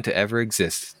first band to ever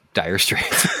exist, Dire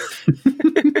Straits?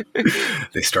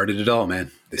 They started it all,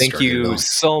 man. Thank you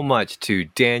so much to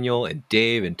Daniel and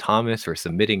Dave and Thomas for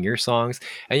submitting your songs.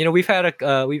 And we've had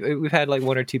we've had like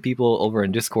one or two people over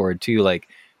in Discord too, like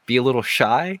be a little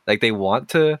shy, like they want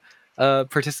to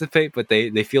participate, but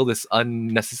they feel this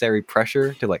unnecessary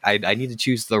pressure to like I need to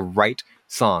choose the right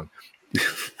song.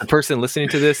 The person listening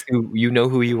to this, who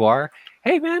who you are,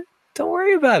 hey man, don't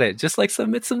worry about it. Just like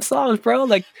submit some songs, bro.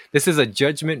 Like this is a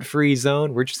judgment-free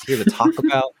zone. We're just here to talk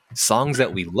about songs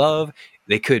that we love.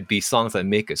 They could be songs that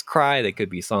make us cry. They could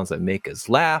be songs that make us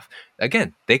laugh.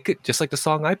 Again, they could, just like the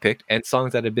song I picked and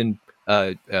songs that have been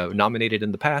nominated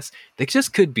in the past, they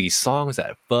just could be songs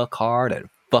that fuck hard and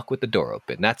fuck with the door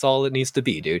open. That's all it needs to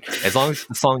be, dude. As long as it's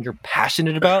the song you're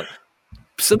passionate about,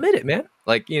 submit it, man.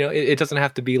 Like, it doesn't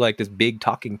have to be like this big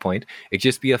talking point. It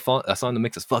just be a song that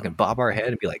makes us fucking bob our head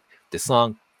and be like, this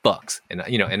song fucks. And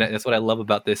and that's what I love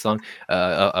about this song,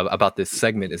 about this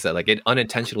segment, is that like it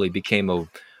unintentionally became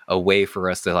a way for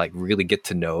us to like really get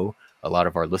to know a lot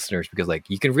of our listeners, because like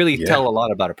you can really tell a lot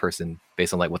about a person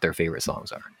based on like what their favorite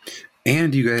songs are.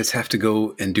 And you guys have to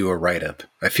go and do a write-up.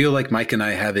 I feel like Mike and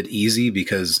I have it easy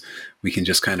because we can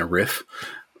just kind of riff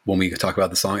when we talk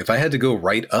about the song. If I had to go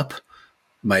write up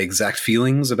my exact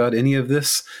feelings about any of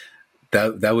this,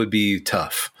 that would be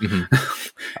tough.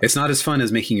 It's not as fun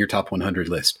as making your top 100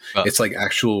 list. It's like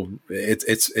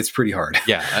it's pretty hard.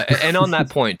 Yeah. And on that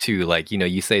point too, like,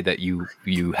 you say that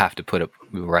you have to put up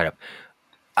right up.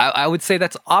 I would say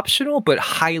that's optional, but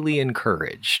highly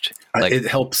encouraged. Like, it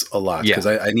helps a lot because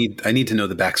I need to know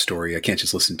the backstory. I can't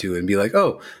just listen to it and be like,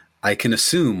 oh, I can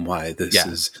assume why this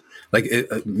is like,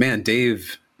 man,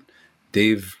 Dave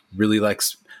really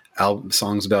likes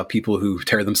songs about people who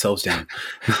tear themselves down.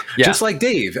 Just like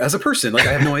Dave as a person. Like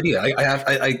I have no idea.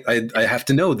 I have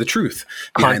to know the truth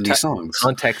behind these songs.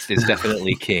 Context is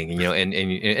definitely king,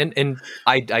 and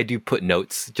I do put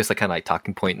notes, just like kind of like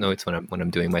talking point notes when I'm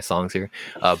doing my songs here.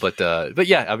 But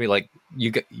yeah, I mean, like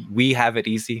we have it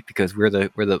easy because we're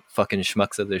the fucking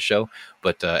schmucks of this show,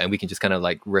 but and we can just kind of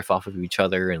like riff off of each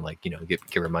other and like,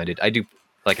 get reminded.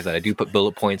 Like I said, I do put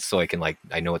bullet points so I can I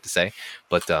know what to say,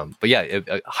 but yeah,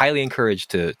 highly encouraged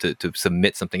to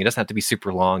submit something. It doesn't have to be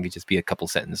super long. It just be a couple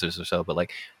sentences or so, but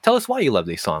like tell us why you love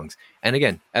these songs. And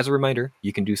again, as a reminder,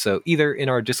 you can do so either in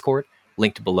our Discord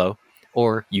linked below,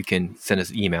 or you can send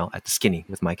us an email at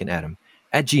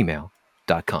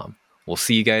theskinnyWithMikeandAdam@gmail.com. We'll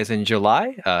see you guys in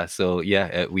July. So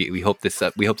yeah, we hope this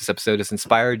episode has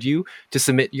inspired you to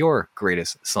submit your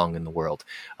greatest song in the world.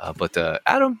 But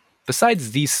Adam,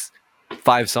 besides these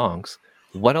 5 songs,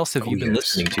 what else have you been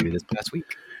listening to this past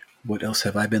week? What else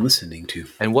have I been listening to?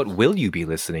 And what will you be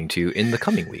listening to in the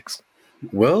coming weeks?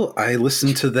 Well, I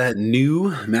listened to that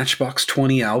new Matchbox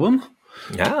 20 album.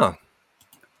 Yeah.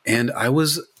 And I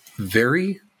was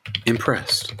very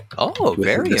impressed. Oh,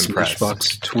 very impressed.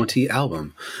 Matchbox 20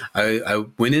 album. I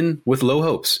went in with low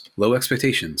hopes, low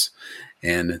expectations,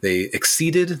 and they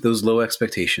exceeded those low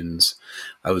expectations.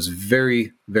 I was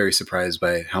very, very surprised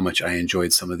by how much I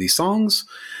enjoyed some of these songs.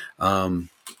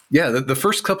 The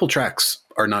first couple tracks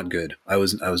are not good. I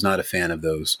was not a fan of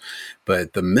those,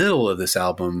 but the middle of this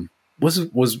album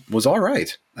was all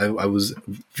right. I was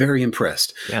very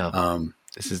impressed. Yeah.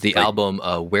 This is the album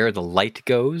Where the Light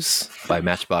Goes by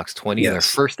Matchbox 20. Yes. Their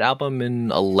first album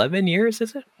in 11 years,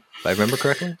 is it? If I remember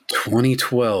correctly.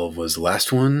 2012 was the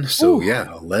last one. So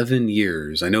yeah, 11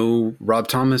 years. I know Rob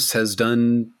Thomas has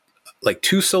done like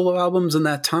 2 solo albums in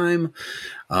that time.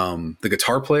 The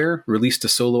guitar player released a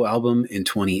solo album in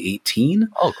 2018.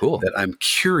 Oh, cool. That I'm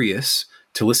curious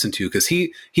to listen to, because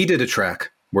he did a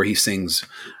track where he sings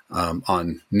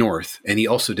on North, and he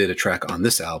also did a track on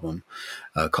this album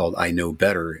called I Know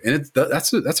Better, and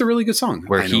that's a really good song.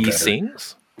 Where he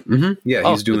sings? Mm-hmm.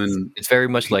 Yeah, he's doing. It's very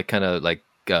much like kind of like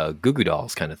Goo Goo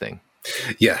Dolls kind of thing.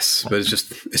 Yes, but it's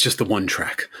just the one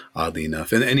track, oddly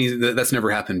enough, and that's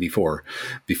never happened before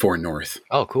North.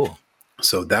 Oh, cool.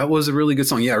 So that was a really good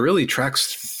song. Yeah, really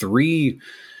tracks 3.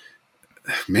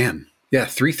 Man, yeah,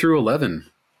 3 through 11.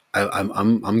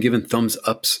 I'm giving thumbs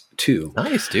ups too.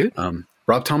 Nice, dude.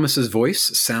 Rob Thomas's voice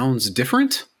sounds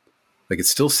different. Like it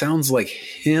still sounds like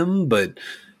him, but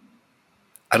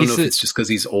I don't know if it's just because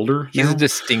he's older. He's a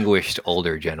distinguished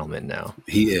older gentleman now.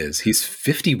 He is. He's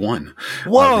 51.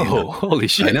 Whoa! Holy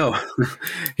shit! I know.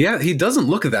 Yeah, he doesn't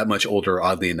look that much older.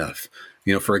 Oddly enough,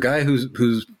 for a guy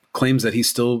who's claims that he's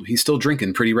still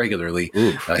drinking pretty regularly.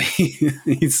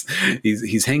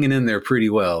 He's hanging in there pretty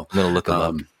well. I'm gonna look him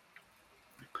up.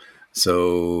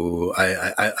 So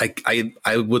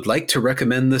I would like to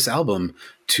recommend this album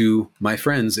to my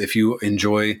friends if you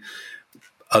enjoy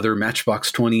other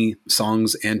Matchbox 20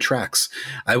 songs and tracks.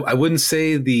 I wouldn't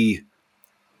say the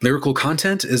lyrical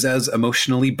content is as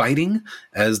emotionally biting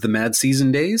as the Mad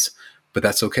Season days, but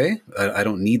that's okay. I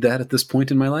don't need that at this point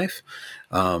in my life.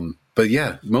 But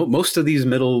yeah, most of these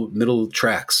middle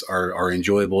tracks are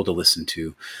enjoyable to listen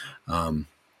to.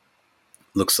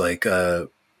 Looks like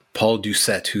Paul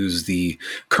Doucette, who's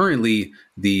currently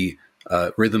the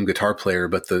rhythm guitar player,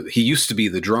 but he used to be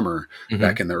the drummer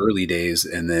back in the early days,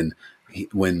 and then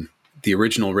when the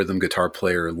original rhythm guitar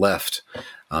player left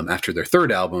after their third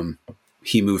album,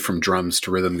 he moved from drums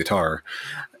to rhythm guitar,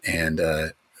 and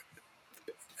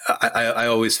I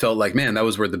always felt like, man, that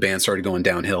was where the band started going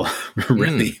downhill,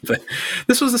 really. But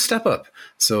this was a step up,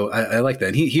 so I like that.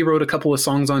 And he wrote a couple of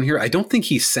songs on here. I don't think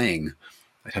he sang.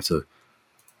 I'd have to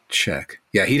check.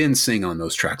 Yeah, he didn't sing on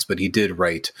those tracks, but he did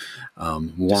write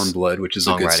Warm Blood, which is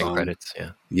a good song. Credits,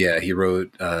 yeah, he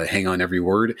wrote Hang On Every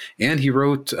Word, and he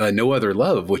wrote No Other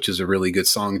Love, which is a really good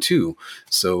song too.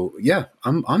 So yeah,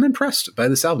 I'm impressed by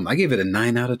this album. I gave it a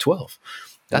 9 out of 12.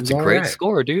 That's a great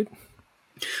score, dude.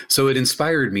 So it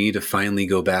inspired me to finally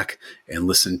go back and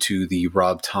listen to the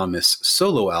Rob Thomas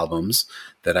solo albums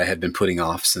that I had been putting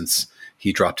off since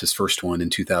he dropped his first one in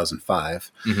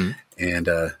 2005. And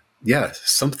yeah,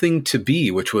 Something to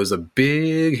Be, which was a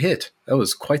big hit. That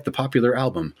was quite the popular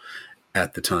album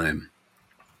at the time.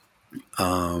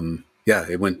 Yeah,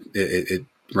 it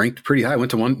ranked pretty high. It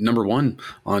went to number 1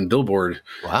 on Billboard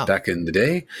back in the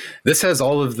day. This has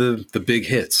all of the big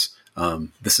hits.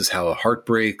 This Is How a Heart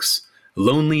Breaks,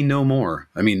 Lonely No More.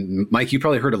 I mean, Mike, you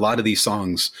probably heard a lot of these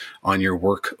songs on your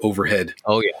work overhead.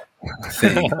 Oh yeah.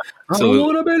 Thing. I don't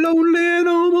want to be lonely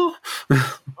no more.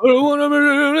 I don't want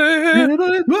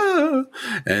to be lonely.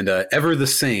 And Ever the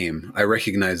Same. I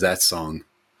recognize that song.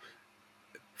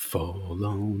 Fall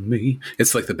on Me.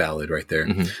 It's like the ballad right there.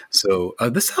 So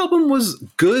this album was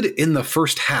good in the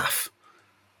first half.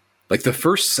 Like the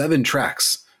first 7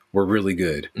 tracks were really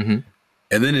good.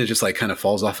 And then it just like kind of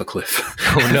falls off a cliff.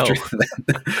 Oh no.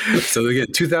 So again,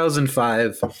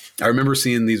 2005, I remember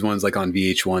seeing these ones like on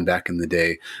VH1 back in the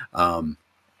day.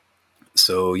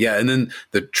 So yeah. And then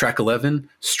the track 11,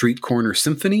 Street Corner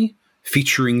Symphony,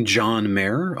 featuring John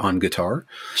Mayer on guitar.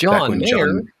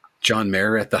 John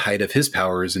Mayer at the height of his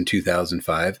powers in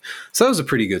 2005. So that was a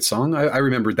pretty good song. I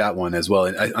remembered that one as well.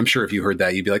 And I'm sure if you heard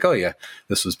that, you'd be like, oh yeah,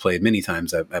 this was played many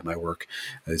times at my work.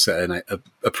 It's a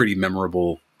pretty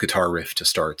memorable guitar riff to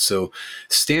start. So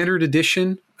standard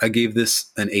edition, I gave this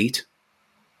an 8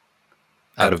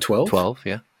 out of 12. 12,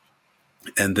 yeah.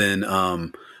 And then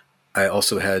I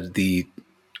also had the,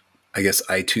 I guess,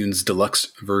 iTunes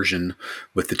deluxe version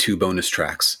with the 2 bonus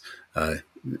tracks.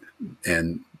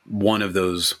 And one of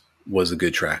those was a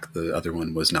good track. The other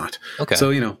one was not. Okay. So,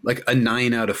 like a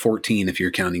 9 out of 14 if you're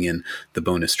counting in the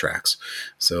bonus tracks.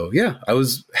 So yeah, I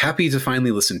was happy to finally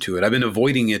listen to it. I've been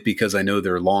avoiding it because I know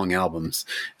they're long albums.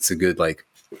 It's a good, like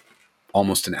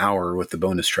almost an hour with the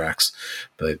bonus tracks.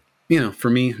 But for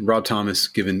me, Rob Thomas,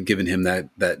 giving him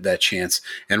that chance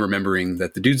and remembering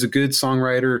that the dude's a good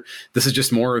songwriter. This is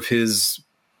just more of his,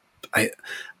 I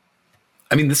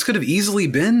mean, this could have easily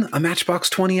been a Matchbox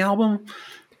 20 album,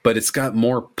 but it's got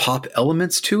more pop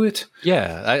elements to it.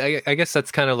 Yeah, I guess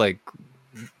that's kind of like,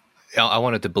 I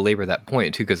wanted to belabor that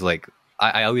point too, because like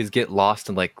I always get lost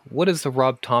in like, what is the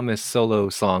Rob Thomas solo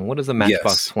song? What is the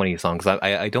Matchbox 20 song? Because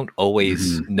I don't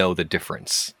always know the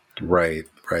difference. Right.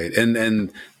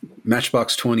 And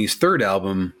Matchbox 20's third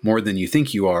album, More Than You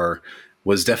Think You Are,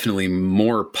 was definitely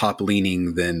more pop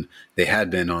leaning than they had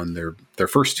been on their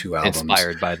first two albums.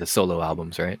 Inspired by the solo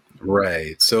albums, right?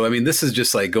 Right. So, I mean, this is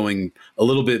just like going a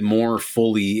little bit more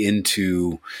fully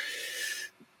into,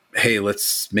 hey,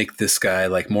 let's make this guy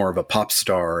like more of a pop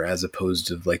star as opposed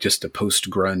to like just a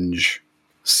post-grunge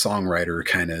songwriter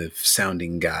kind of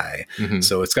sounding guy.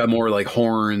 So it's got more like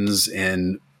horns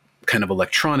and kind of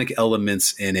electronic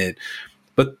elements in it.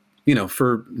 But, you know,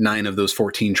 for 9 of those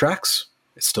 14 tracks,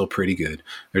 it's still pretty good.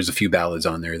 There's a few ballads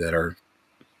on there that are,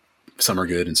 some are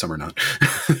good and some are not.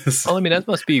 Well, I mean, that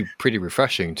must be pretty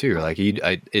refreshing too. Like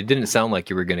it didn't sound like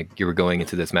you were going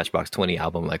into this Matchbox 20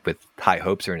 album like with high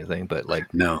hopes or anything, but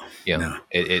like no.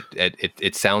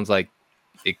 It sounds like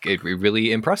it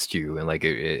really impressed you, and like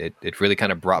it really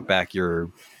kind of brought back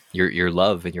your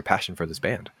love and your passion for this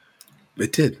band.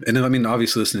 It did. And I mean,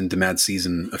 obviously listening to Mad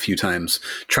Season a few times,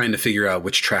 trying to figure out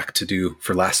which track to do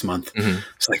for last month.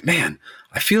 It's like, man,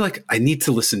 I feel like I need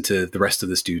to listen to the rest of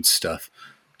this dude's stuff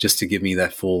just to give me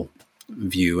that full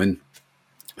view. And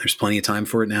there's plenty of time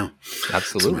for it now.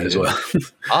 Absolutely. So might as well.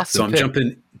 Awesome. So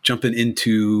I'm jumping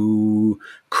into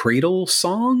Cradle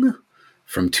Song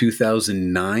from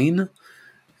 2009.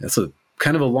 That's a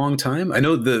kind of a long time. I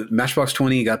know the Matchbox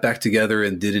 20 got back together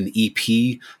and did an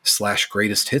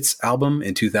EP/greatest hits album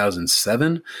in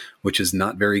 2007, which is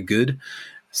not very good.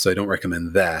 So I don't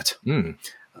recommend that.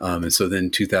 And so then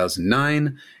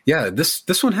 2009,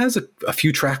 this one has a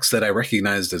few tracks that I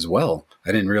recognized as well.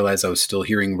 I didn't realize I was still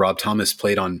hearing Rob Thomas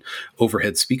played on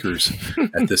overhead speakers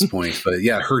at this point. But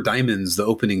yeah, Her Diamonds, the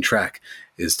opening track,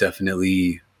 is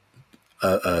definitely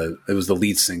it was the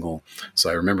lead single. So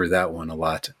I remember that one a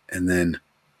lot. And then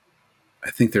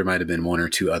I think there might have been one or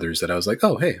two others that I was like,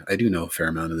 oh, hey, I do know a fair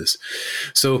amount of this.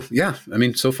 So yeah, I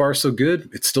mean, so far so good.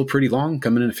 It's still pretty long,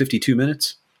 coming in at 52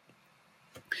 minutes.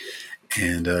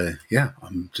 And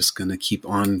I'm just going to keep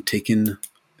on taking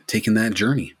that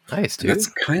journey. Nice, dude. And that's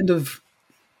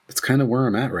kind of where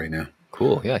I'm at right now.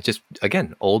 Cool. Yeah. Just,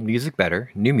 again, old music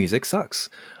better. New music sucks.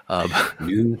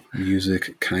 New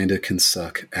music kind of can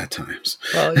suck at times.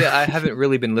 Well, yeah, I haven't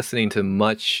really been listening to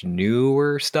much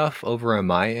newer stuff over on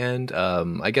my end.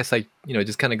 I guess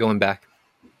just kind of going back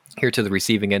here to the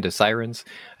receiving end of Sirens.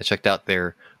 I checked out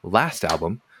their last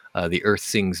album, The Earth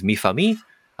Sings Mi Fa Mi.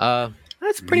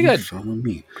 That's pretty good.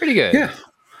 Pretty good. Yeah.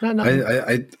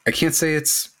 I can't say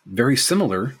it's very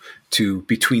similar to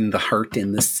Between the Heart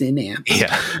and the Synapse.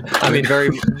 Yeah. I mean,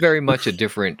 very, very much a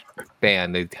different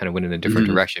band. They kind of went in a different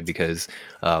direction because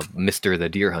Mr. the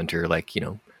Deer Hunter,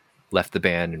 left the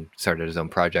band and started his own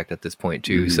project at this point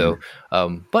too. So,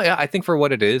 but yeah, I think for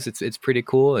what it is, it's pretty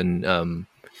cool. And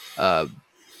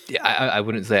I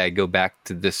wouldn't say I go back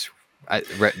to this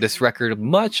record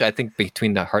much. I think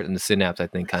Between the Heart and the Synapse, I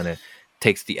think kind of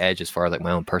takes the edge as far as like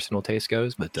my own personal taste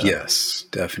goes. But yes,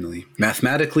 definitely.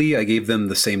 Mathematically, I gave them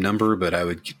the same number, but I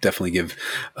would definitely give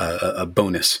a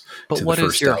bonus. But to what the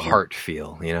does first your album. heart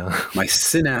feel? My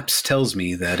synapse tells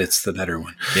me that it's the better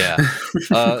one. Yeah.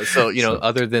 So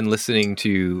other than listening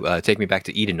to Take Me Back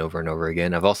to Eden over and over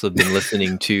again, I've also been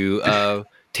listening to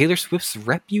Taylor Swift's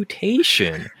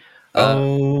Reputation.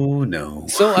 Oh no!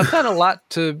 So I've got a lot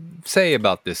to say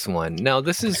about this one. Now,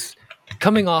 this is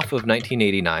coming off of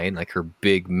 1989, like her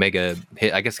big mega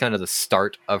hit, I guess kind of the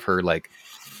start of her like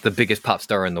the biggest pop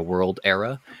star in the world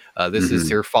era. This is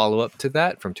her follow-up to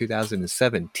that from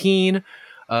 2017.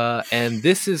 And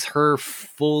this is her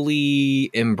fully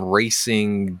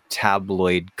embracing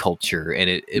tabloid culture. And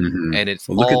it's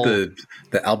look at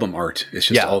the album art. It's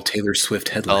just all Taylor Swift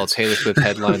headlines. All Taylor Swift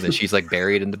headlines, and she's like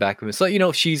buried in the back of it.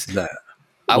 So, she's that.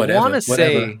 I want to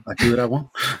say I do what I want.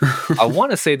 I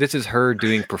want to say this is her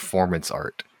doing performance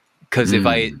art, because if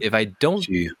I don't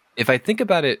think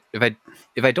about it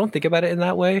in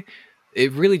that way,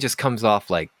 it really just comes off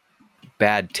like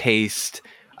bad taste.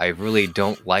 I really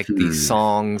don't like these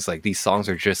songs. Like, these songs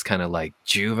are just kind of like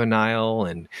juvenile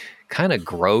and kind of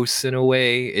gross in a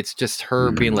way. It's just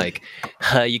her being like,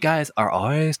 you guys are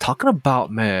always talking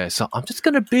about me, so I'm just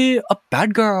gonna be a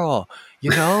bad girl,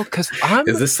 because I'm.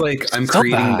 Is this like I'm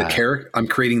creating the character? I'm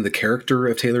creating the character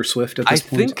of Taylor Swift at this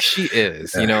point. I think she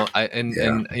is. I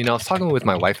was talking with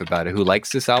my wife about it, who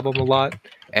likes this album a lot,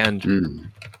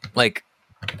 and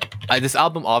this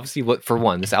album obviously,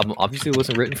 this album obviously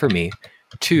wasn't written for me.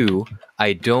 2,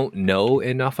 I don't know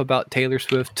enough about Taylor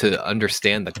Swift to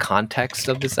understand the context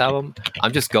of this album.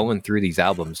 I'm just going through these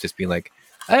albums, just being like,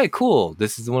 hey, cool,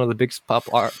 this is one of the biggest pop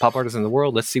artists in the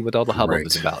world. Let's see what all the hubbub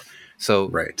is about.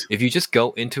 So if you just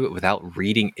go into it without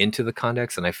reading into the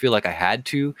context, and I feel like I had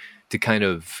to kind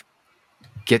of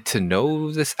get to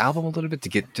know this album a little bit,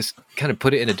 to just kind of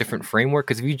put it in a different framework.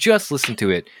 Because if you just listen to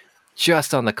it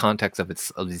just on the context of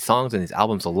these songs and these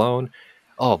albums alone,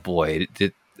 oh boy,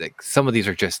 like some of these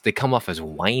are just, they come off as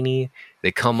whiny.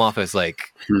 They come off as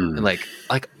like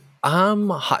I'm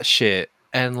hot shit,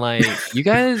 and like you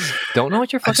guys don't know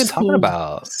what you're fucking talking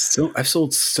about. So I've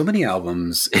sold so many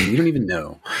albums, and you don't even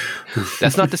know.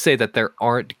 That's not to say that there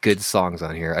aren't good songs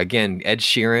on here. Again, Ed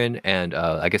Sheeran and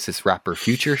I guess this rapper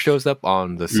Future shows up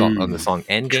on the song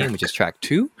Endgame, which is track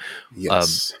 2.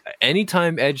 Yes.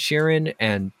 Anytime Ed Sheeran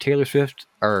and Taylor Swift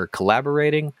are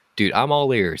collaborating, dude, I'm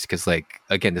all ears, because like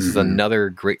again, this is another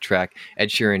great track. Ed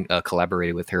Sheeran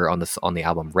collaborated with her on the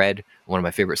album Red, one of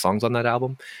my favorite songs on that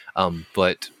album.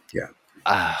 But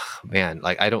man,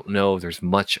 like I don't know if there's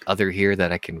much other here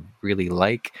that I can really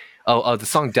like. Oh, the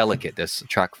song Delicate, this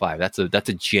track 5. That's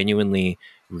a genuinely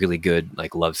really good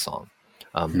like love song.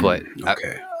 But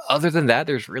other than that,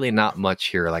 there's really not much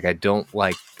here. Like I don't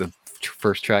like the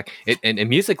first track. And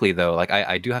musically though, like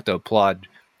I do have to applaud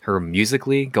her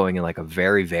musically, going in like a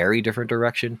very, very different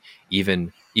direction.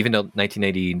 Even though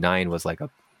 1989 was like a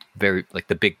very like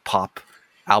the big pop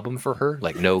album for her,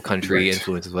 like no country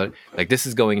influences, what like this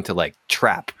is going into like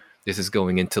trap. This is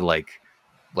going into like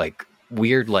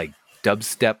weird like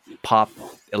dubstep pop,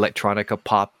 electronica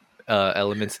pop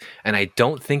elements, and I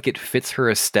don't think it fits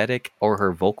her aesthetic or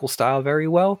her vocal style very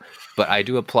well. But I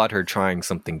do applaud her trying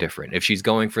something different. If she's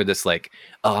going for this like,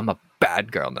 oh, I'm a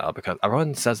bad girl now because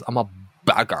everyone says I'm a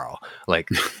bad girl, like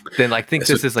then I think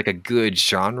this is like a good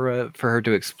genre for her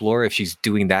to explore if she's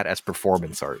doing that as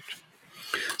performance art.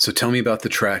 So tell me about the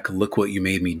track "Look What You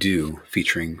Made Me Do"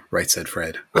 featuring Right Said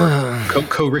Fred,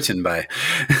 co-written by.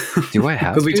 Do I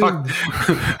have to?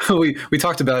 We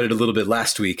talked about it a little bit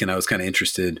last week, and I was kind of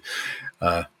interested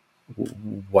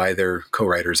why they're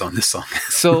co-writers on this song.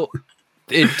 So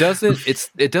it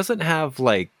doesn't have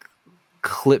like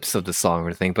clips of the song or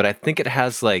anything, but I think it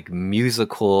has like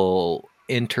musical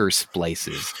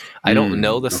intersplices. I don't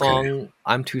know the song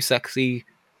 "I'm Too Sexy."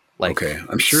 Like,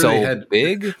 I'm sure they had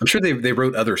big. I'm sure they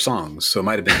wrote other songs, so it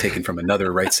might have been taken from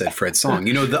another Right Said Fred song.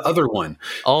 You know, the other one,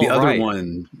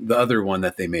 the other one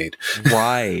that they made.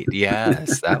 Right?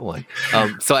 Yes, that one.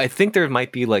 So I think there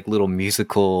might be like little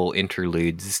musical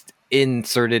interludes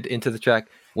inserted into the track.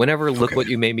 Whenever "Look What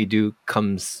You Made Me Do"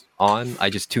 comes on,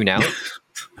 I just tune out.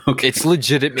 It's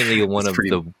legitimately one of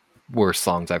the worst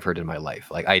songs I've heard in my life.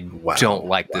 Like I don't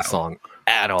like this song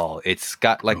at all. It's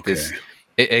got like this.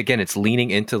 Again, it's leaning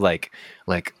into like,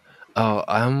 oh,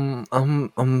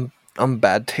 I'm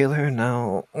bad Taylor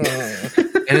now, and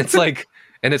it's like,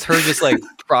 and it's her just like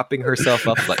propping herself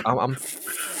up like I'm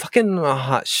fucking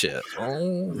hot shit.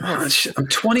 I'm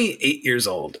 28 years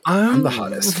old. I'm the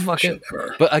hottest shit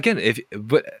ever. But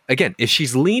again, if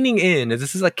she's leaning in,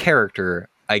 this is a character.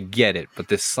 I get it, but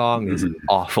this song is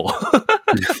awful.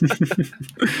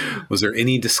 Was there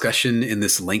any discussion in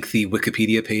this lengthy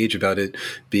Wikipedia page about it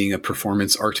being a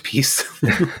performance art piece?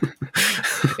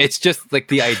 It's just like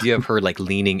the idea of her like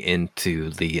leaning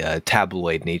into the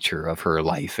tabloid nature of her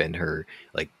life and her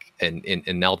like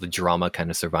and all the drama kind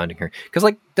of surrounding her. Because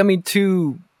like I mean,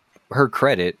 to her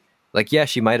credit, like yeah,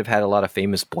 she might have had a lot of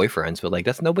famous boyfriends, but like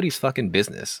that's nobody's fucking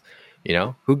business. You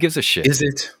know, who gives a shit? Is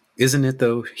it? Isn't it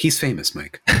though? He's famous,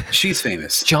 Mike. She's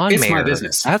famous. John Mayer. It's my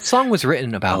business. That song was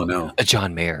written about a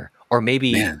John Mayer, or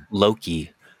maybe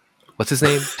Loki. What's his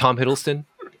name? Tom Hiddleston.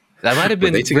 That might have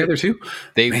been. Were they together too?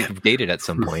 They dated at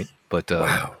some point, but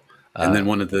wow. And then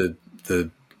one of the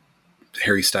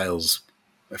Harry Styles,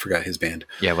 I forgot his band.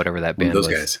 Yeah, whatever that band. Those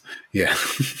guys. Yeah.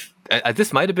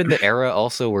 This might have been the era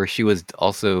also where she was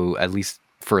also, at least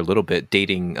for a little bit,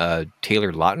 dating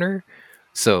Taylor Lautner.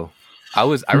 So. I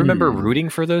remember rooting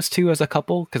for those two as a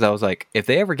couple because I was like, if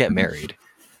they ever get married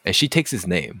and she takes his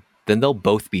name, then they'll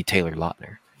both be Taylor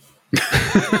Lautner.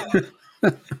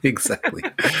 Exactly.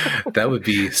 That would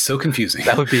be so confusing.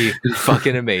 That would be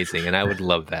fucking amazing, and I would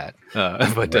love that.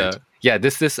 Yeah,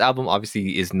 this album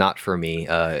obviously is not for me.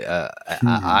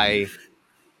 I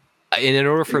in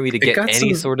order for me to get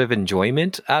any sort of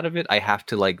enjoyment out of it, I have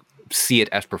to like see it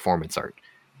as performance art.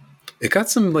 It got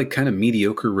some like kind of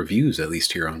mediocre reviews, at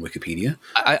least here on Wikipedia.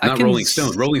 Not Rolling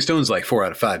Stone. Rolling Stone's like 4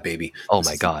 out of 5, baby. Oh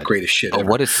my god, greatest shit ever.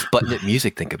 What does Sputnik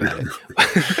Music think about it?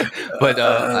 But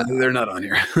they're not on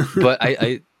here. But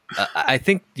I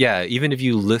think even if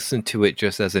you listen to it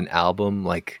just as an album,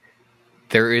 like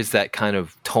there is that kind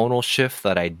of tonal shift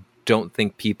that I don't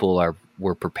think people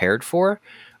were prepared for.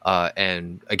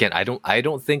 And again, I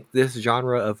don't think this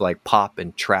genre of like pop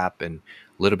and trap and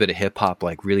a little bit of hip hop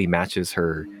like really matches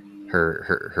her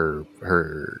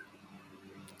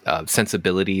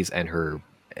sensibilities and her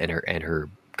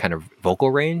kind of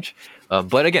vocal range.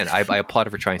 But again, I applaud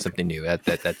her for trying something new.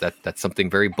 That's something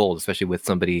very bold, especially with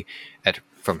somebody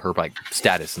from her like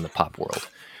status in the pop world.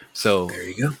 So there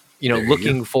you go.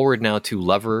 Looking forward now to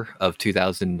Lover of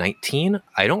 2019.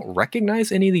 I don't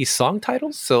recognize any of these song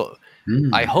titles, so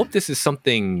I hope this is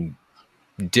something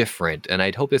different, and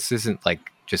I'd hope this isn't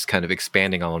like just kind of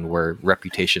expanding on where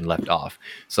Reputation left off.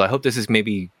 So I hope this is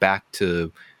maybe back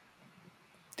to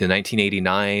the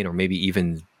 1989, or maybe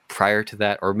even prior to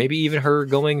that, or maybe even her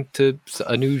going to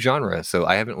a new genre. So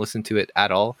I haven't listened to it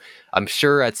at all. I'm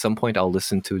sure at some point I'll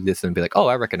listen to this and be like, oh,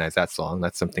 I recognize that song.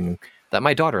 That's something that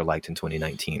my daughter liked in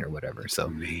 2019 or whatever.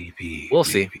 So we'll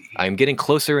see. I'm getting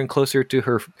closer and closer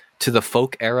to the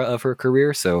folk era of her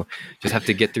career. So just have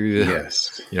to get through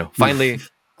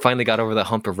finally got over the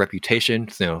hump of Reputation.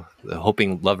 So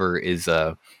hoping Lover is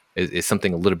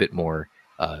something a little bit more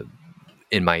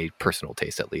in my personal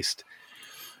taste, at least.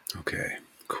 Okay.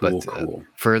 Cool.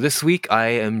 For this week, I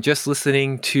am just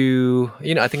listening to,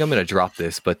 I think I'm going to drop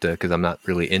this, but because I'm not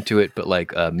really into it, but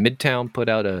like Midtown put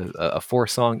out a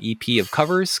 4-song EP of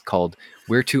covers called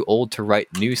We're Too Old to Write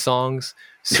New Songs.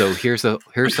 So here's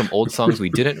some old songs we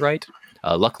didn't write.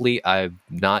 Luckily, I've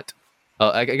not,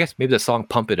 I guess maybe the song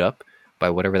Pump It Up by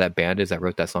whatever that band is that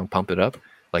wrote that song Pump It Up.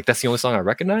 Like that's the only song I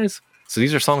recognize. So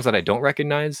these are songs that I don't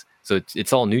recognize. So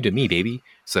it's all new to me, baby.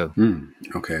 So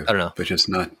okay, I don't know, but just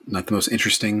not the most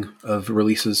interesting of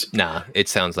releases. Nah, it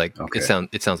sounds like it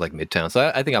sounds like Midtown.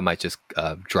 So I think I might just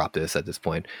drop this at this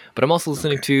point. But I'm also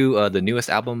listening to the newest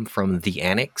album from The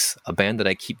Annex, a band that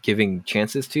I keep giving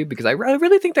chances to because I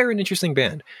really think they're an interesting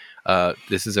band.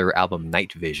 This is their album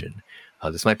Night Vision.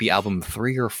 This might be album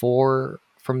 3 or 4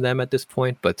 from them at this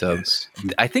point, but yes.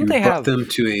 I think they have them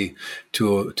to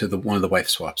the one of the wife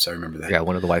swaps. I remember that. Yeah,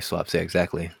 one of the wife swaps. Yeah,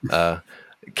 exactly.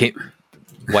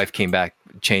 Wife came back,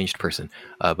 changed person.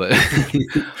 But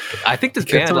I think this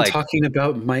band like talking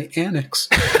about my annex.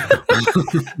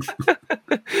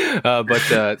 But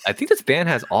I think this band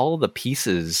has all the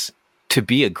pieces to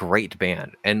be a great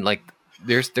band, and like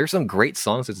there's some great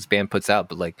songs that this band puts out,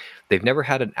 but like they've never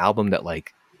had an album that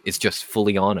like is just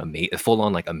full on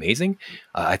like amazing.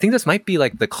 I think this might be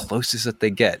like the closest that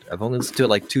they get. I've only listened to it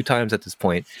like 2 times at this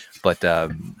point, but I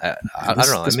don't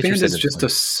know. This band is just a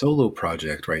solo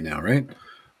project right now, right?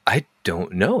 I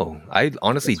don't know. I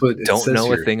honestly don't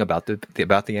know a thing about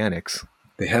the Annex.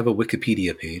 They have a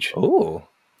Wikipedia page. Oh,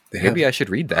 maybe I should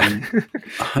read that.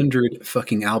 100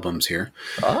 fucking albums here.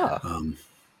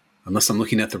 Unless I'm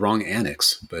looking at the wrong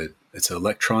Annex, but it's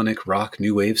electronic rock,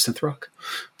 new wave, synth rock.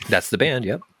 That's the band.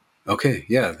 Yep. Okay.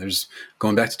 Yeah. There's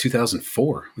going back to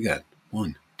 2004. We got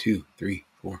 1, 2, 3,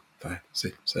 4, 5,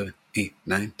 6, 7, 8,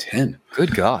 9, 10.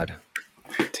 Good God.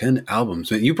 10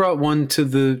 albums. You brought one to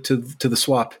the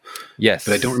swap. Yes.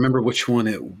 But I don't remember which one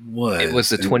it was. It was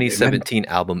the 2017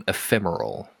 album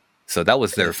Ephemeral. So that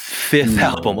was their 5th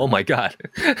album. Oh my God.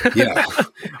 Yeah.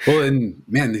 Well, and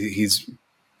man, he's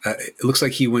it looks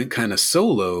like he went kind of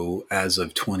solo as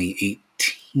of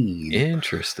 2018.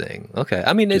 Interesting. Okay.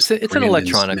 I mean, it's an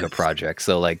electronica project,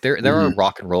 so like there are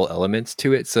rock and roll elements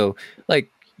to it. So like,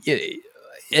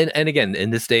 and again,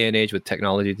 in this day and age with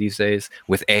technology these days,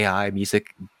 with AI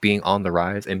music being on the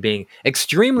rise and being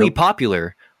extremely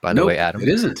popular, by the way, Adam, it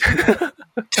isn't.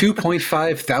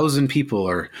 2.5 thousand people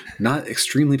are not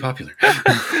extremely popular.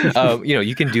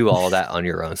 You can do all of that on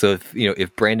your own. So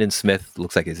if Brandon Smith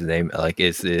looks like his name, like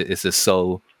is the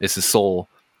sole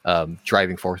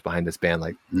driving force behind this band,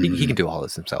 like he can do all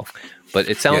this himself. But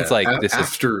it sounds like this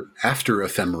after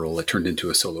Ephemeral, it turned into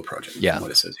a solo project. Yeah,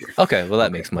 what it says here. Okay, well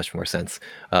that makes much more sense.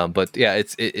 But yeah,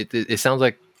 it sounds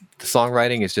like the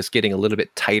songwriting is just getting a little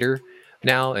bit tighter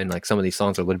now, and like some of these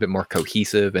songs are a little bit more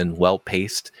cohesive and well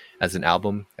paced as an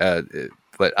album.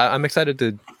 But I'm excited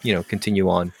to continue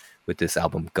on with this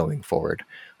album going forward.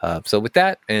 So with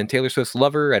that and Taylor Swift's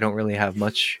Lover, I don't really have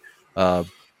much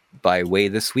by way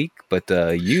this week, but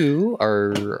you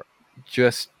are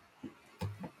just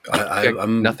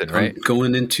I'm nothing, right? I'm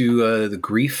going into the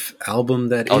Grief album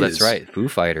that is. Oh, that's right, Foo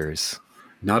Fighters.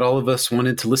 Not all of us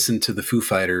wanted to listen to the Foo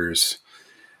Fighters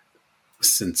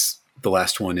since the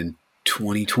last one in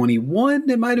 2021,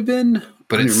 it might have been.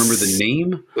 But I don't remember the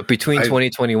name. But between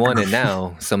 2021 and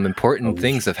now, some important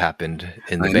things have happened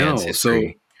in the band's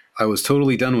history. So I was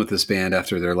totally done with this band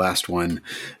after their last one,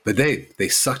 but they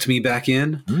sucked me back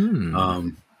in.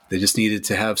 They just needed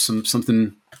to have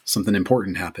something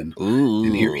important happen. Ooh.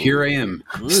 And here I am,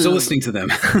 still listening to them.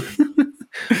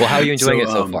 Well, how are you enjoying it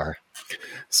so far?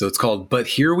 So it's called But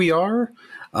Here We Are.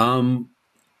 I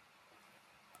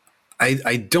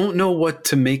don't know what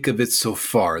to make of it so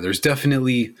far. There's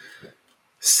definitely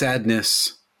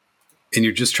sadness, and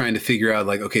you're just trying to figure out,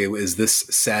 like, okay, is this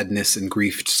sadness and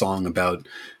grief song about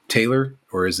Taylor,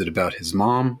 or is it about his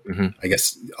mom? Mm-hmm. I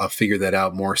guess I'll figure that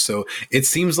out more. So it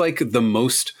seems like the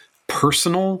most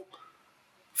personal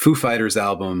Foo Fighters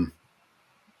album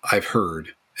I've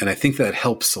heard, and I think that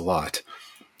helps a lot.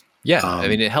 Yeah, I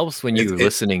mean, it helps when you're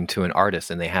listening to an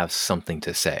artist and they have something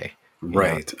to say.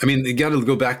 Right. Know? I mean, you got to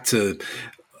go back to,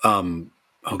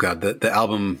 the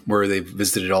album where they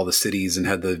visited all the cities and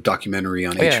had the documentary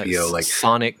on HBO, like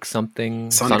Sonic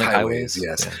Highways.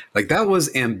 Yes, yeah. Like that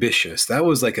was ambitious. That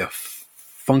was like a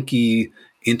funky,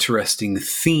 interesting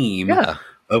theme. Yeah.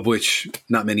 Of which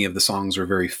not many of the songs were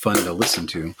very fun to listen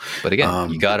to. But again,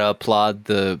 you gotta applaud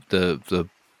the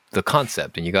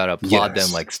concept, and you gotta applaud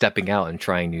them like stepping out and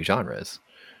trying new genres.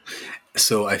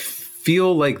 So I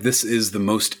feel like this is the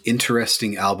most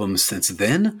interesting album since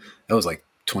then. That was like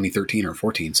 2013 or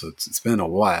 14, so it's been a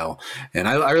while. And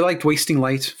I liked Wasting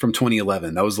Light from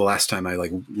 2011. That was the last time I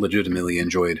like legitimately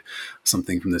enjoyed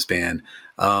something from this band.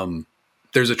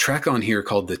 There's a track on here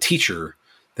called The Teacher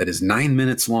that is 9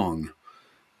 minutes long.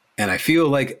 And I feel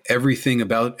like everything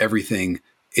about everything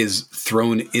is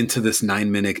thrown into this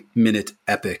 9 minute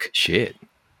epic. Shit.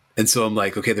 And so I'm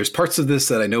like, okay, there's parts of this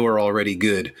that I know are already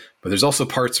good, but there's also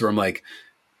parts where I'm like,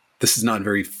 this is not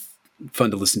very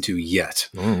fun to listen to yet.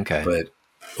 Okay. But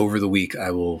over the week,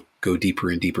 I will go deeper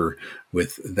and deeper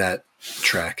with that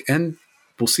track, and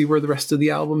we'll see where the rest of the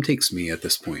album takes me at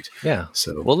this point. Yeah.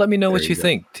 So, well, let me know what you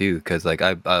think too, because like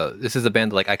this is a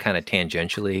band that, like, I kind of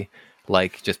tangentially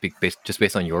like, just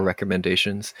based on your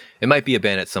recommendations. It might be a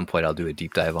band at some point I'll do a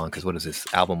deep dive on, because what is this,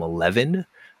 album 11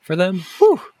 for them?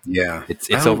 Whew. Yeah,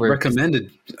 it's I don't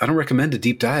recommend a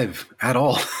deep dive at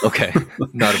all. Okay,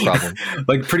 not a problem.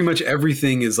 Like pretty much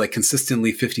everything is like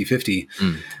consistently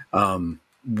 50-50.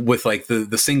 With like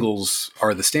the singles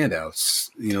are the standouts.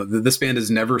 You know, this band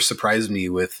has never surprised me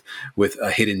with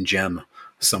a hidden gem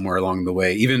somewhere along the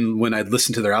way. Even when I'd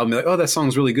listen to their album, like, oh, that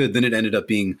song's really good, then it ended up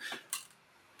being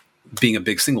a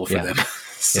big single for them.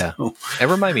 So, yeah. And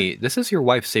remind me, this is your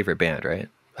wife's favorite band, right?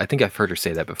 I think I've heard her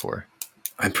say that before.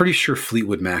 I'm pretty sure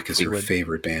Fleetwood Mac is her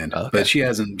favorite band, but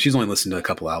she's only listened to a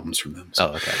couple albums from them. So.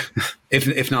 Oh, okay.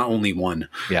 if not only one.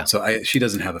 Yeah. So she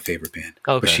doesn't have a favorite band,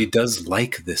 but she does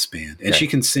like this band, and she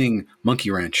can sing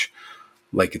Monkey Wrench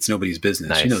like it's nobody's business.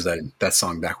 Nice. She knows that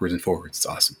song backwards and forwards. It's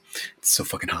awesome. It's so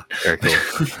fucking hot. Very cool.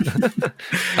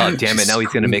 Oh, damn it. Now he's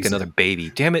going to make another baby.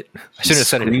 Damn it. I shouldn't have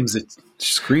said it.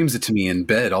 She screams it to me in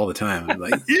bed all the time. I'm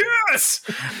like, yes!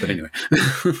 But anyway.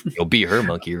 You'll be her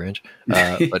Monkey Wrench.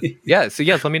 But yeah, so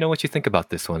yes, let me know what you think about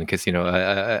this one, because, you know,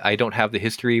 I don't have the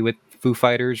history with Foo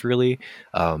Fighters, really.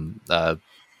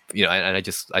 You know, and I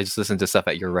just listened to stuff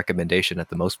at your recommendation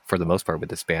for the most part with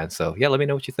this band. So yeah, let me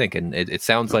know what you think. And it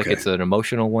sounds like it's an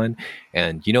emotional one,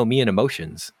 and you know me and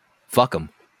emotions, fuck them.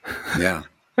 Yeah,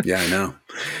 I know.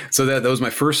 So that was my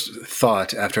first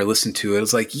thought after I listened to it. I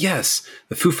was like, yes,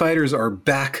 the Foo Fighters are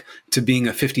back to being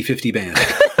a 50-50 band.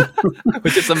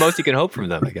 Which is the most you can hope from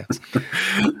them, I guess.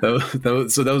 So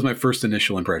that was my first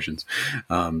initial impressions.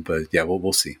 But yeah,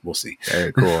 we'll see.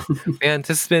 Very cool. And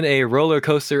this has been a roller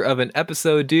coaster of an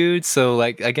episode, dude. So,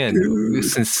 like, again,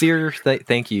 sincere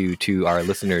thank you to our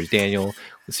listeners, Daniel,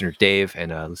 listener Dave,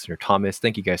 and listener Thomas.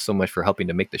 Thank you guys so much for helping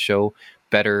to make the show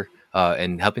better.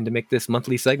 And helping to make this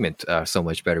monthly segment so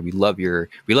much better. We love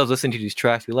listening to these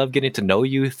tracks. We love getting to know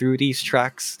you through these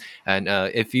tracks. And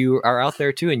if you are out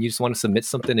there too, and you just want to submit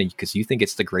something because you think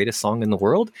it's the greatest song in the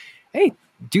world, hey,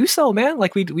 do so, man.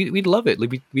 Like we'd love it.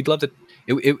 Like we'd love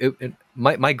to.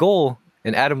 My goal,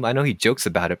 and Adam, I know he jokes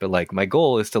about it, but like my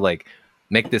goal is to like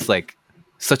make this like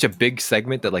such a big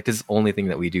segment that like this is the only thing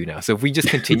that we do now. So if we just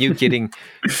continue getting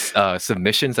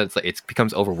submissions, that's like it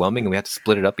becomes overwhelming and we have to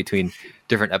split it up between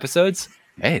different episodes.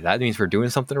 Hey, that means we're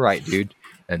doing something right, dude.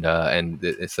 And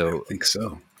so I think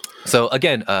so. So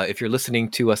again, if you're listening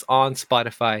to us on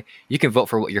Spotify, you can vote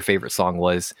for what your favorite song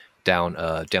was down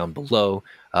below.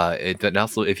 And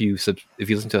also if you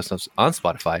listen to us on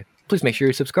Spotify, please make sure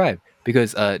you subscribe,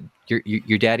 because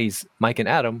your daddies Mike and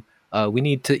Adam. We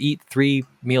need to eat 3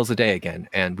 meals a day again,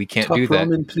 and we can't do that.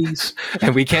 Ramen, please.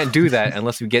 And we can't do that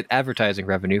unless we get advertising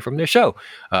revenue from their show.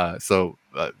 So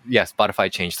Spotify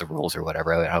changed the rules or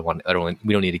whatever.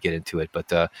 We don't need to get into it.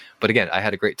 But again, I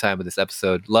had a great time with this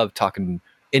episode. Love talking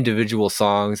individual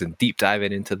songs and deep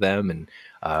diving into them, and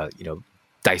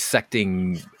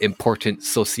dissecting important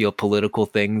socio-political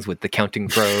things with the counting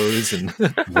pros and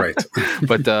right.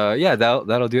 But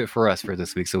that'll do it for us for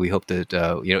this week. So we hope that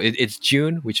it's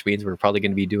June, which means we're probably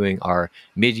going to be doing our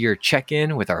mid-year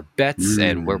check-in with our bets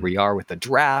and where we are with the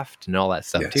draft and all that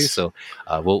stuff too. So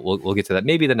we'll get to that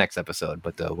maybe the next episode,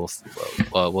 but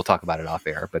we'll talk about it off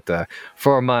air. But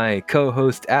for my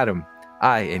co-host Adam,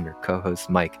 I am your co-host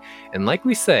Mike, and like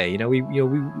we say,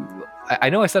 I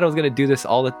know I said I was going to do this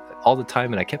all the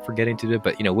time, and I kept forgetting to do it.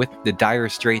 But with the dire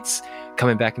straits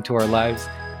coming back into our lives,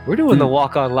 we're doing the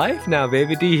walk on life now,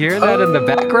 baby. Do you hear that in the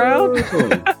background?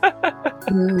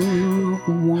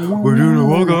 We're doing the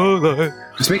walk on life.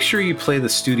 Just make sure you play the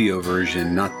studio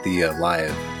version, not the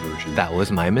live version. That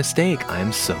was my mistake.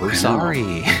 I'm so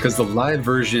sorry. Because the live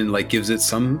version gives it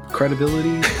some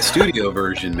credibility. The studio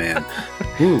version, man.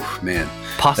 Ooh, man.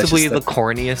 Possibly the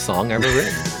corniest song ever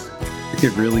written.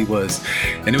 It really was.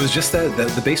 And it was just that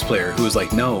the bass player who was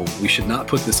like, no, we should not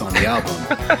put this on the album.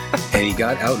 And he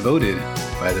got outvoted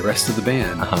by the rest of the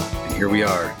band. And here we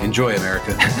are. Enjoy,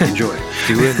 America. Enjoy.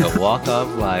 Doing the walk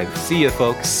of life. See ya,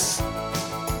 folks.